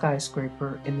tallest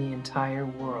skyscraper in the entire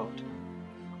world.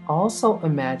 Also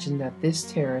imagine that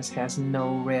this terrace has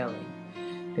no railing.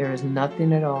 There is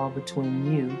nothing at all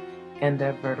between you and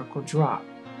that vertical drop.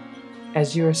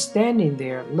 As you are standing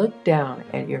there, look down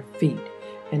at your feet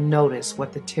and notice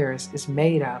what the terrace is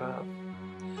made out of.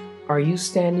 Are you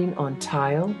standing on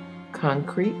tile,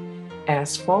 concrete,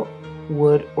 asphalt,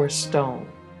 wood, or stone?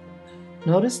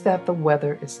 Notice that the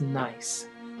weather is nice.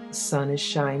 The sun is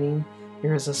shining,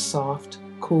 there is a soft,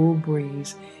 cool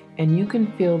breeze, and you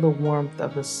can feel the warmth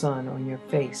of the sun on your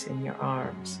face and your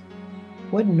arms.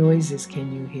 What noises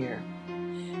can you hear?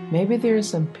 Maybe there are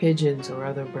some pigeons or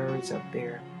other birds up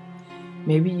there.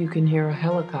 Maybe you can hear a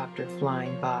helicopter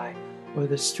flying by or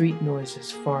the street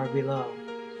noises far below.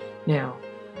 Now,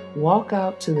 walk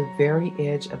out to the very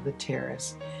edge of the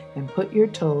terrace and put your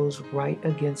toes right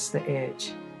against the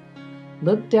edge.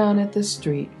 Look down at the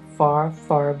street far,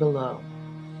 far below.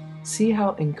 See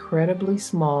how incredibly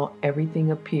small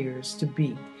everything appears to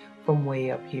be from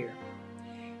way up here.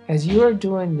 As you are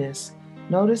doing this,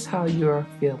 notice how you are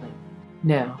feeling.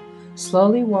 Now,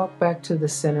 slowly walk back to the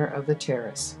center of the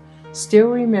terrace, still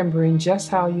remembering just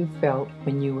how you felt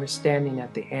when you were standing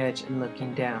at the edge and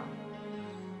looking down.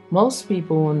 Most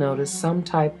people will notice some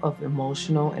type of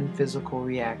emotional and physical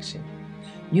reaction.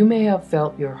 You may have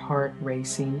felt your heart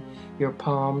racing, your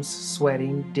palms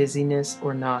sweating, dizziness,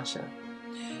 or nausea.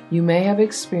 You may have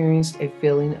experienced a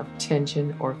feeling of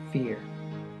tension or fear.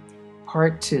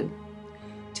 Part 2.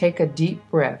 Take a deep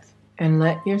breath and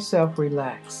let yourself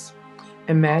relax.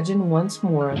 Imagine once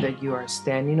more that you are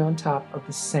standing on top of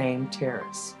the same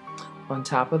terrace, on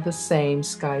top of the same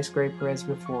skyscraper as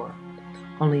before.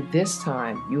 Only this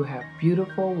time you have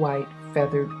beautiful white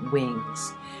feathered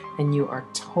wings, and you are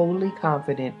totally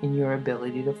confident in your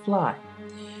ability to fly.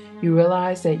 You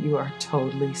realize that you are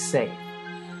totally safe.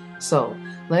 So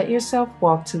let yourself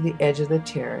walk to the edge of the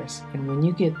terrace, and when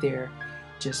you get there,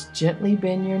 just gently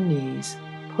bend your knees,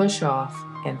 push off,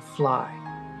 and fly.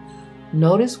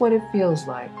 Notice what it feels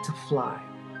like to fly.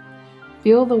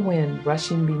 Feel the wind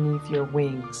rushing beneath your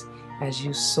wings as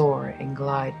you soar and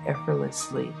glide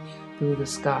effortlessly through the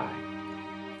sky.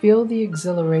 Feel the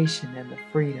exhilaration and the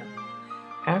freedom.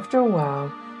 After a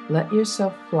while, let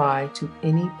yourself fly to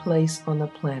any place on the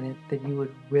planet that you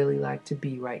would really like to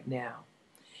be right now.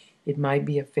 It might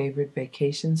be a favorite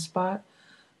vacation spot,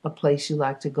 a place you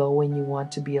like to go when you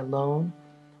want to be alone,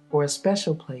 or a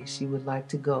special place you would like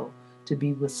to go to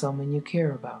be with someone you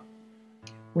care about.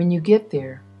 When you get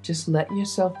there, just let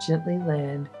yourself gently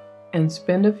land and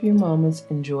spend a few moments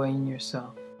enjoying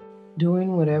yourself,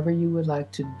 doing whatever you would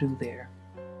like to do there.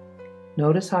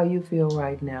 Notice how you feel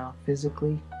right now,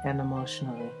 physically and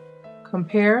emotionally.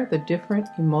 Compare the different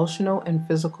emotional and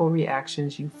physical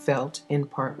reactions you felt in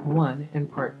Part 1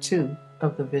 and Part 2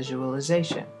 of the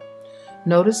visualization.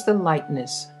 Notice the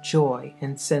lightness, joy,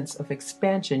 and sense of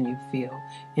expansion you feel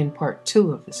in Part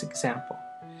 2 of this example.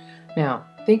 Now,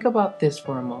 think about this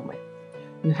for a moment.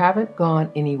 You haven't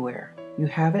gone anywhere. You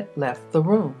haven't left the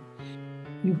room.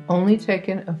 You've only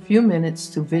taken a few minutes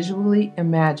to visually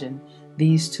imagine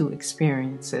these two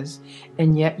experiences,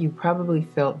 and yet you probably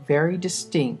felt very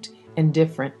distinct and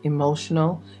different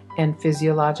emotional and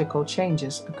physiological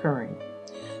changes occurring.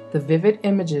 The vivid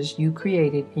images you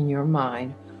created in your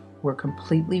mind were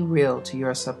completely real to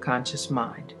your subconscious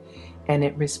mind, and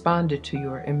it responded to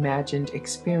your imagined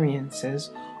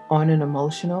experiences on an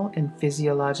emotional and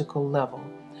physiological level,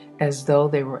 as though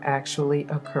they were actually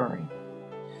occurring.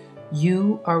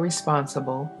 You are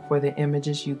responsible for the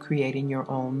images you create in your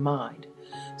own mind.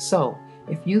 So,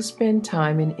 if you spend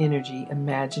time and energy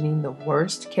imagining the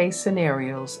worst case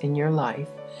scenarios in your life,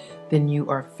 then you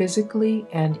are physically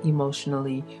and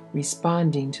emotionally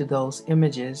responding to those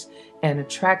images and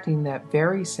attracting that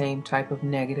very same type of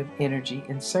negative energy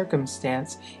and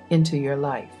circumstance into your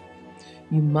life.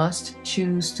 You must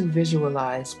choose to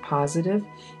visualize positive,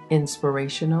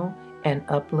 inspirational, and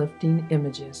uplifting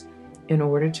images in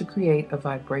order to create a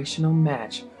vibrational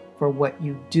match for what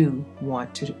you do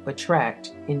want to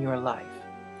attract in your life.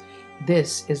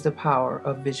 This is the power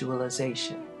of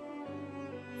visualization.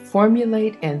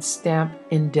 Formulate and stamp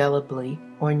indelibly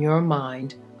on your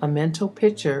mind a mental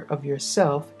picture of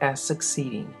yourself as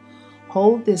succeeding.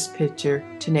 Hold this picture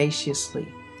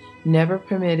tenaciously. Never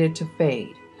permit it to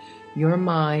fade. Your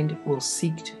mind will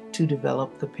seek to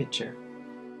develop the picture.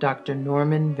 Dr.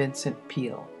 Norman Vincent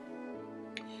Peale.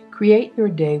 Create your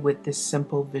day with this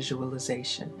simple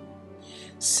visualization.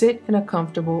 Sit in a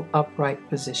comfortable upright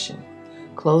position.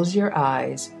 Close your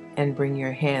eyes and bring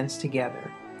your hands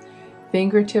together,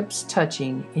 fingertips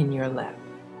touching in your lap.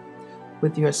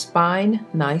 With your spine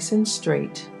nice and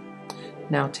straight,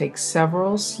 now take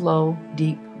several slow,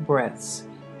 deep breaths,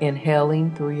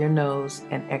 inhaling through your nose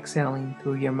and exhaling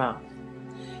through your mouth.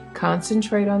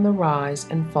 Concentrate on the rise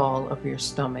and fall of your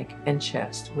stomach and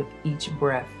chest with each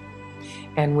breath.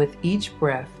 And with each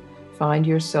breath, find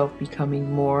yourself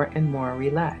becoming more and more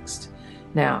relaxed.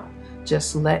 Now,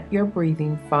 just let your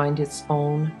breathing find its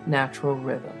own natural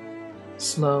rhythm.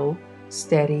 Slow,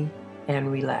 steady,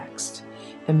 and relaxed.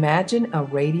 Imagine a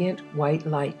radiant white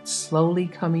light slowly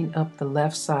coming up the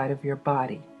left side of your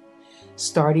body,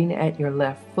 starting at your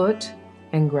left foot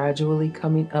and gradually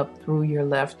coming up through your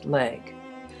left leg,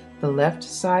 the left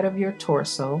side of your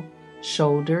torso,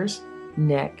 shoulders,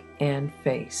 neck, and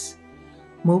face,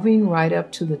 moving right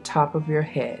up to the top of your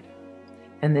head,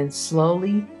 and then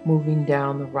slowly moving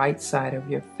down the right side of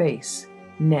your face,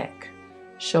 neck,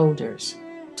 shoulders,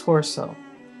 torso,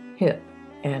 hip,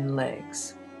 and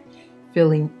legs,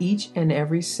 filling each and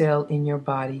every cell in your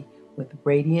body with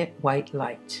radiant white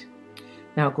light.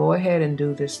 Now go ahead and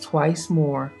do this twice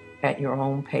more at your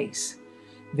own pace,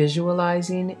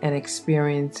 visualizing and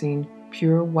experiencing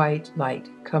pure white light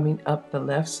coming up the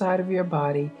left side of your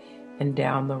body and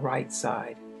down the right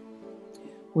side.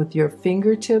 With your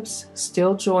fingertips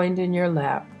still joined in your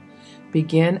lap,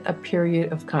 begin a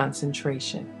period of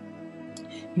concentration.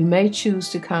 You may choose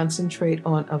to concentrate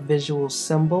on a visual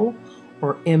symbol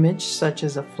or image such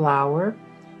as a flower,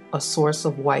 a source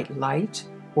of white light,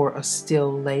 or a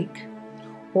still lake,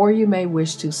 or you may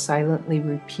wish to silently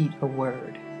repeat a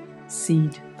word,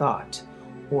 seed thought,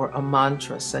 or a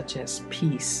mantra such as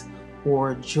peace,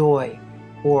 or joy,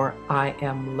 or I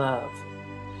am love.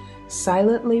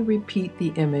 Silently repeat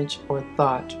the image or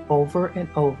thought over and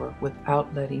over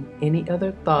without letting any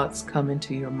other thoughts come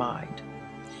into your mind.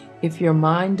 If your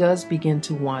mind does begin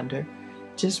to wander,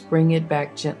 just bring it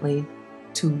back gently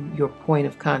to your point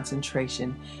of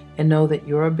concentration and know that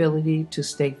your ability to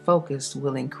stay focused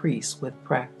will increase with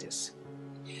practice.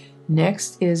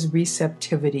 Next is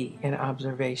receptivity and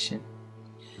observation.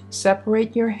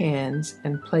 Separate your hands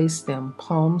and place them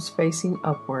palms facing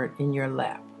upward in your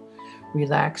lap.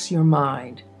 Relax your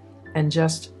mind and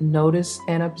just notice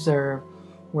and observe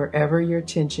wherever your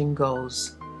attention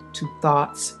goes to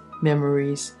thoughts,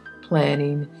 memories,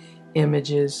 planning,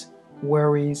 images,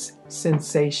 worries,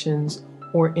 sensations,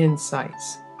 or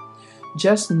insights.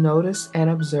 Just notice and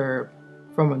observe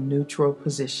from a neutral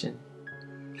position.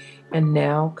 And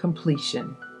now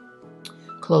completion.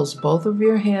 Close both of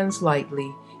your hands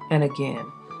lightly and again,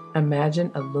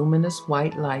 imagine a luminous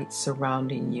white light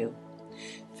surrounding you,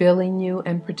 filling you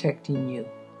and protecting you.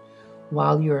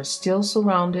 While you are still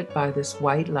surrounded by this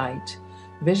white light,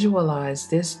 visualize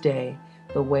this day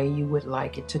the way you would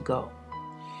like it to go.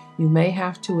 You may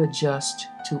have to adjust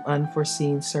to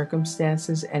unforeseen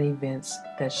circumstances and events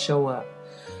that show up,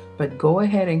 but go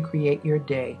ahead and create your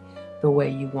day the way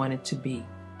you want it to be,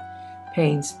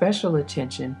 paying special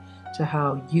attention to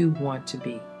how you want to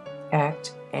be,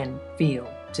 act, and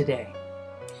feel today.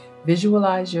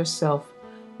 Visualize yourself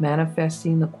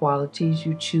manifesting the qualities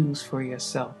you choose for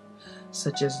yourself,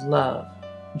 such as love,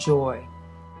 joy,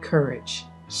 courage,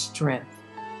 strength,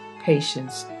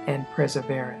 patience, and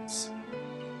perseverance.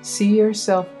 See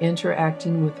yourself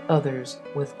interacting with others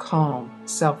with calm,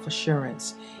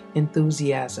 self-assurance,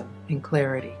 enthusiasm, and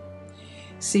clarity.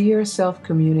 See yourself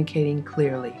communicating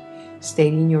clearly,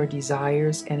 stating your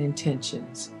desires and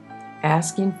intentions,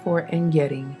 asking for and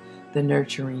getting the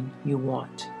nurturing you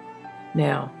want.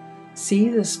 Now, see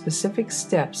the specific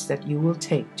steps that you will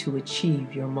take to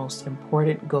achieve your most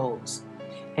important goals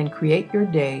and create your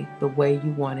day the way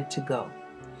you want it to go.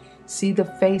 See the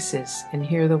faces and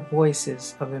hear the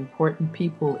voices of important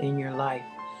people in your life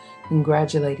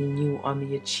congratulating you on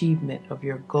the achievement of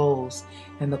your goals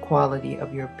and the quality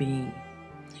of your being.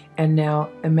 And now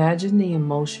imagine the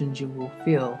emotions you will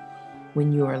feel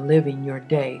when you are living your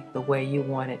day the way you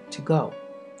want it to go,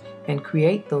 and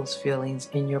create those feelings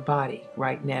in your body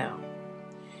right now.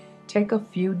 Take a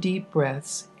few deep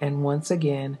breaths and once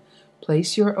again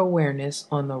place your awareness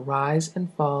on the rise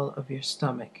and fall of your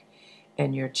stomach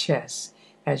and your chest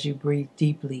as you breathe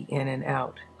deeply in and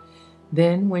out.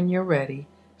 Then, when you're ready,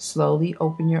 slowly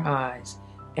open your eyes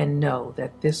and know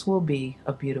that this will be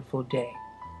a beautiful day.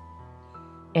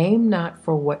 Aim not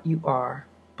for what you are,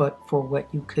 but for what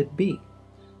you could be.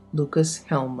 Lucas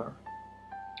Helmer.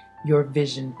 Your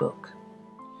vision book.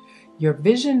 Your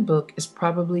vision book is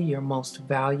probably your most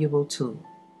valuable tool.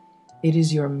 It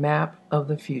is your map of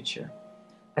the future,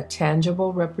 a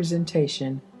tangible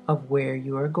representation of where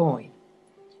you are going.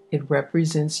 It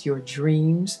represents your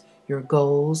dreams, your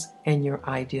goals, and your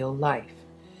ideal life.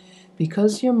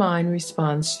 Because your mind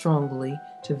responds strongly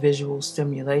to visual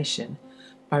stimulation,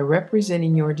 by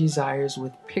representing your desires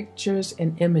with pictures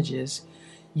and images,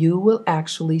 you will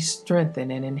actually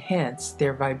strengthen and enhance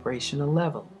their vibrational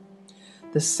level.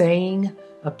 The saying,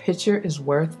 "A picture is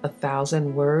worth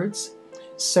 1,000 words,"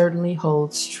 certainly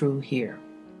holds true here.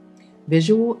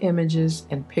 Visual images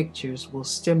and pictures will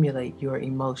stimulate your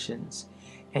emotions,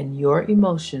 and your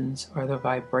emotions are the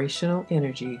vibrational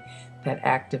energy that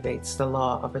activates the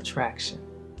law of attraction.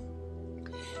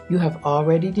 You have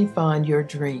already defined your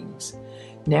dreams.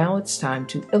 Now it's time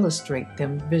to illustrate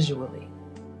them visually.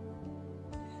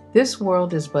 This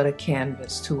world is but a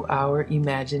canvas to our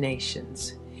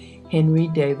imaginations. Henry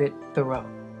David Thoreau.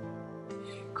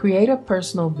 Create a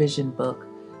personal vision book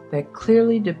that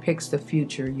clearly depicts the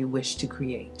future you wish to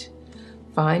create.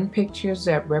 Find pictures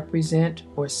that represent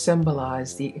or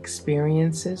symbolize the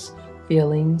experiences,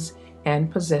 feelings,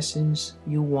 and possessions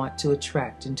you want to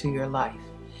attract into your life,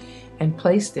 and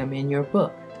place them in your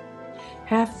book.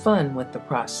 Have fun with the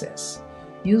process.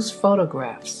 Use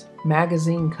photographs,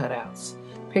 magazine cutouts,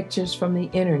 pictures from the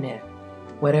internet,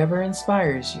 whatever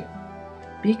inspires you.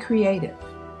 Be creative.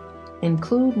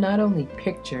 Include not only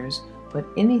pictures, but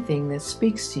anything that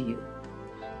speaks to you.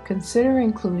 Consider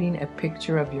including a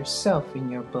picture of yourself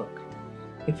in your book.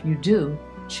 If you do,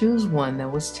 choose one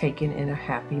that was taken in a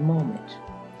happy moment.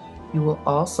 You will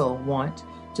also want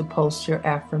to post your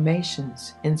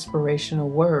affirmations, inspirational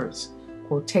words,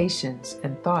 quotations,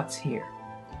 and thoughts here.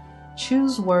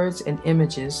 Choose words and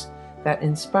images that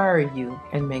inspire you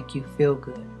and make you feel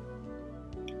good.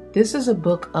 This is a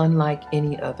book unlike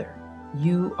any other.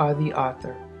 You are the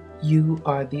author. You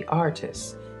are the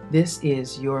artist. This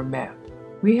is your map.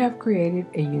 We have created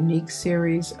a unique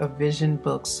series of vision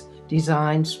books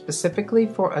designed specifically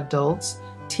for adults,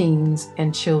 teens,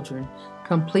 and children,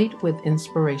 complete with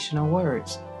inspirational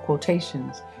words,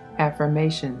 quotations,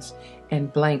 affirmations,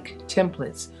 and blank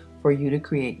templates for you to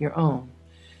create your own.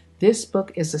 This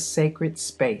book is a sacred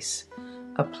space,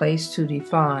 a place to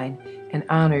define and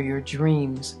honor your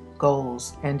dreams,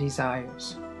 goals, and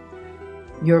desires.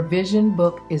 Your vision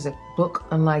book is a book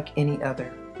unlike any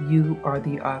other. You are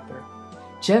the author.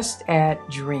 Just add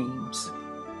dreams.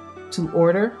 To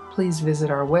order, please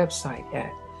visit our website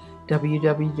at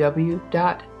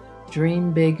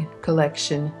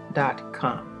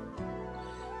www.dreambigcollection.com.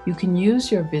 You can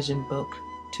use your vision book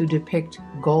to depict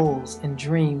goals and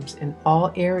dreams in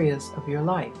all areas of your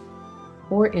life,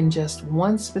 or in just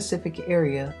one specific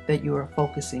area that you are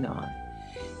focusing on.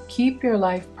 Keep your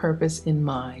life purpose in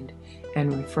mind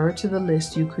and refer to the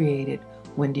list you created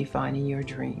when defining your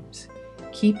dreams.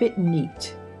 Keep it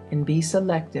neat and be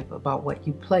selective about what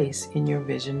you place in your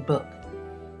vision book.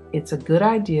 It's a good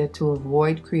idea to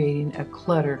avoid creating a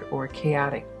cluttered or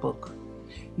chaotic book.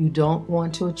 You don't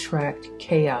want to attract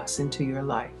chaos into your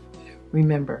life.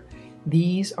 Remember,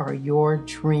 these are your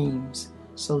dreams,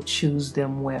 so choose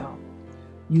them well.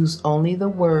 Use only the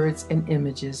words and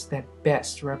images that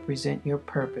best represent your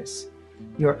purpose,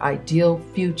 your ideal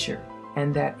future,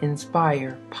 and that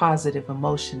inspire positive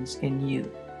emotions in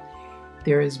you.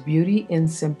 There is beauty in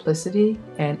simplicity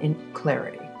and in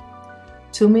clarity.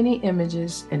 Too many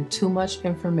images and too much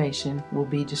information will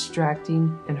be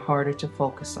distracting and harder to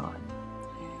focus on.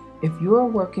 If you are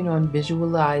working on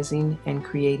visualizing and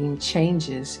creating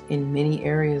changes in many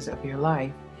areas of your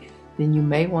life, then you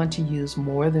may want to use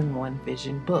more than one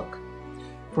vision book.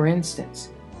 For instance,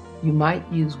 you might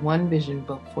use one vision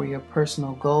book for your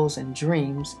personal goals and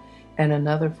dreams and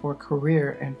another for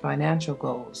career and financial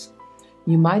goals.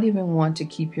 You might even want to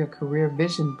keep your career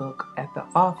vision book at the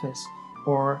office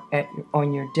or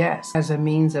on your desk as a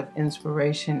means of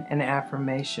inspiration and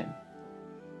affirmation.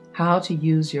 How to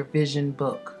use your vision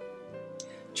book.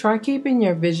 Try keeping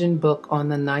your vision book on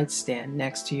the nightstand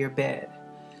next to your bed.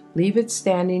 Leave it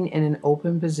standing in an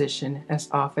open position as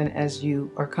often as you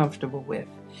are comfortable with,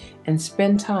 and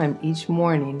spend time each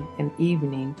morning and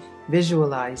evening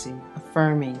visualizing,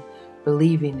 affirming,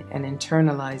 believing, and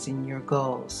internalizing your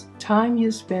goals. Time you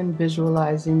spend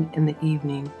visualizing in the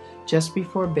evening just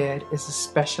before bed is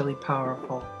especially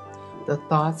powerful. The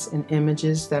thoughts and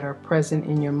images that are present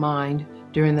in your mind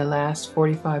during the last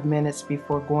 45 minutes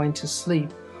before going to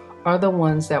sleep are the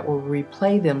ones that will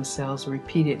replay themselves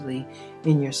repeatedly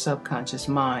in your subconscious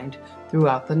mind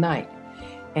throughout the night.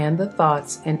 And the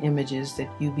thoughts and images that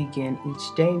you begin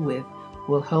each day with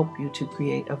will help you to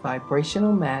create a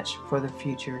vibrational match for the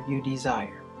future you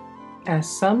desire. As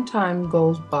some time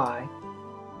goes by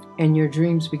and your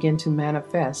dreams begin to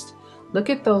manifest, look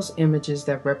at those images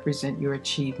that represent your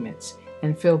achievements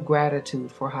and feel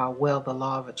gratitude for how well the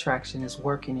law of attraction is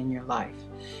working in your life.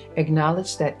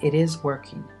 Acknowledge that it is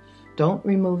working. Don't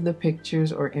remove the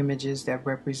pictures or images that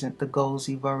represent the goals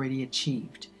you've already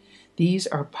achieved. These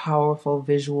are powerful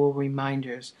visual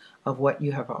reminders of what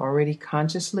you have already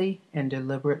consciously and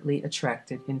deliberately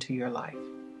attracted into your life.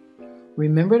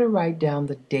 Remember to write down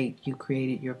the date you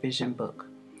created your vision book.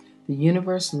 The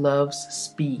universe loves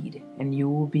speed, and you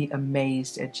will be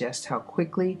amazed at just how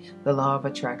quickly the law of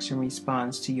attraction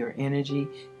responds to your energy,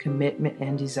 commitment,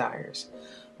 and desires.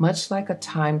 Much like a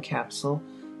time capsule,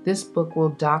 this book will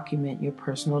document your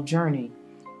personal journey,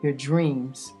 your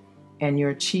dreams, and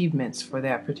your achievements for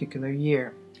that particular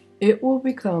year. It will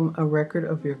become a record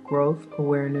of your growth,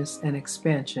 awareness, and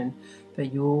expansion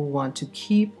that you will want to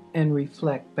keep and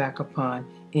reflect back upon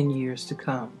in years to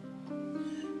come.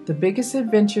 The biggest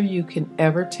adventure you can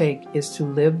ever take is to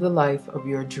live the life of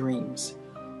your dreams.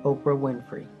 Oprah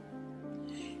Winfrey.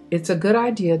 It's a good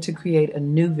idea to create a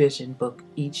new vision book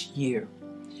each year.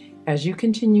 As you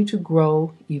continue to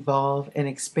grow, evolve, and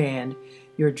expand,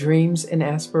 your dreams and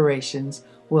aspirations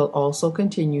will also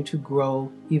continue to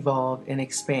grow, evolve, and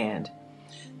expand.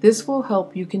 This will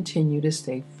help you continue to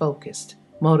stay focused,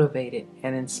 motivated,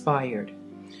 and inspired.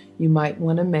 You might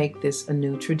want to make this a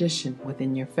new tradition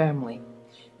within your family.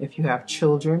 If you have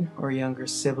children or younger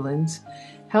siblings,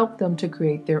 help them to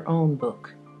create their own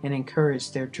book and encourage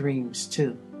their dreams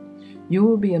too. You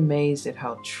will be amazed at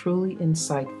how truly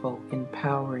insightful,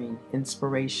 empowering,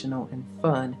 inspirational, and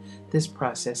fun this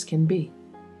process can be.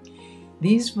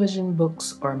 These vision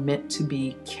books are meant to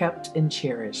be kept and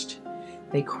cherished.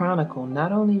 They chronicle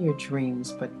not only your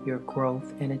dreams, but your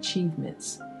growth and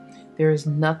achievements. There is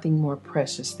nothing more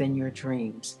precious than your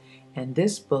dreams, and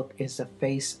this book is the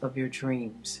face of your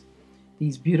dreams.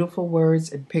 These beautiful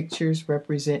words and pictures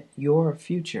represent your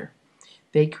future.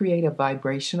 They create a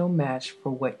vibrational match for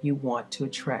what you want to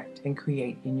attract and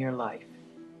create in your life.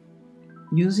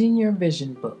 Using your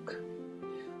vision book.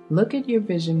 Look at your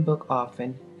vision book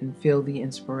often and feel the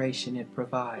inspiration it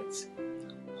provides.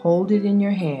 Hold it in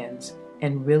your hands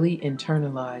and really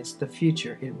internalize the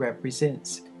future it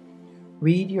represents.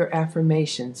 Read your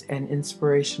affirmations and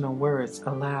inspirational words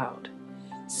aloud.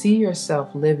 See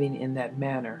yourself living in that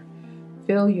manner.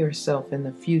 Feel yourself in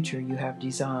the future you have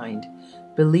designed.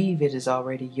 Believe it is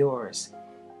already yours.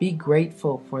 Be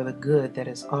grateful for the good that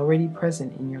is already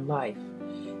present in your life.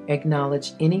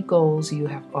 Acknowledge any goals you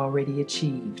have already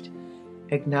achieved.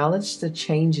 Acknowledge the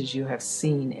changes you have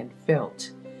seen and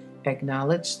felt.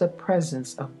 Acknowledge the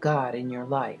presence of God in your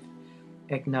life.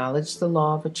 Acknowledge the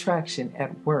law of attraction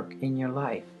at work in your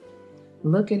life.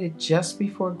 Look at it just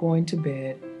before going to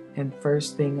bed and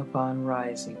first thing upon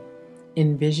rising.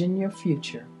 Envision your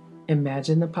future.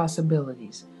 Imagine the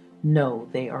possibilities. Know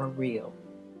they are real.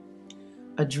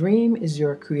 A dream is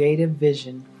your creative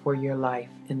vision for your life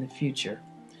in the future.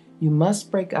 You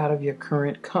must break out of your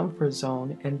current comfort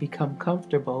zone and become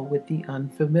comfortable with the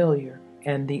unfamiliar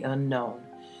and the unknown.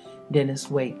 Dennis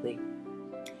Waitley.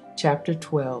 Chapter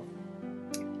 12.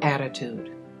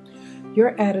 Attitude.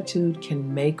 Your attitude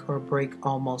can make or break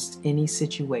almost any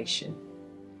situation.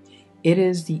 It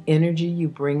is the energy you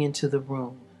bring into the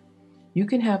room. You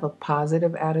can have a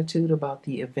positive attitude about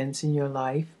the events in your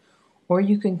life, or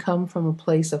you can come from a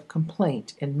place of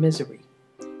complaint and misery.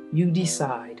 You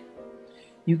decide.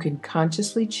 You can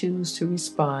consciously choose to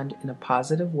respond in a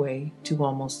positive way to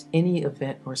almost any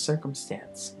event or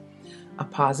circumstance. A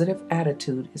positive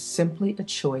attitude is simply a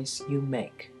choice you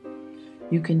make.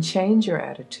 You can change your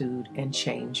attitude and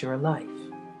change your life.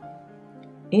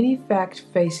 Any fact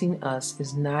facing us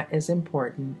is not as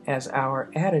important as our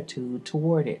attitude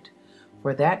toward it,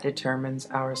 for that determines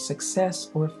our success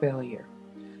or failure.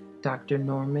 Dr.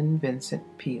 Norman Vincent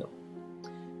Peale.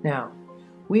 Now,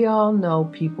 we all know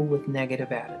people with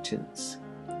negative attitudes.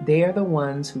 They are the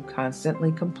ones who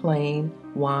constantly complain,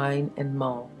 whine, and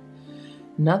moan.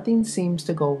 Nothing seems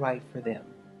to go right for them.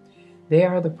 They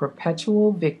are the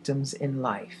perpetual victims in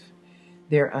life.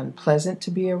 They're unpleasant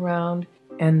to be around,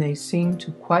 and they seem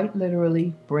to quite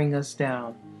literally bring us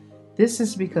down. This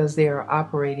is because they are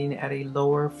operating at a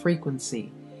lower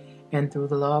frequency, and through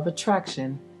the law of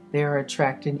attraction, they are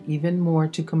attracting even more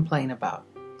to complain about.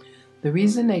 The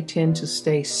reason they tend to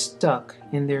stay stuck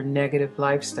in their negative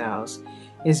lifestyles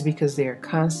is because they are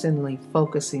constantly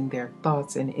focusing their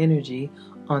thoughts and energy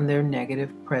on their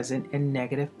negative present and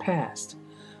negative past.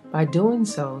 By doing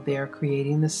so, they are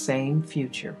creating the same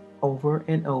future over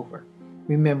and over.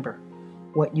 Remember,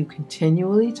 what you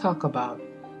continually talk about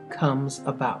comes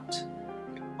about.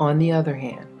 On the other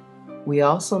hand, we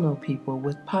also know people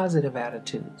with positive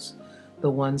attitudes, the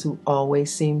ones who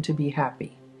always seem to be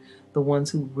happy, the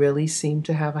ones who really seem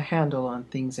to have a handle on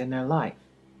things in their life.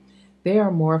 They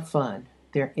are more fun,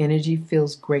 their energy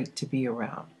feels great to be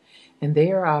around, and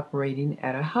they are operating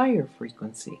at a higher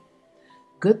frequency.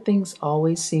 Good things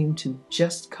always seem to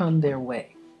just come their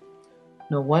way.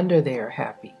 No wonder they are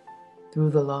happy.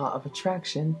 Through the law of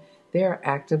attraction, they are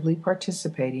actively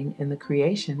participating in the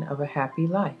creation of a happy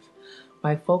life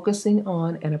by focusing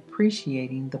on and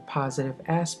appreciating the positive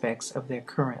aspects of their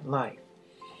current life.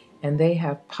 And they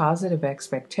have positive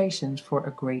expectations for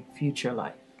a great future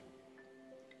life.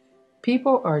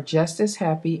 People are just as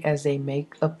happy as they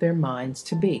make up their minds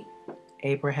to be.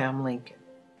 Abraham Lincoln.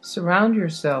 Surround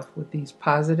yourself with these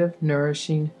positive,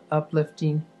 nourishing,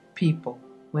 uplifting people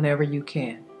whenever you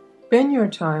can. Spend your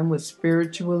time with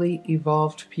spiritually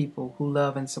evolved people who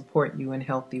love and support you in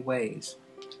healthy ways,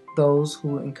 those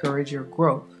who encourage your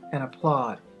growth and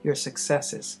applaud your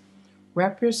successes.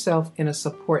 Wrap yourself in a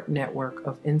support network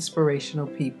of inspirational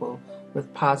people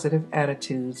with positive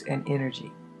attitudes and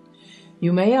energy.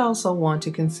 You may also want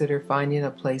to consider finding a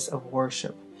place of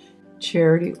worship,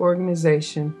 charity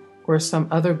organization, or some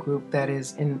other group that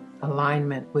is in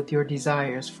alignment with your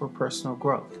desires for personal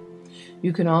growth.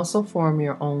 You can also form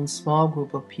your own small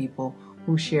group of people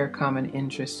who share common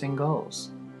interests and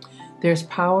goals. There's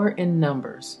power in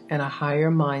numbers, and a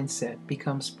higher mindset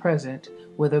becomes present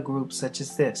with a group such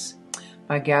as this.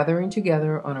 By gathering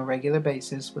together on a regular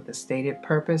basis with a stated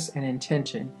purpose and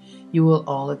intention, you will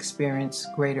all experience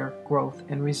greater growth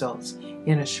and results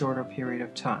in a shorter period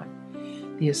of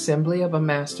time. The assembly of a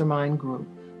mastermind group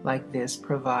like this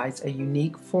provides a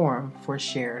unique forum for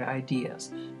shared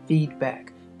ideas,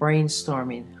 feedback,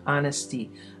 brainstorming, honesty,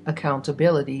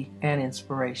 accountability, and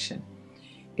inspiration.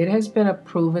 It has been a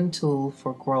proven tool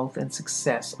for growth and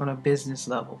success on a business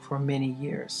level for many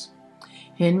years.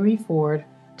 Henry Ford,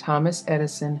 Thomas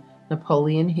Edison,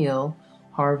 Napoleon Hill,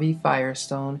 Harvey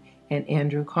Firestone, and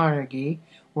Andrew Carnegie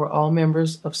were all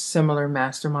members of similar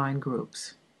mastermind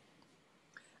groups.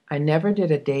 I never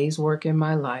did a day's work in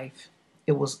my life.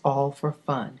 It was all for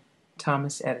fun.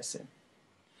 Thomas Edison.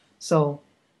 So,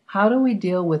 how do we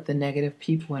deal with the negative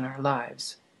people in our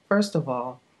lives? First of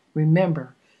all,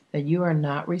 remember that you are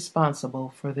not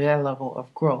responsible for their level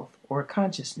of growth or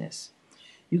consciousness.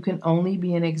 You can only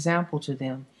be an example to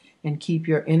them and keep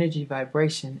your energy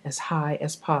vibration as high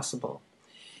as possible.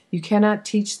 You cannot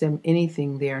teach them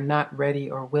anything they are not ready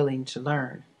or willing to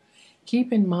learn.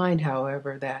 Keep in mind,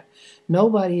 however, that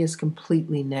nobody is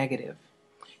completely negative.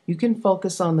 You can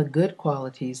focus on the good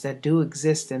qualities that do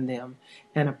exist in them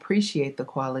and appreciate the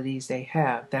qualities they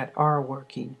have that are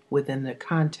working within the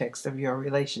context of your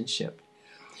relationship.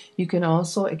 You can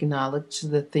also acknowledge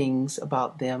the things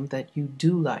about them that you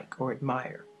do like or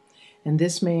admire, and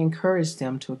this may encourage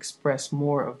them to express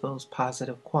more of those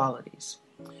positive qualities.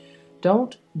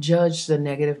 Don't judge the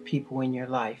negative people in your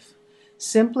life.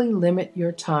 Simply limit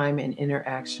your time and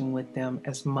interaction with them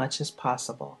as much as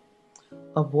possible.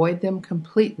 Avoid them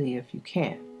completely if you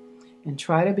can, and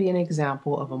try to be an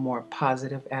example of a more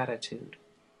positive attitude.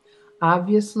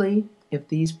 Obviously, if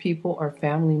these people are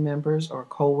family members or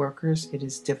co-workers, it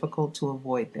is difficult to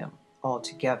avoid them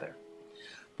altogether.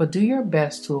 But do your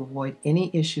best to avoid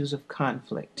any issues of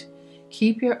conflict.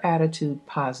 Keep your attitude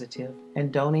positive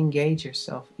and don't engage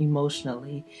yourself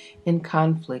emotionally in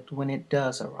conflict when it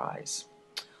does arise.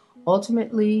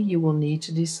 Ultimately, you will need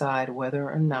to decide whether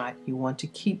or not you want to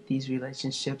keep these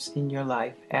relationships in your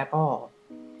life at all.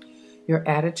 Your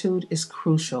attitude is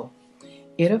crucial.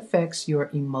 It affects your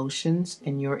emotions,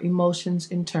 and your emotions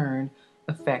in turn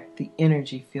affect the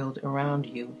energy field around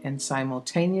you and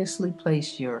simultaneously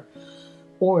place your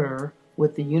order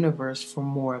with the universe for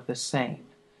more of the same.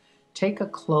 Take a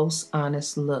close,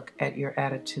 honest look at your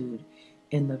attitude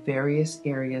in the various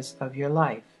areas of your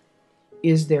life.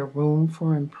 Is there room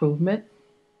for improvement?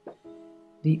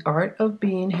 The art of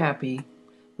being happy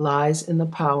lies in the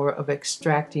power of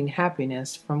extracting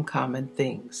happiness from common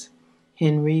things.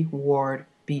 Henry Ward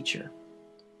Beecher.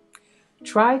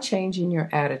 Try changing your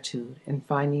attitude and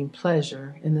finding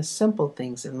pleasure in the simple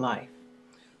things in life.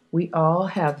 We all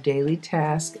have daily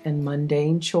tasks and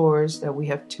mundane chores that we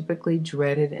have typically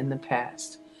dreaded in the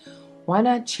past. Why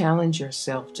not challenge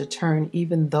yourself to turn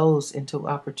even those into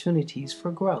opportunities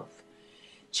for growth?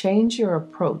 Change your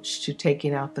approach to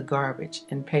taking out the garbage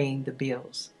and paying the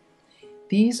bills.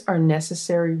 These are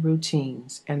necessary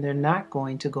routines and they're not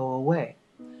going to go away,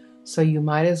 so you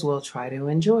might as well try to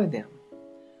enjoy them.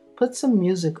 Put some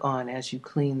music on as you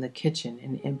clean the kitchen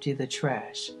and empty the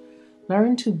trash.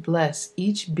 Learn to bless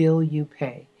each bill you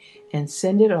pay and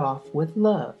send it off with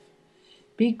love.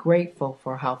 Be grateful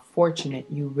for how fortunate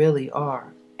you really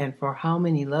are and for how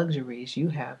many luxuries you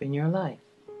have in your life.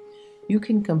 You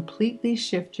can completely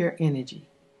shift your energy,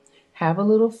 have a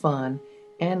little fun,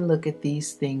 and look at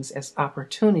these things as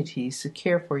opportunities to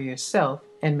care for yourself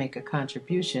and make a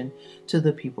contribution to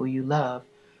the people you love,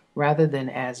 rather than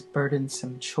as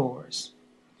burdensome chores.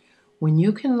 When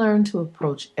you can learn to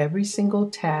approach every single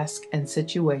task and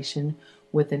situation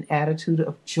with an attitude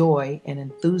of joy and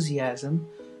enthusiasm,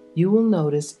 you will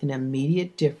notice an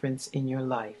immediate difference in your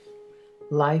life.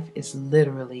 Life is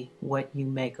literally what you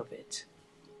make of it.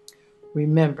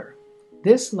 Remember,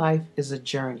 this life is a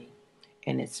journey,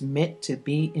 and it's meant to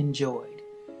be enjoyed.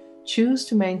 Choose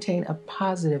to maintain a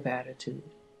positive attitude.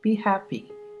 Be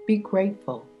happy. Be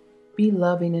grateful. Be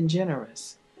loving and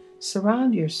generous.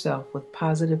 Surround yourself with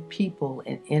positive people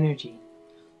and energy.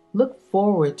 Look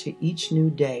forward to each new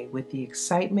day with the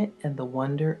excitement and the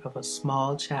wonder of a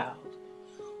small child.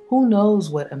 Who knows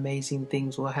what amazing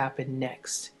things will happen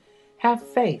next? Have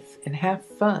faith and have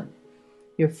fun.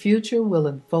 Your future will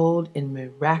unfold in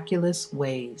miraculous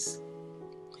ways.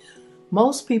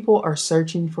 Most people are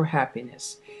searching for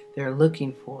happiness. They're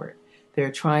looking for it.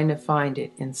 They're trying to find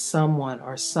it in someone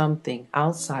or something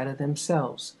outside of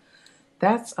themselves.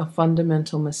 That's a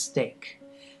fundamental mistake.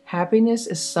 Happiness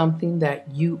is something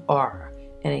that you are,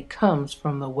 and it comes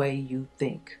from the way you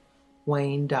think.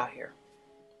 Wayne Dyer.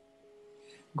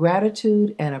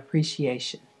 Gratitude and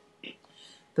appreciation.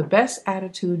 The best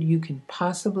attitude you can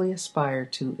possibly aspire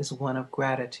to is one of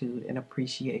gratitude and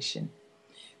appreciation.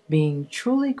 Being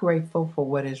truly grateful for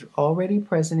what is already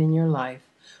present in your life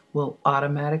will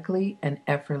automatically and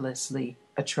effortlessly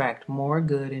attract more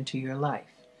good into your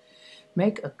life.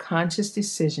 Make a conscious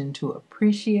decision to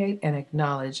appreciate and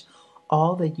acknowledge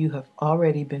all that you have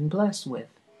already been blessed with.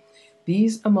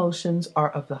 These emotions are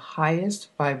of the highest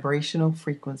vibrational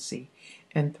frequency,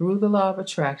 and through the law of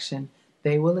attraction,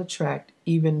 they will attract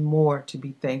even more to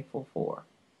be thankful for.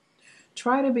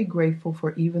 Try to be grateful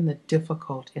for even the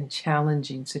difficult and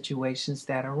challenging situations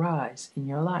that arise in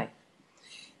your life.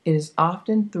 It is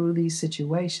often through these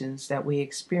situations that we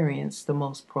experience the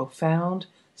most profound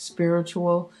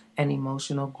spiritual and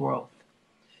emotional growth.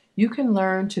 You can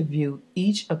learn to view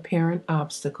each apparent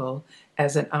obstacle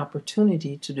as an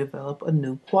opportunity to develop a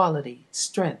new quality,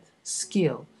 strength,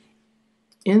 skill,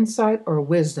 insight, or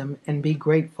wisdom, and be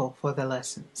grateful for the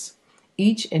lessons.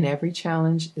 Each and every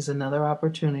challenge is another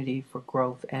opportunity for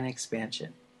growth and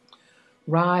expansion.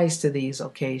 Rise to these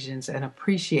occasions and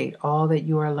appreciate all that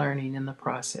you are learning in the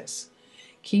process.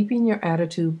 Keeping your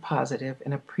attitude positive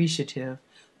and appreciative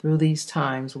through these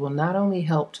times will not only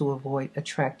help to avoid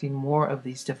attracting more of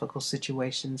these difficult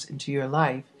situations into your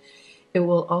life, it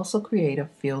will also create a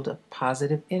field of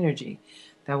positive energy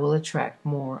that will attract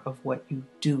more of what you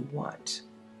do want.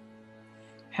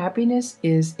 Happiness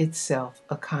is itself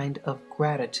a kind of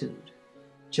gratitude.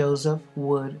 Joseph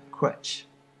Wood Crutch.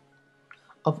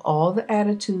 Of all the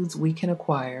attitudes we can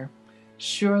acquire,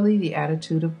 surely the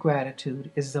attitude of gratitude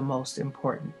is the most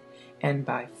important and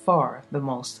by far the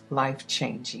most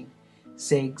life-changing.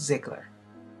 Zig Ziglar.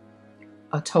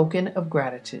 A token of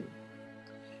gratitude.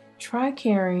 Try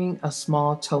carrying a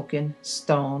small token,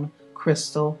 stone,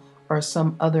 crystal, or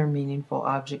some other meaningful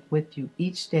object with you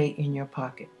each day in your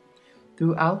pocket.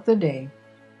 Throughout the day,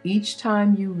 each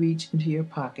time you reach into your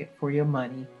pocket for your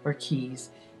money or keys,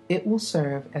 it will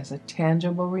serve as a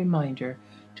tangible reminder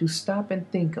to stop and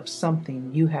think of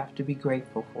something you have to be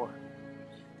grateful for.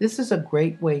 This is a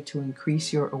great way to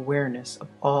increase your awareness of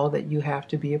all that you have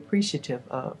to be appreciative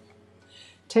of.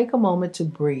 Take a moment to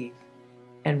breathe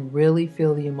and really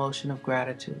feel the emotion of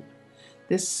gratitude.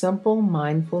 This simple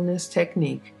mindfulness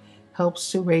technique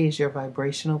helps to raise your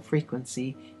vibrational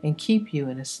frequency and keep you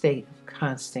in a state of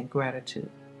constant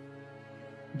gratitude.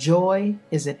 Joy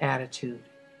is an attitude.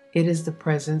 It is the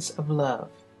presence of love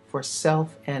for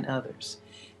self and others.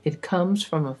 It comes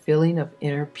from a feeling of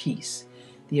inner peace,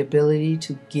 the ability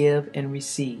to give and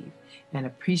receive, and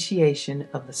appreciation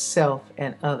of the self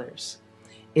and others.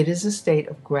 It is a state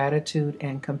of gratitude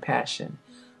and compassion,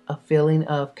 a feeling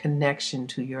of connection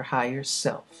to your higher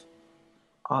self.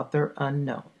 Author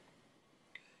unknown.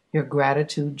 Your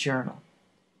gratitude journal.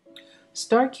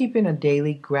 Start keeping a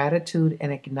daily gratitude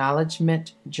and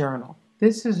acknowledgement journal.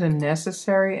 This is a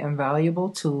necessary and valuable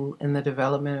tool in the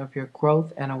development of your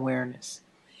growth and awareness.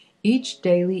 Each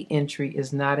daily entry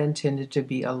is not intended to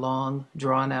be a long,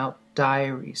 drawn-out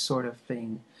diary sort of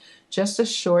thing. Just a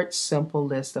short, simple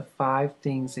list of 5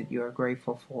 things that you are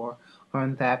grateful for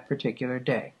on that particular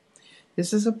day.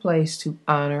 This is a place to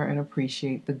honor and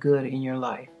appreciate the good in your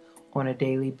life on a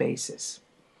daily basis.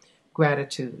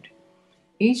 Gratitude.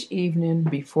 Each evening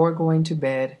before going to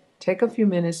bed, take a few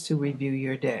minutes to review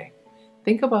your day.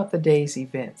 Think about the day's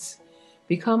events.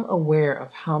 Become aware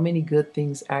of how many good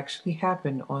things actually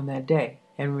happened on that day,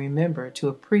 and remember to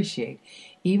appreciate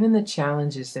even the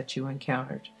challenges that you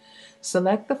encountered.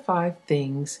 Select the 5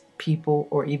 things, people,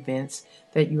 or events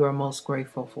that you are most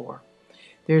grateful for.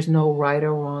 There's no right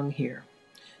or wrong here.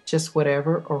 Just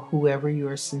whatever or whoever you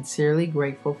are sincerely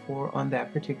grateful for on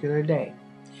that particular day.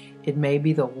 It may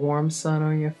be the warm sun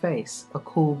on your face, a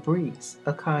cool breeze,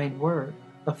 a kind word,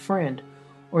 a friend,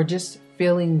 or just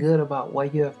feeling good about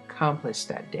what you have accomplished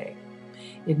that day.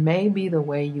 It may be the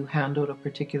way you handled a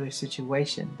particular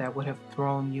situation that would have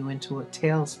thrown you into a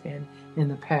tailspin in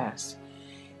the past.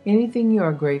 Anything you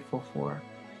are grateful for,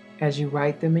 as you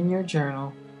write them in your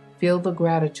journal, feel the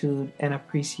gratitude and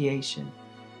appreciation.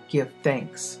 Give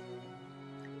thanks.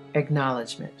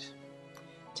 Acknowledgement.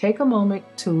 Take a moment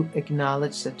to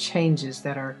acknowledge the changes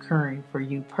that are occurring for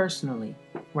you personally.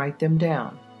 Write them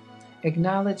down.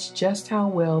 Acknowledge just how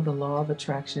well the law of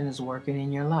attraction is working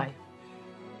in your life.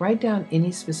 Write down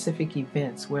any specific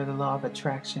events where the law of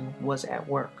attraction was at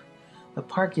work, the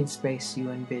parking space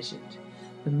you envisioned,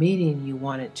 the meeting you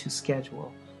wanted to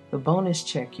schedule, the bonus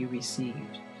check you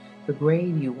received, the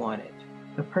grade you wanted,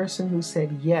 the person who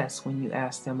said yes when you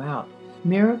asked them out.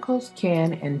 Miracles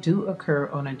can and do occur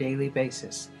on a daily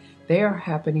basis. They are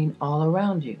happening all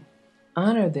around you.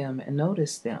 Honor them and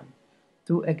notice them.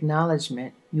 Through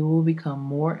acknowledgement, you will become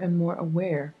more and more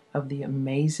aware of the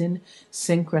amazing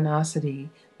synchronicity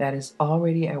that is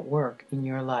already at work in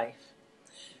your life.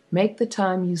 Make the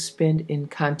time you spend in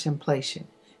contemplation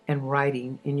and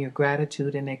writing in your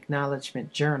gratitude and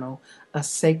acknowledgement journal a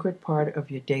sacred part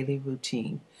of your daily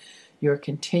routine. Your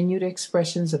continued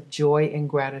expressions of joy and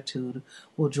gratitude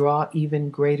will draw even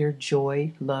greater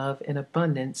joy, love, and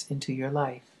abundance into your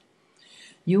life.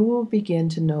 You will begin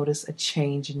to notice a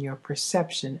change in your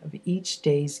perception of each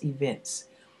day's events.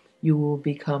 You will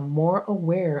become more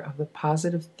aware of the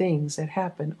positive things that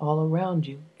happen all around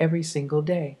you every single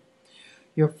day.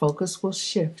 Your focus will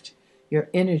shift, your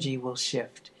energy will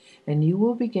shift, and you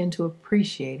will begin to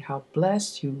appreciate how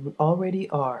blessed you already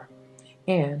are.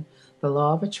 And the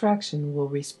law of attraction will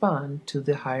respond to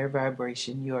the higher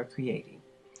vibration you are creating.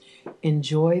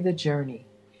 Enjoy the journey.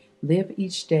 Live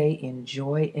each day in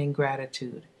joy and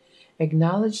gratitude.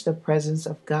 Acknowledge the presence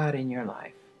of God in your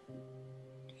life.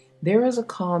 There is a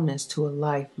calmness to a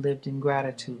life lived in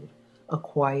gratitude, a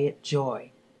quiet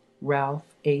joy. Ralph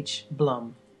H.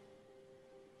 Blum.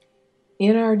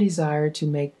 In our desire to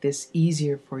make this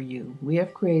easier for you, we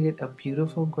have created a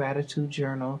beautiful gratitude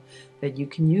journal that you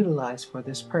can utilize for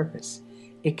this purpose.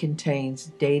 It contains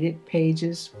dated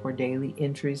pages for daily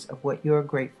entries of what you are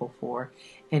grateful for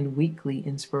and weekly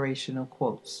inspirational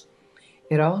quotes.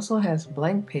 It also has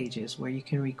blank pages where you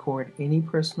can record any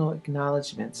personal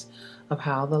acknowledgments of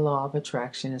how the law of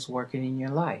attraction is working in your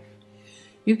life.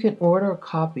 You can order a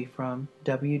copy from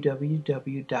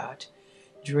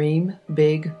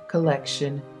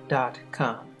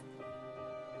www.dreambigcollection.com.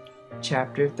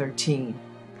 Chapter 13.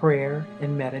 Prayer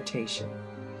and Meditation.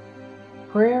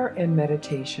 Prayer and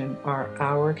meditation are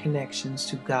our connections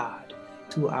to God,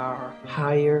 to our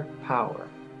higher power.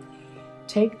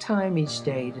 Take time each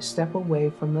day to step away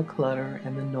from the clutter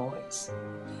and the noise.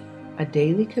 A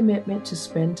daily commitment to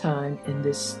spend time in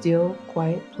this still,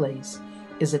 quiet place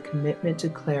is a commitment to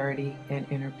clarity and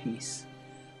inner peace.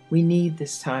 We need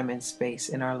this time and space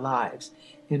in our lives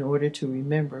in order to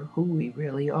remember who we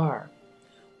really are,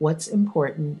 what's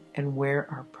important, and where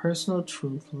our personal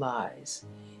truth lies.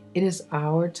 It is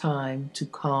our time to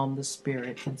calm the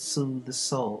spirit and soothe the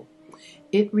soul.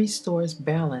 It restores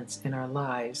balance in our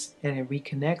lives and it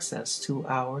reconnects us to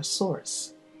our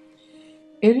source.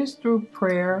 It is through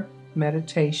prayer,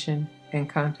 meditation, and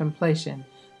contemplation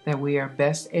that we are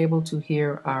best able to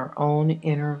hear our own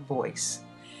inner voice.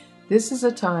 This is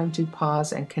a time to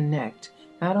pause and connect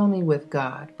not only with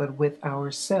God, but with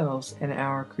ourselves and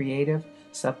our creative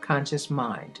subconscious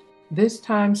mind. This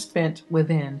time spent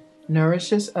within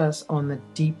nourishes us on the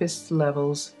deepest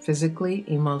levels, physically,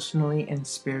 emotionally, and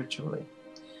spiritually.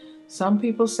 Some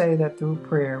people say that through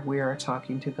prayer we are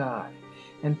talking to God,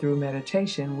 and through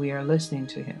meditation we are listening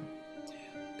to Him.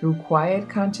 Through quiet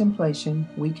contemplation,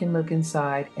 we can look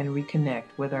inside and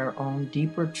reconnect with our own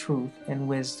deeper truth and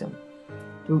wisdom.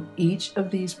 Through each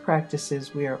of these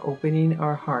practices, we are opening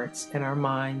our hearts and our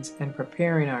minds and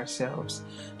preparing ourselves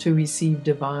to receive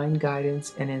divine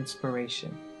guidance and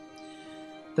inspiration.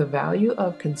 The value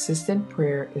of consistent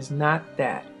prayer is not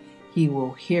that He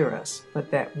will hear us,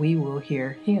 but that we will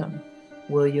hear Him.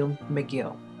 William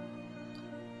McGill.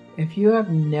 If you have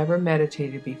never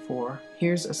meditated before,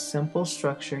 here's a simple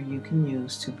structure you can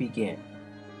use to begin.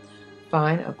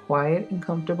 Find a quiet and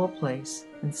comfortable place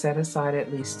and set aside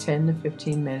at least 10 to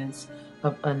 15 minutes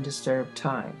of undisturbed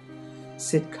time.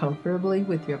 Sit comfortably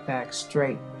with your back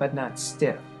straight but not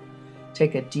stiff.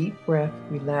 Take a deep breath,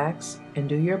 relax, and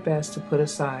do your best to put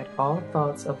aside all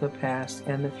thoughts of the past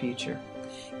and the future,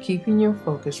 keeping your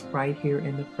focus right here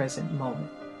in the present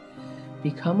moment.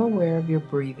 Become aware of your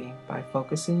breathing by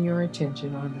focusing your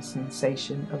attention on the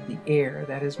sensation of the air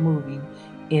that is moving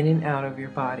in and out of your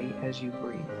body as you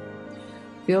breathe.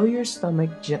 Feel your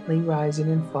stomach gently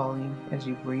rising and falling as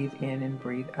you breathe in and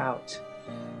breathe out.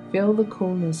 Feel the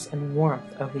coolness and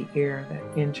warmth of the air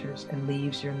that enters and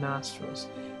leaves your nostrils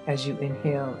as you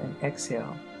inhale and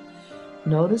exhale.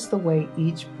 Notice the way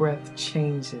each breath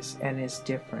changes and is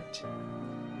different.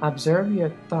 Observe your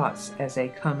thoughts as they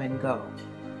come and go.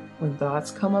 When thoughts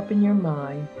come up in your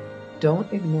mind,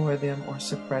 don't ignore them or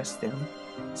suppress them.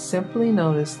 Simply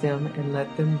notice them and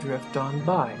let them drift on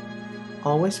by,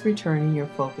 always returning your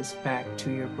focus back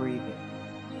to your breathing.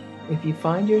 If you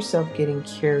find yourself getting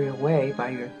carried away by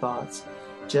your thoughts,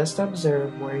 just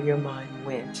observe where your mind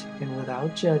went and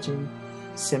without judging,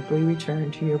 simply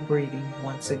return to your breathing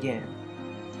once again.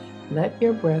 Let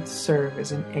your breath serve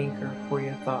as an anchor for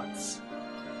your thoughts.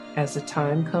 As the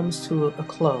time comes to a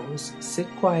close, sit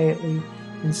quietly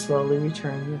and slowly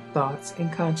return your thoughts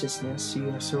and consciousness to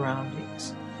your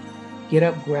surroundings. Get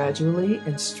up gradually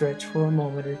and stretch for a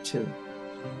moment or two.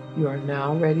 You are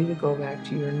now ready to go back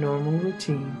to your normal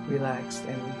routine, relaxed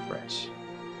and refreshed.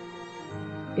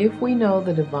 If we know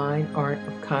the divine art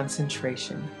of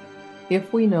concentration,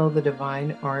 if we know the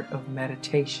divine art of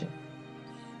meditation,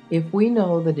 if we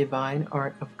know the divine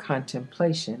art of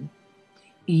contemplation,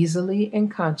 easily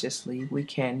and consciously we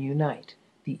can unite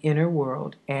the inner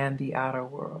world and the outer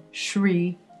world.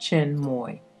 Sri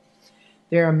Chinmoy.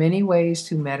 There are many ways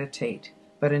to meditate,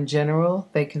 but in general,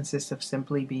 they consist of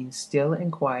simply being still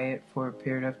and quiet for a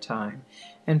period of time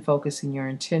and focusing your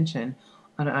intention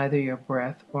on either your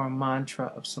breath or a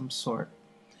mantra of some sort.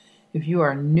 If you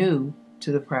are new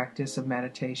to the practice of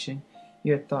meditation,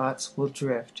 your thoughts will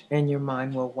drift and your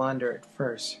mind will wander at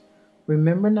first.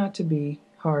 Remember not to be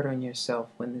hard on yourself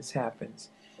when this happens.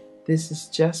 This is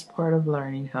just part of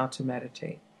learning how to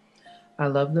meditate. I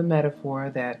love the metaphor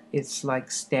that it's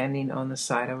like standing on the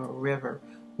side of a river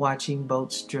watching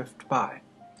boats drift by.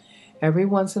 Every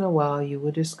once in a while you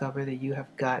will discover that you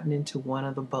have gotten into one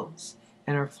of the boats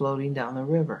and are floating down the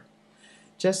river.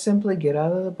 Just simply get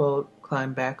out of the boat,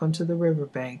 climb back onto the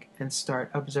riverbank, and start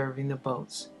observing the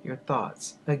boats, your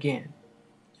thoughts, again.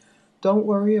 Don't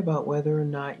worry about whether or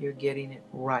not you're getting it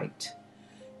right.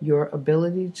 Your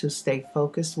ability to stay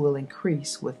focused will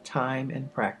increase with time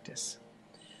and practice.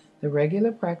 The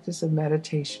regular practice of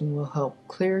meditation will help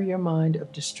clear your mind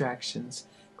of distractions,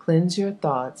 cleanse your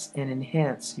thoughts, and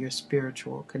enhance your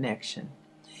spiritual connection.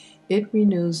 It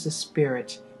renews the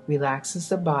spirit, relaxes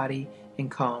the body, and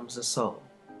calms the soul.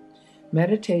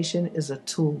 Meditation is a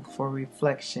tool for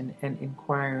reflection and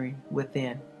inquiring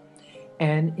within,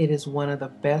 and it is one of the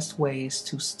best ways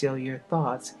to still your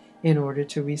thoughts in order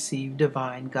to receive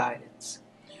divine guidance.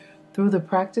 Through the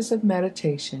practice of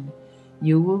meditation,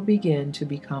 you will begin to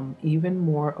become even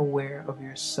more aware of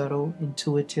your subtle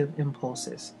intuitive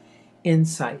impulses,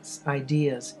 insights,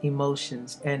 ideas,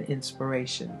 emotions, and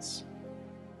inspirations.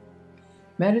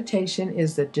 Meditation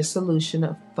is the dissolution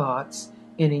of thoughts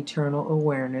in eternal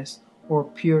awareness or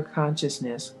pure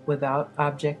consciousness without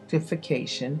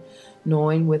objectification,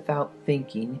 knowing without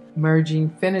thinking, merging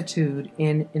finitude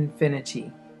in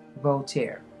infinity.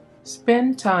 Voltaire.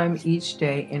 Spend time each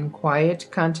day in quiet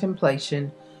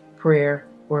contemplation, prayer,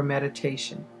 or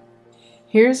meditation.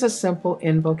 Here's a simple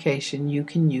invocation you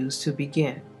can use to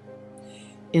begin.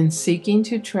 In seeking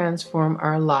to transform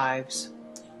our lives,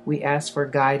 we ask for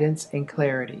guidance and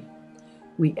clarity.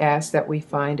 We ask that we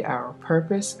find our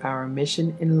purpose, our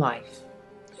mission in life.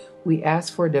 We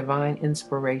ask for divine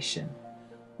inspiration.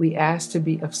 We ask to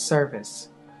be of service.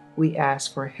 We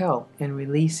ask for help in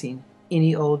releasing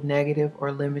any old negative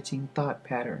or limiting thought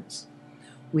patterns.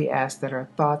 We ask that our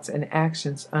thoughts and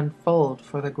actions unfold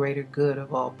for the greater good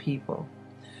of all people.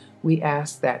 We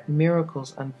ask that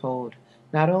miracles unfold,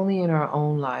 not only in our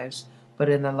own lives, but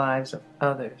in the lives of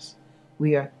others.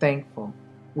 We are thankful.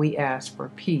 We ask for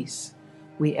peace.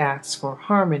 We ask for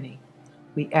harmony.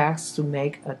 We ask to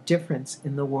make a difference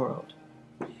in the world.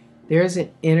 There is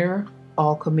an inner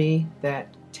alchemy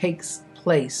that takes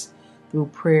place through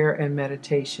prayer and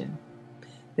meditation.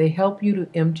 They help you to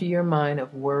empty your mind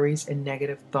of worries and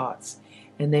negative thoughts,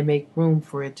 and they make room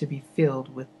for it to be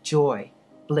filled with joy,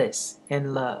 bliss,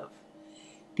 and love.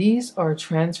 These are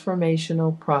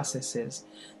transformational processes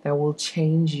that will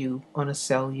change you on a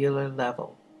cellular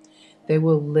level. They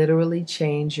will literally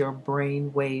change your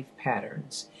brain wave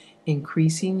patterns,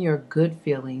 increasing your good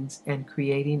feelings and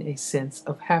creating a sense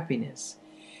of happiness.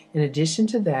 In addition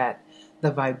to that,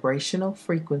 the vibrational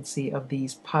frequency of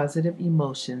these positive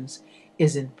emotions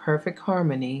is in perfect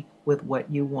harmony with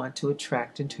what you want to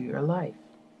attract into your life.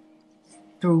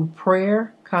 Through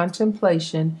prayer,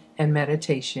 contemplation, and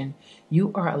meditation,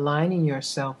 you are aligning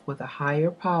yourself with a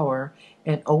higher power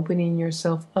and opening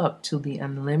yourself up to the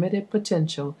unlimited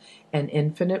potential and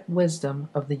infinite wisdom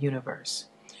of the universe.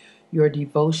 Your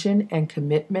devotion and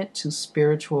commitment to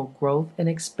spiritual growth and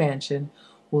expansion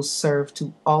will serve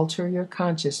to alter your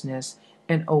consciousness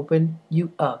and open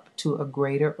you up to a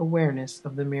greater awareness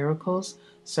of the miracles,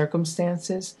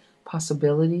 circumstances,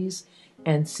 possibilities,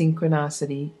 and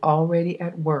synchronicity already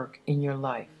at work in your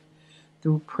life.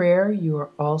 Through prayer, you are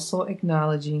also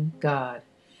acknowledging God.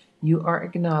 You are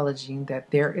acknowledging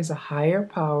that there is a higher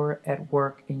power at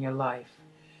work in your life.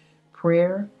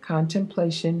 Prayer,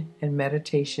 contemplation, and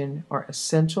meditation are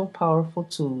essential, powerful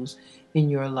tools in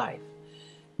your life.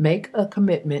 Make a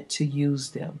commitment to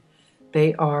use them.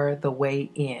 They are the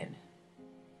way in.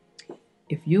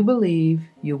 If you believe,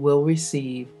 you will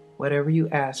receive whatever you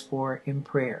ask for in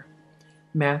prayer.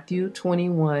 Matthew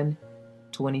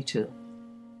 21:22.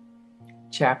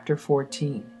 Chapter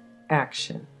 14.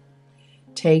 Action.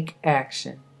 Take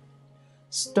action.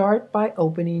 Start by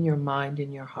opening your mind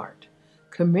and your heart.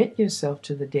 Commit yourself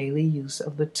to the daily use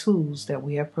of the tools that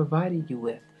we have provided you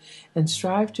with, and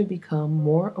strive to become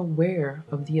more aware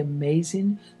of the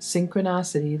amazing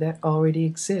synchronicity that already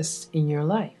exists in your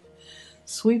life.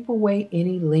 Sweep away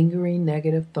any lingering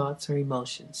negative thoughts or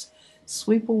emotions.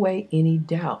 Sweep away any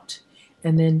doubt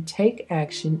and then take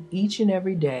action each and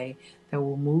every day that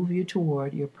will move you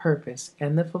toward your purpose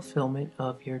and the fulfillment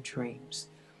of your dreams.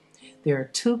 There are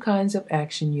two kinds of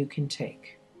action you can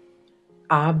take.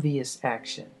 Obvious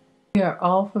action. We are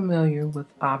all familiar with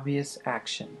obvious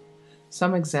action.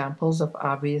 Some examples of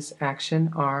obvious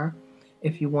action are,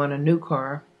 if you want a new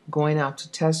car, going out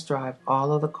to test drive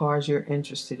all of the cars you're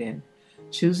interested in,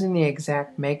 choosing the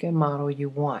exact make and model you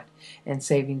want, and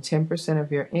saving 10%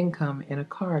 of your income in a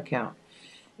car account.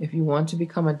 If you want to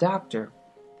become a doctor,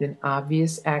 then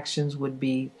obvious actions would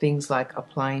be things like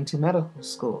applying to medical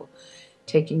school,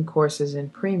 taking courses in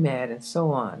pre-med, and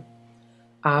so on.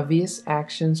 Obvious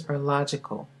actions are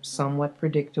logical, somewhat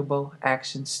predictable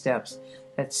action steps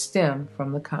that stem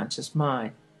from the conscious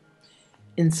mind.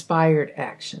 Inspired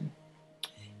action.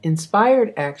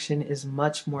 Inspired action is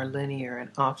much more linear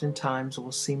and oftentimes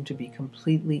will seem to be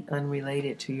completely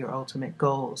unrelated to your ultimate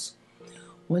goals.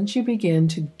 Once you begin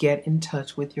to get in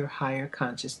touch with your higher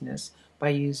consciousness by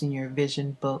using your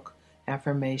vision book,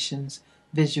 affirmations,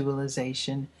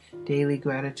 visualization, daily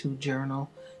gratitude journal,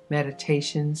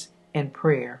 meditations, and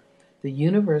prayer, the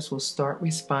universe will start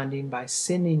responding by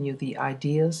sending you the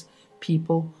ideas,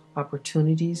 people,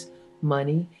 opportunities,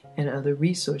 money, and other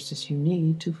resources you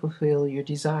need to fulfill your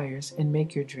desires and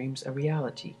make your dreams a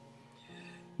reality.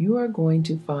 You are going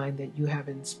to find that you have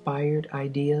inspired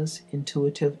ideas,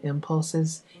 intuitive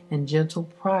impulses, and gentle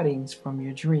proddings from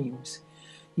your dreams.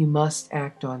 You must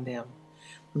act on them.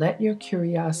 Let your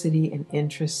curiosity and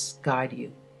interests guide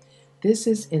you. This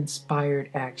is inspired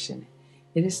action.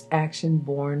 It is action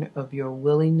born of your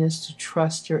willingness to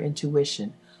trust your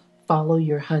intuition, follow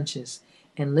your hunches,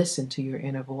 and listen to your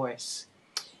inner voice.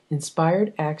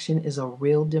 Inspired action is a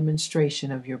real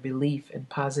demonstration of your belief and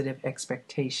positive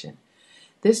expectation.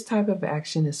 This type of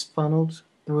action is funneled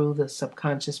through the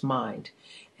subconscious mind,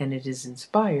 and it is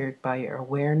inspired by your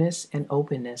awareness and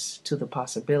openness to the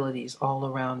possibilities all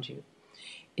around you.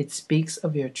 It speaks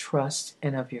of your trust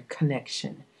and of your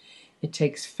connection. It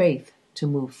takes faith to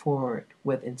move forward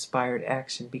with inspired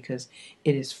action because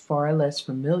it is far less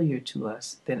familiar to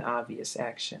us than obvious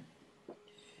action.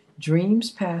 Dreams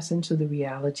pass into the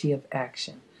reality of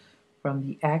action. From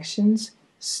the actions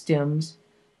stems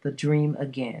the dream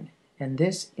again, and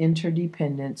this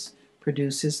interdependence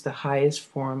produces the highest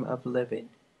form of living.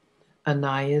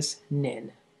 Anais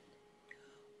Nin.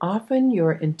 Often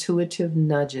your intuitive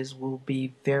nudges will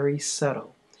be very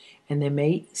subtle, and they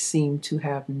may seem to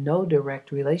have no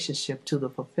direct relationship to the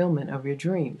fulfillment of your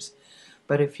dreams.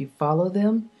 But if you follow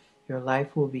them, your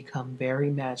life will become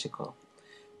very magical.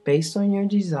 Based on your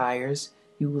desires,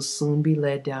 you will soon be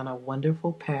led down a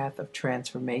wonderful path of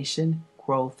transformation,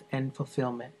 growth, and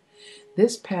fulfillment.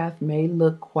 This path may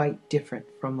look quite different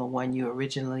from the one you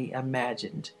originally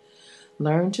imagined.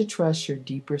 Learn to trust your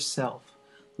deeper self.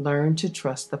 Learn to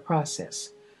trust the process.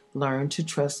 Learn to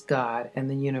trust God and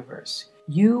the universe.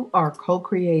 You are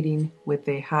co-creating with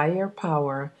a higher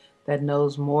power that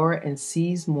knows more and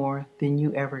sees more than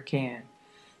you ever can.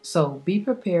 So be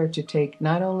prepared to take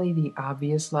not only the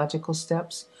obvious logical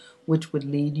steps, which would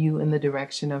lead you in the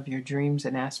direction of your dreams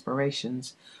and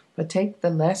aspirations, but take the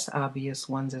less obvious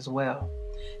ones as well.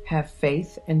 Have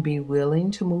faith and be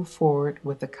willing to move forward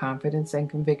with the confidence and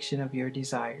conviction of your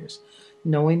desires,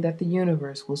 knowing that the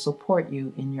universe will support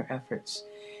you in your efforts.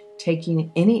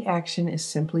 Taking any action is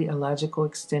simply a logical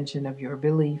extension of your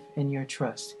belief and your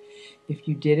trust. If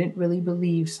you didn't really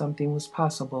believe something was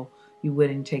possible, you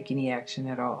wouldn't take any action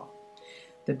at all.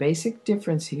 The basic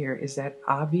difference here is that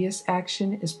obvious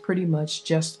action is pretty much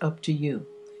just up to you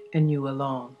and you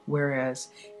alone, whereas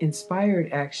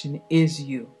inspired action is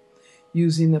you,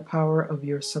 using the power of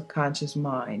your subconscious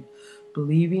mind,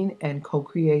 believing and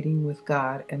co-creating with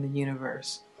God and the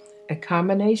universe. A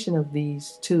combination of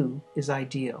these two is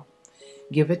ideal.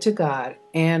 Give it to God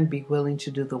and be willing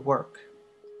to do the work.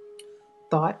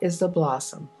 Thought is the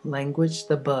blossom, language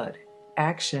the bud,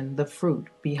 action the fruit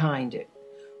behind it.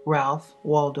 Ralph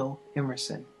Waldo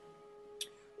Emerson.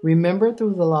 Remember,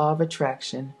 through the law of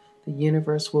attraction, the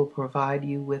universe will provide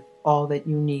you with all that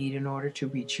you need in order to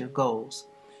reach your goals.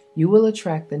 You will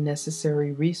attract the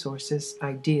necessary resources,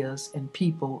 ideas, and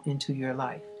people into your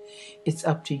life. It's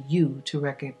up to you to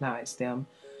recognize them,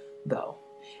 though,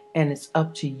 and it's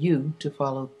up to you to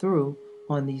follow through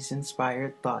on these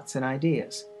inspired thoughts and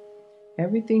ideas.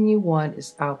 Everything you want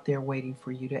is out there waiting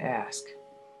for you to ask.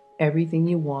 Everything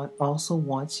you want also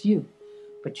wants you,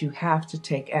 but you have to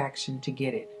take action to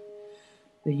get it.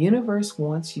 The universe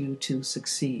wants you to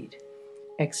succeed.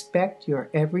 Expect your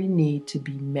every need to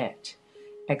be met.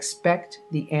 Expect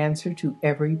the answer to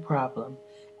every problem.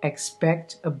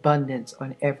 Expect abundance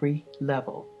on every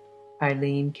level.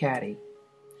 Eileen Caddy.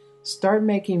 Start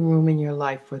making room in your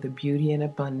life for the beauty and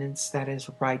abundance that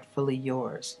is rightfully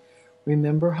yours.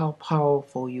 Remember how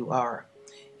powerful you are.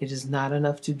 It is not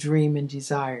enough to dream and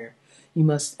desire. You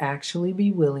must actually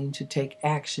be willing to take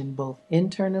action both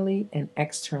internally and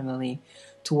externally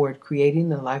toward creating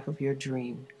the life of your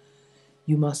dream.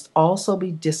 You must also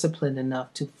be disciplined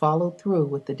enough to follow through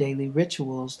with the daily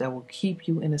rituals that will keep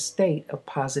you in a state of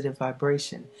positive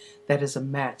vibration that is a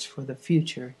match for the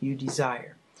future you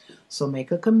desire. So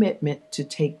make a commitment to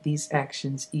take these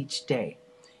actions each day.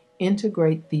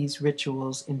 Integrate these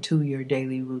rituals into your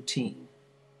daily routine.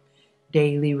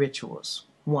 Daily rituals.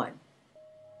 1.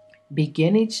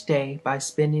 Begin each day by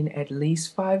spending at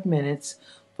least 5 minutes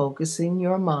focusing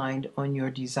your mind on your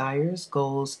desires,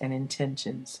 goals, and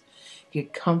intentions.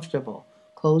 Get comfortable.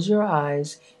 Close your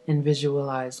eyes and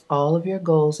visualize all of your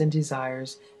goals and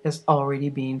desires as already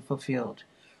being fulfilled.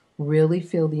 Really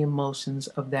feel the emotions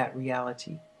of that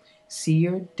reality. See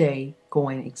your day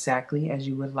going exactly as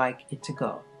you would like it to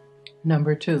go.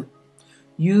 Number 2,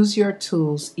 use your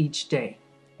tools each day.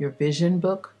 Your vision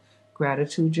book,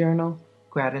 gratitude journal,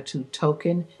 gratitude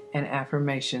token, and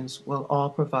affirmations will all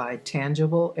provide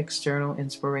tangible external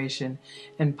inspiration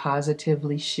and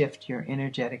positively shift your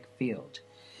energetic field.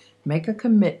 Make a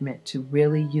commitment to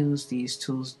really use these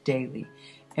tools daily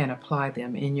and apply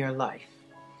them in your life.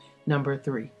 Number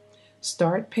 3,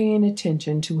 start paying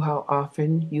attention to how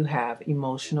often you have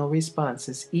emotional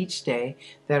responses each day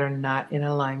that are not in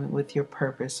alignment with your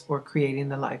purpose or creating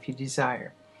the life you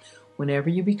desire. Whenever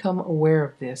you become aware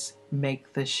of this,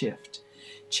 make the shift.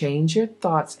 Change your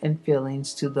thoughts and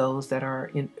feelings to those that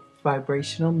are in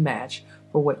vibrational match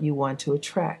for what you want to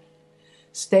attract.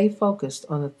 Stay focused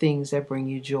on the things that bring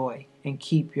you joy and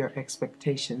keep your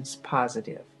expectations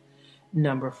positive.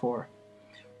 Number 4,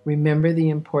 remember the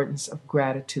importance of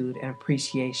gratitude and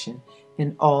appreciation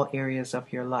in all areas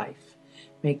of your life.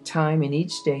 Make time in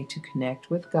each day to connect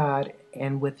with God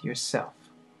and with yourself.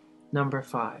 Number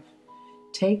 5,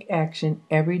 take action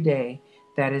every day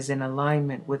that is in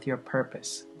alignment with your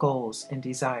purpose, goals, and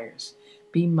desires.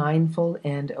 Be mindful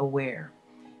and aware.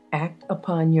 Act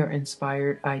upon your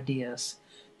inspired ideas.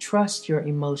 Trust your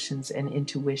emotions and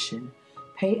intuition.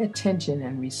 Pay attention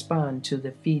and respond to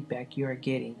the feedback you are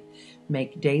getting.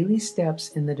 Make daily steps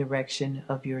in the direction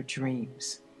of your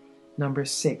dreams. Number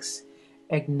 6,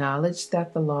 acknowledge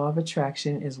that the law of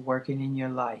attraction is working in your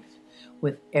life.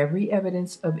 With every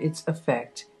evidence of its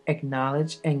effect,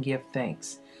 acknowledge and give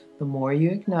thanks. The more you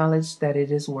acknowledge that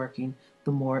it is working,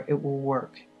 the more it will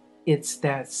work. It's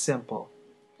that simple.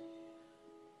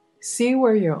 See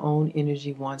where your own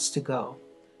energy wants to go,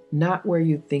 not where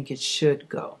you think it should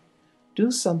go. Do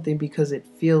something because it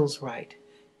feels right,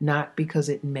 not because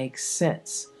it makes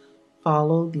sense.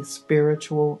 Follow the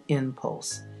spiritual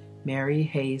impulse. Mary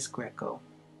Hayes Greco.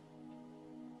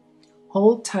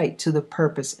 Hold tight to the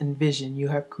purpose and vision you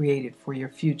have created for your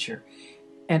future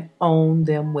and own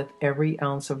them with every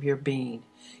ounce of your being.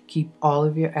 Keep all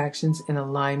of your actions in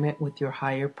alignment with your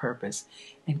higher purpose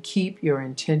and keep your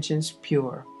intentions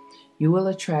pure. You will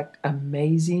attract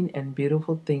amazing and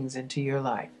beautiful things into your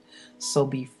life. So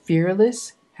be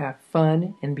fearless, have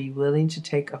fun, and be willing to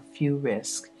take a few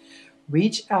risks.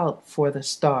 Reach out for the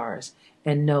stars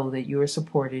and know that you are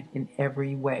supported in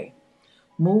every way.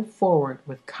 Move forward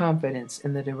with confidence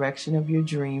in the direction of your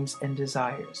dreams and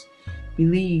desires.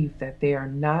 Believe that they are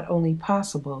not only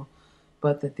possible,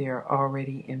 but that they are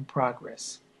already in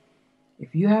progress.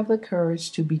 If you have the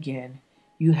courage to begin,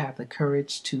 you have the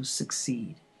courage to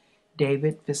succeed.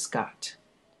 David Viscott.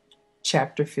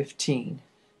 Chapter 15.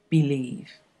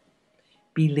 Believe.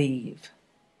 Believe.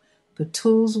 The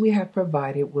tools we have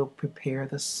provided will prepare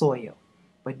the soil,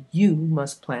 but you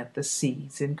must plant the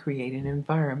seeds and create an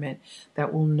environment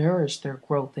that will nourish their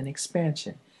growth and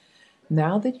expansion.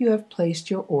 Now that you have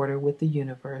placed your order with the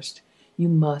universe, you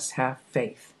must have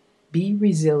faith. Be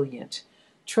resilient.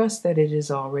 Trust that it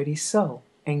is already so,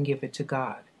 and give it to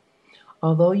God.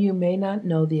 Although you may not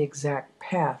know the exact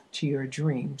path to your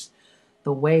dreams,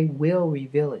 the way will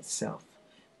reveal itself.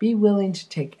 Be willing to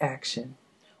take action.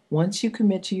 Once you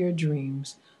commit to your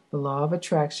dreams, the law of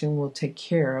attraction will take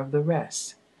care of the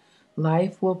rest.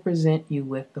 Life will present you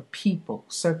with the people,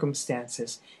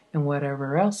 circumstances, and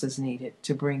whatever else is needed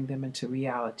to bring them into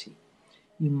reality.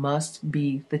 You must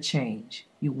be the change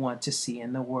you want to see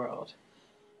in the world.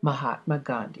 Mahatma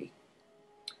Gandhi.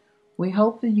 We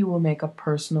hope that you will make a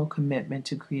personal commitment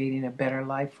to creating a better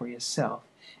life for yourself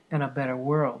and a better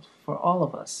world for all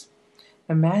of us.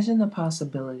 Imagine the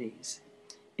possibilities.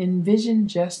 Envision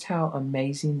just how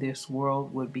amazing this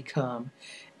world would become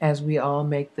as we all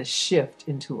make the shift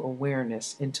into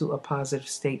awareness, into a positive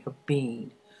state of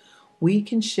being. We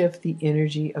can shift the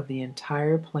energy of the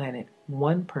entire planet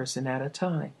one person at a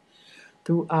time.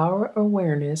 Through our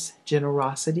awareness,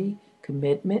 generosity,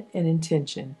 commitment, and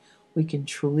intention, we can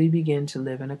truly begin to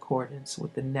live in accordance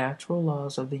with the natural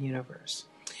laws of the universe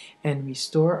and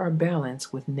restore our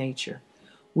balance with nature.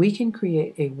 We can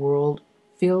create a world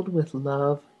filled with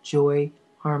love, joy,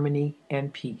 harmony,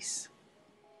 and peace.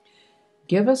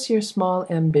 Give us your small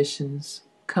ambitions.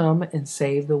 Come and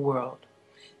save the world.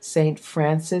 St.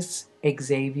 Francis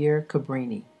Xavier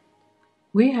Cabrini.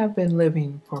 We have been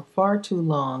living for far too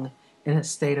long in a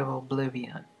state of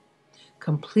oblivion,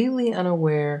 completely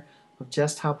unaware of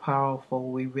just how powerful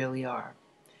we really are.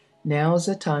 Now is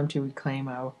the time to reclaim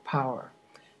our power.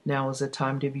 Now is the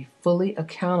time to be fully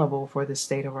accountable for the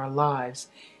state of our lives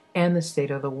and the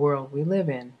state of the world we live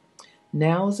in.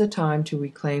 Now is the time to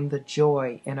reclaim the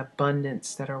joy and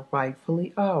abundance that are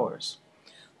rightfully ours.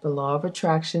 The law of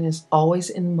attraction is always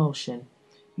in motion.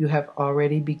 You have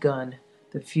already begun.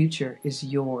 The future is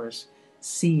yours.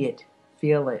 See it,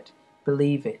 feel it,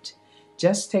 believe it.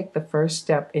 Just take the first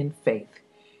step in faith.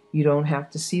 You don't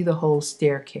have to see the whole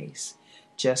staircase.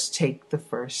 Just take the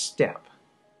first step.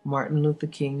 Martin Luther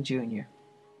King, Jr.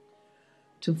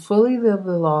 To fully live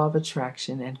the law of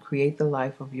attraction and create the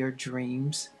life of your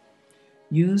dreams,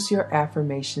 use your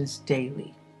affirmations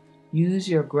daily. Use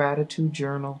your gratitude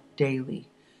journal daily.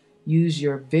 Use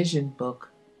your vision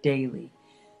book daily.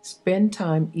 Spend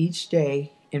time each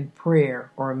day in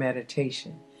prayer or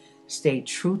meditation. Stay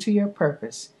true to your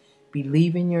purpose.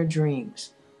 Believe in your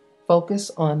dreams.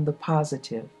 Focus on the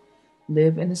positive.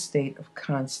 Live in a state of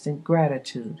constant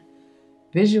gratitude.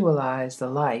 Visualize the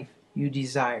life you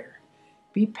desire.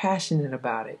 Be passionate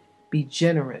about it. Be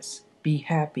generous. Be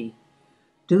happy.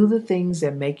 Do the things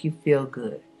that make you feel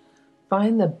good.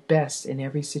 Find the best in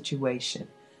every situation.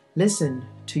 Listen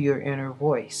to your inner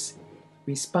voice.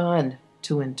 Respond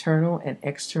to internal and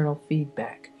external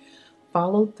feedback.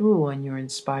 Follow through on your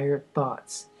inspired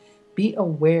thoughts. Be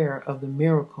aware of the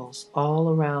miracles all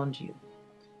around you.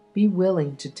 Be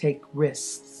willing to take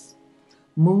risks.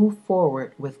 Move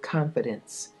forward with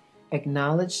confidence.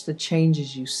 Acknowledge the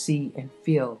changes you see and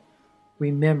feel.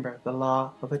 Remember the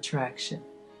law of attraction.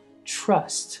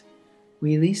 Trust.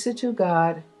 Release it to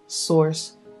God,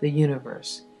 Source, the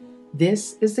universe.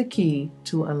 This is the key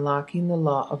to unlocking the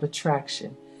law of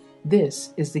attraction.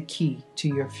 This is the key to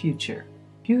your future.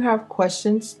 If you have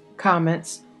questions,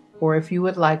 comments, or if you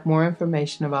would like more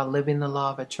information about living the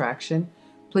law of attraction,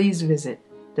 please visit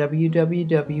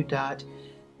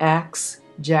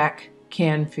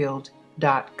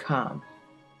www.axjackcanfield.com.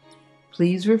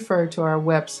 Please refer to our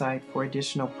website for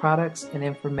additional products and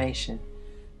information.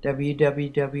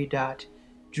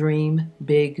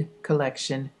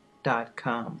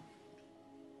 www.dreambigcollection.com.